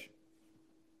Rush.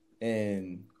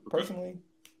 And personally,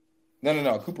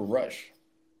 no, Cooper Rush.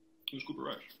 Who's Cooper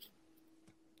Rush?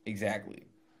 Exactly.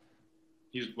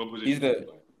 What position? He's the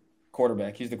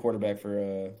quarterback. He's the quarterback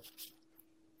for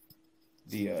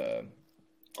the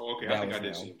Oh, okay. Dallas I think I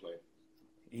did now. see him play.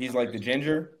 He's like the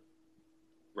ginger.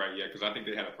 Right, yeah, because I think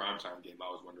they had a primetime game. I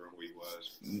was wondering who he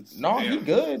was. No, he's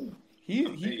good.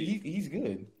 He's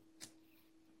good.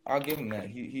 I'll give him that.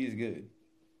 He is good.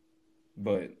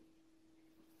 But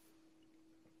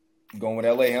going with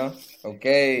LA, huh?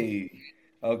 Okay.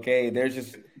 There's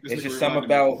just something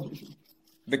about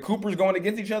the Coopers going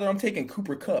against each other. I'm taking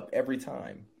Cooper Kupp every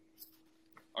time.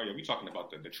 Oh yeah, we talking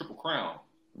about the Triple Crown.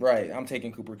 Right, I'm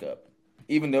taking Cooper Kupp,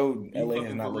 even though LA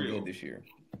has not looked good this year.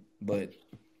 But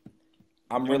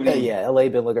I'm really LA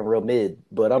been looking real mid,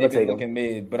 but I'm gonna take looking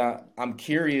mid. But I'm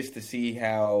curious to see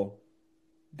how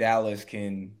Dallas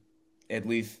can, at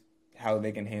least how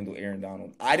they can handle Aaron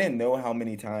Donald. I didn't know how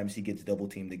many times he gets double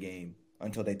teamed a game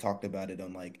until they talked about it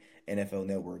on like NFL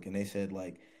Network, and they said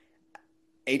like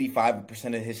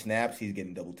 85% of his snaps he's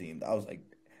getting double teamed. I was like,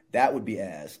 that would be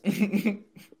ass.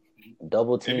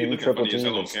 Double team, triple team,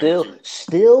 and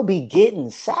still be getting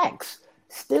sacks.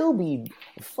 Still be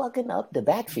fucking up the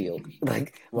backfield.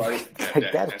 Like, right.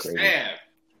 That's crazy. Sad.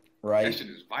 Right. That shit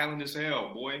is violent as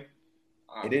hell, boy.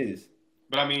 It is.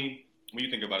 But I mean, when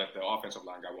you think about it, the offensive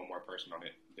line got one more person on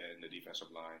it than the defensive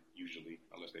line, usually,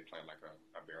 unless they play like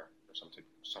a bear or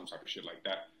some type of shit like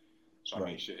that. So, I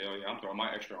mean, shit, hell yeah, I'm throwing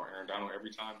my extra on Aaron Donald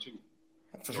every time, too.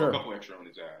 For Throw sure. a couple extra on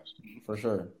his ass. For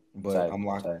sure. But I'm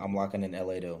locking in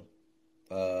LA, though.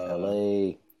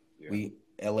 LA.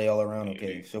 LA all around,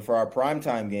 okay. So, for our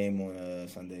primetime game on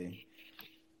Sunday,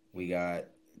 We got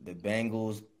the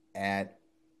Bengals at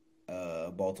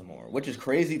Baltimore, which is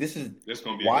crazy. This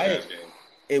gonna be why a good ass game.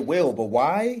 it will, but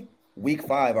why week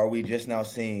 5 are we just now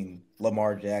seeing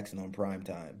Lamar Jackson on prime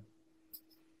time?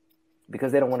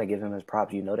 Because they don't want to give him his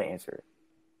props. You know the answer.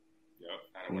 Yep,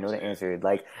 You know the answer.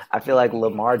 Like, I feel like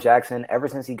Lamar Jackson, ever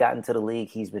since he got into the league,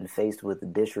 he's been faced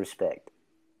with disrespect.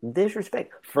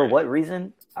 Disrespect. For what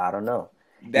reason? I don't know.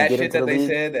 That shit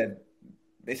that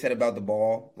they said about the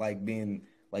ball, like being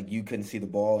like you couldn't see the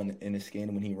ball in his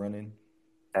skin when he running.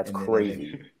 That's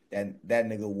crazy. That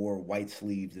nigga wore white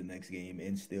sleeves the next game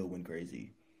and still went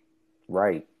crazy.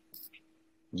 Right.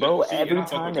 Bro, every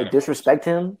time they disrespect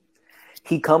him,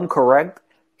 he come correct,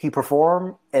 he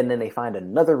perform, and then they find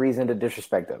another reason to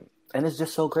disrespect him. And it's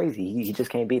just so crazy. He just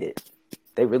can't beat it.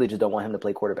 They really just don't want him to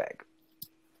play quarterback.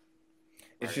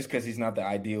 It's just because he's not the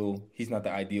ideal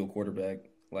quarterback.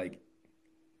 But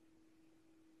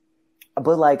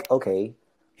like, okay.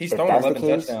 He's thrown 11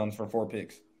 touchdowns for 4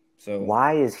 picks. So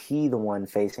why is he the one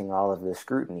facing all of this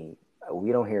scrutiny?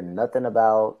 We don't hear nothing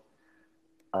about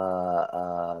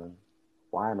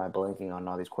why am I blanking on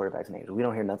all these quarterbacks' names? We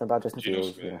don't hear nothing about Justin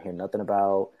Fields. We don't hear nothing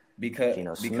about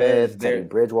Geno Smith, Teddy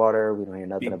Bridgewater. We don't hear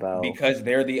nothing about because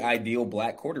they're the ideal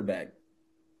black quarterback.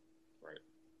 Right.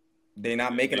 They're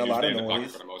not making a lot of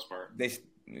noise for the most part.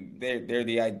 They're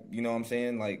the, you know what I'm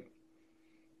saying? Like,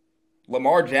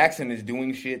 Lamar Jackson is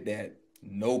doing shit that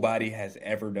nobody has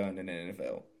ever done in the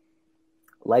NFL.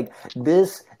 Like,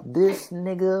 this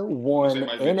nigga won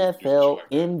NFL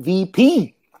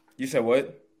MVP. You said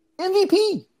what?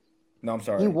 MVP. No, I'm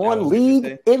sorry. He won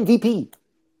league MVP.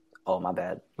 Oh, my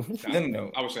bad.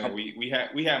 No. I was saying we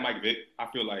had Mike Vick. I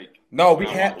feel like we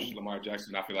had Lamar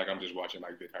Jackson. I feel like I'm just watching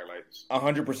Mike Vick highlights.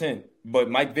 100%. But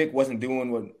Mike Vick wasn't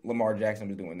doing what Lamar Jackson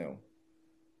was doing though.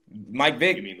 Mike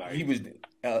Vick, he was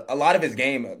a lot of his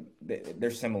game.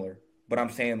 They're similar, but I'm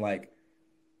saying like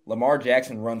Lamar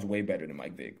Jackson runs way better than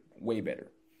Mike Vick. Way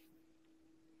better.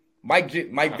 Mike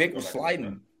Vick was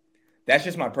sliding. That's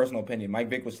just my personal opinion. Mike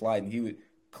Vick was sliding. He would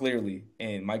clearly,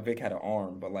 and Mike Vick had an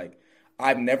arm, but like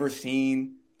I've never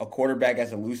seen a quarterback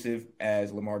as elusive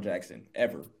as Lamar Jackson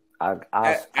ever. Out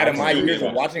of my years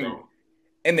of watching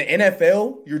in the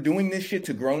NFL, you're doing this shit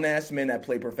to grown ass men that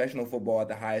play professional football at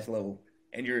the highest level,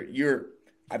 and you're.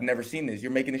 I've never seen this.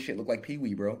 You're making this shit look like Pee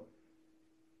Wee, bro.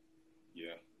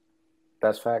 Yeah,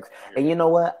 that's facts. And you know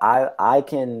what? I'll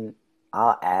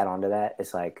add on to that.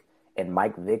 It's like in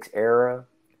Mike Vick's era,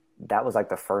 that was like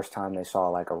the first time they saw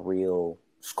like a real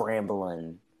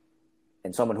scrambling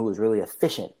and someone who was really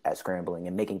efficient at scrambling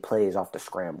and making plays off the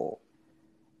scramble.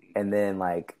 And then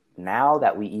like now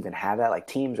that we even have that, like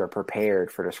teams are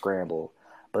prepared for the scramble.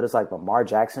 But it's like Lamar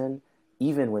Jackson,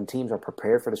 even when teams are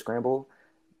prepared for the scramble,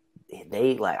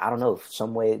 they like, I don't know,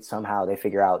 somehow they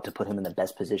figure out to put him in the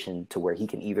best position to where he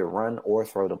can either run or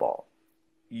throw the ball.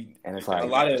 And it's like a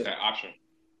lot of that option.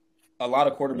 A lot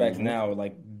of quarterbacks now,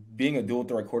 like being a dual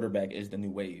threat quarterback is the new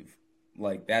wave.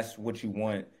 Like that's what you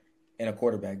want in a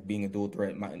quarterback, being a dual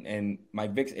threat. And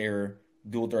Mike Vick's era,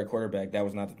 dual threat quarterback, that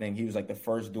was not the thing. He was like the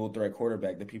first dual threat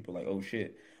quarterback that people were like, oh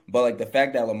shit. But like the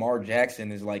fact that Lamar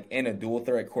Jackson is like in a dual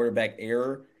threat quarterback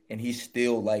era and he's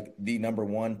still like the number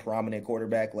one prominent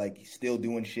quarterback, like he's still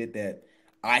doing shit that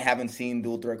I haven't seen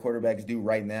dual threat quarterbacks do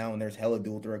right now, and there's hella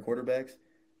dual threat quarterbacks.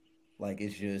 Like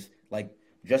it's just like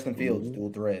Justin Fields,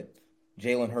 dual threat.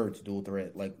 Jalen Hurts, dual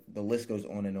threat. Like the list goes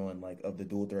on and on, like of the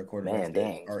dual threat quarterbacks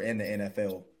that are in the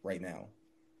NFL right now.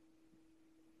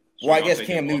 So well, I guess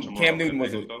Cam Newton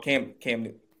was a Cam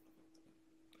Newton.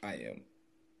 I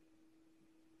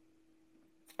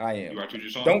am.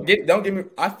 Don't get me.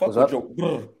 I fuck with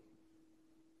Joe.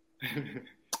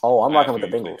 Oh, I'm rocking with the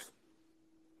Bengals.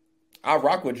 I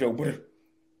rock with Joe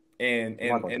and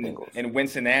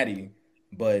Cincinnati,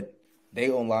 but they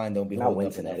online don't be not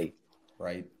Cincinnati,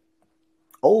 right?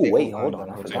 Oh wait, hold on.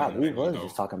 I forgot. We was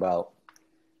just talking about.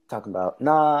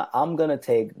 Nah, I'm gonna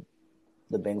take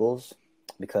the Bengals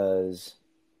because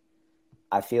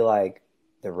I feel like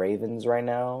the Ravens right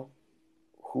now.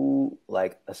 Who,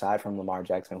 like, aside from Lamar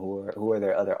Jackson, who are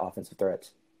their other offensive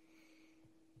threats?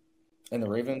 And the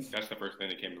Ravens? That's the first thing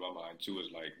that came to my mind, too,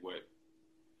 is, like, what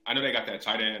 – I know they got that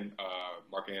tight end,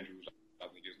 Mark Andrews, I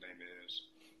think his name is.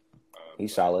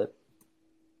 He's solid.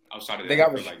 Outside of that, they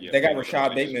got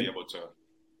Rashad Bateman.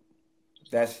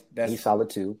 He's solid,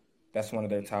 too. That's one of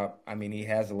their top – I mean, he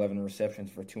has 11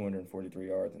 receptions for 243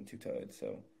 yards and 2 touchdowns,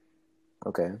 so.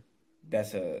 Okay. I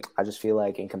just feel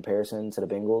like in comparison to the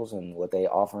Bengals and what they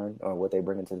offering or what they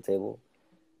bringing to the table,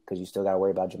 because you still got to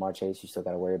worry about Jamar Chase, you still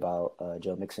got to worry about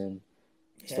Joe Mixon.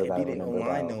 You still got to remember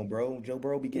about though, bro. Joe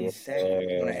Burrow be getting sacked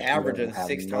on an average of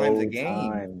 6 times a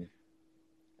game.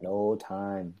 No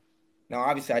time. Now,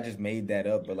 obviously, I just made that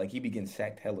up, but like he be getting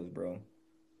sacked hellas, bro.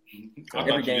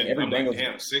 Every game, every Bengals.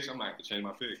 Damn, 6. I might have to change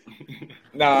my pick.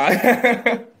 Nah,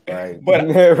 Right. but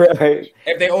right.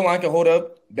 if they O-line can hold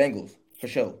up, Bengals for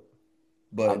sure.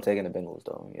 But I'm taking the Bengals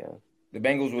though. Yeah. the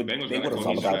Bengals would. The Bengals They got would It's have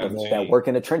all He's about trying to that work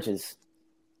in the trenches.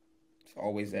 It's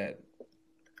always that.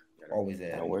 Always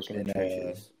that. That work in And, the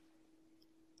trenches.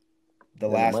 The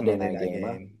Then last Monday Monday night night game,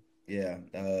 huh? game. Yeah.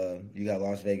 You got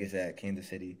Las Vegas at Kansas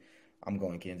City. I'm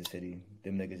going Kansas City.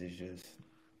 Them niggas is just.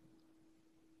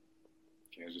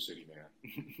 Kansas City, man.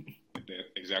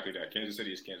 Exactly that. Kansas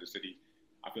City is Kansas City.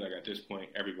 I feel like at this point,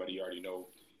 everybody already know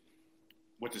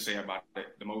what to say about it.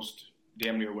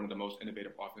 Damn near one of the most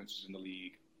innovative offenses in the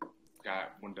league.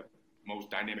 Got one of the most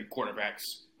dynamic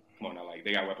quarterbacks. Come on now, like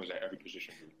they got weapons at every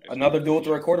position group. Another dual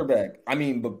threat quarterback. I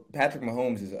mean, but Patrick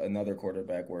Mahomes is another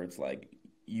quarterback where it's like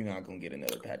you're not gonna get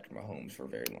another Patrick Mahomes for a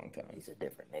very long time. He's a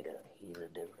different nigga,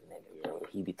 bro.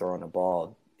 He be throwing the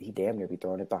ball. He damn near be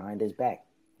throwing it behind his back.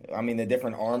 I mean, the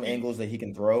different arm angles that he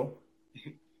can throw.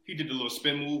 He did the little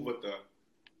spin move with the.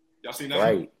 Y'all seen that?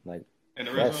 Right, like in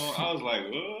the red zone, I was like,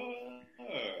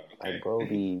 okay. like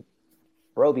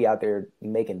bro be out there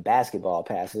making basketball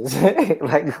passes.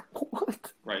 Like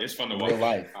what? Right, it's fun to watch. Real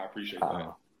life. I appreciate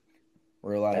that.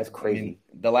 Real life. That's crazy. I mean,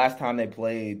 the last time they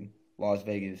played Las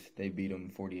Vegas, they beat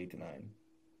them 48-9.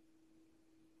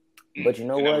 But you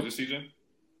know and what? That was this season?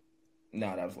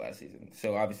 No, that was last season.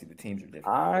 So obviously the teams are different.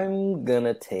 I'm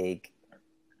gonna take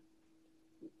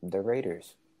the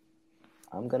Raiders.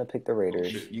 I'm gonna pick the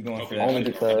Raiders. You going for Okay, that? Only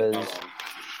because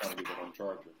trying to get on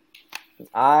Charger.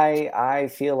 I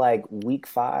feel like week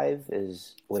 5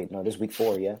 is this is week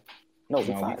 4, yeah. No, week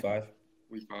 5. Week 5.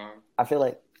 Week 5. I feel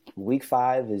like week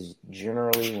 5 is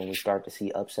generally when we start to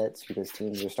see upsets because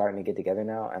teams are starting to get together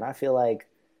now. And I feel like,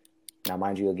 now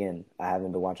mind you, again, I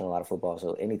haven't been watching a lot of football,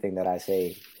 so anything that I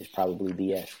say is probably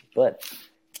BS. But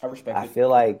I respect I it. feel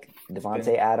like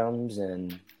Devontae Adams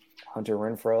and Hunter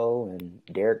Renfrow and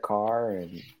Derek Carr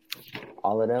and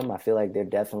all of them, I feel like they're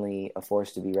definitely a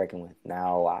force to be reckoned with.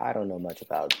 Now, I don't know much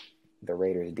about the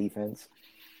Raiders' defense.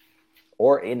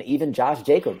 And even Josh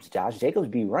Jacobs. Josh Jacobs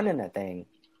be running that thing.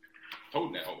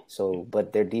 Holding that hold. So,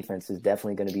 but their defense is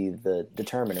definitely going to be the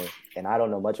determiner. And I don't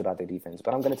know much about their defense,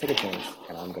 but I'm going to take a chance,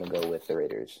 and I'm going to go with the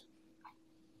Raiders.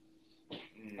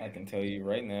 I can tell you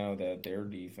right now that their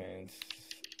defense,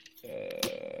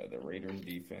 the Raiders'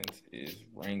 defense, is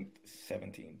ranked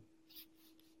 17,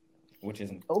 which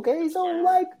isn't Okay, so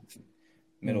like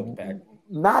middle of the pack.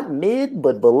 not mid,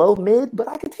 but below mid, but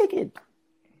I could take it.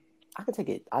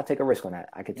 I'll take a risk on that.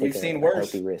 I could take We've seen a worse.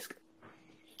 healthy risk.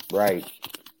 Right.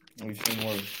 We've seen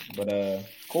worse, but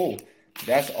cool.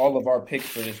 That's all of our picks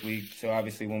for this week. So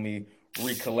obviously, when we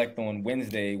recollect on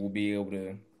Wednesday, we'll be able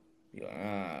to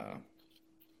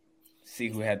see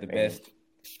who had the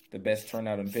best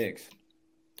turnout in picks.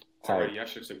 Alright, I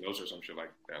should take notes or some shit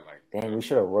like that. Like, Dang, we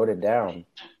should have wrote it down.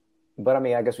 But I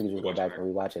mean, I guess we could just go back and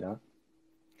rewatch it, huh?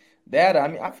 That I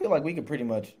mean, I feel like we could pretty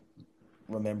much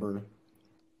remember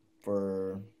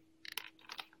for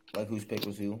like whose pick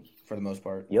was who for the most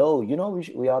part. Yo, you know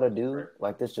what we ought to do?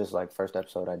 Like this, just like first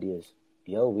episode ideas.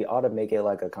 Yo, we ought to make it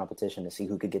like a competition to see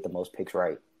who could get the most picks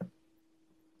right.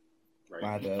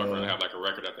 right. We're gonna have like a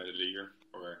record at the end of the year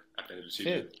or at the end of the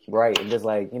season. Right, and just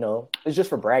like, it's just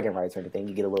for bragging rights or anything.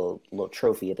 You get a little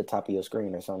trophy at the top of your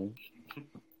screen or something.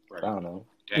 Right. I don't know.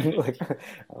 Like, I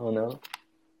don't know.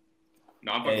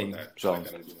 No, I'm fine with that. So, like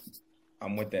that idea.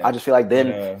 I'm with that. I just feel like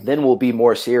then we'll be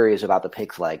more serious about the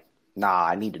picks. Like,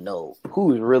 I need to know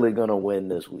who's really gonna win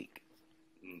this week.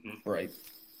 Mm-hmm.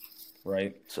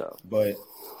 Right. So, But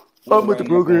I'm with the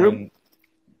program.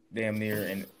 Damn near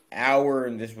an hour,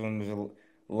 and this one was a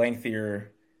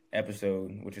lengthier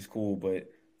episode, which is cool.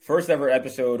 But first ever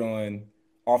episode on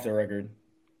Off the Record.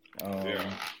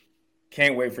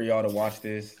 Can't wait for y'all to watch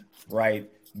this. Right.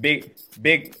 Big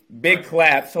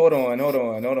claps. Hold on. Yeah,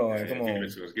 Come on. Give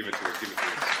it to us.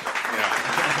 Yeah.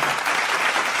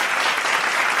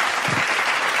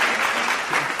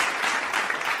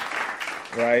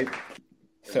 Right.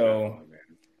 So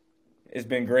it's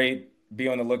been great. Be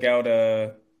on the lookout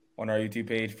on our YouTube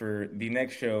page for the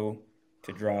next show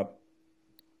to drop.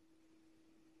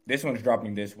 This one's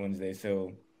dropping this Wednesday,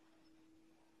 so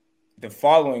the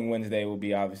following Wednesday will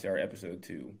be obviously our episode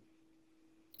 2.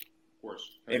 Of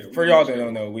course. If for y'all that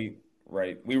don't know, we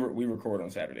record on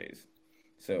Saturdays,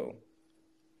 so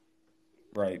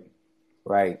right.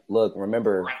 Look,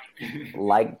 remember,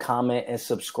 like, comment, and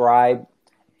subscribe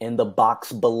in the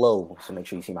box below. So make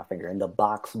sure you see my finger in the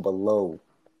box below.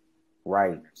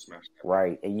 Right.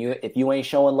 And if you ain't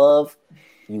showing love,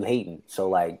 you hating. So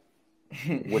like,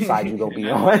 what side you gonna be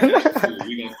on? We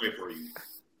gonna play for you.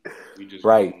 We just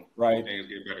Right. things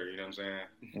get better. You know what I'm saying?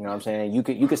 You know what I'm saying?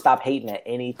 You could stop hating at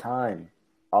any time.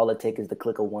 All it takes is the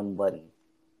click of one button.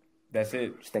 That's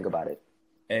it. Just think about it.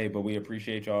 Hey, but we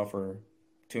appreciate y'all for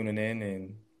tuning in,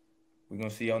 and we're going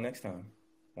to see y'all next time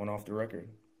on Off the Record.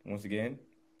 Once again,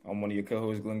 I'm one of your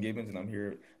co-hosts, Glenn Gibbons, and I'm here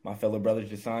with my fellow brothers,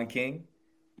 Jason King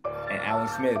and Alan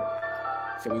Smith.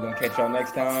 So we're going to catch y'all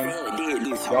next time.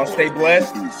 Y'all stay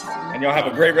blessed, and y'all have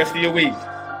a great rest of your week.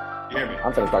 Yeah, man.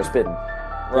 I'm finna start spitting.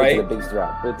 Right. To the bass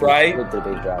drop. Right. To the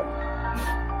bass drop.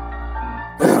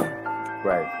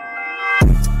 Right.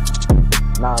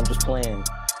 Nah, I'm just playing.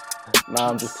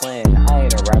 I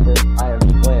ain't a rapper. I am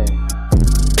just playing.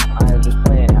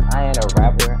 I ain't a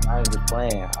rapper. I am just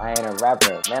playing. I ain't a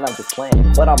rapper. Man, I'm just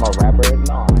playing. But I'm a rapper.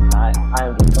 No, I'm not. I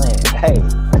am just playing. Hey.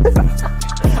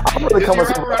 I'm really coming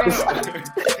to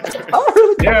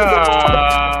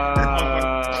Yeah.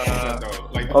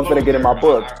 I'm finna get in my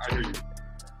book.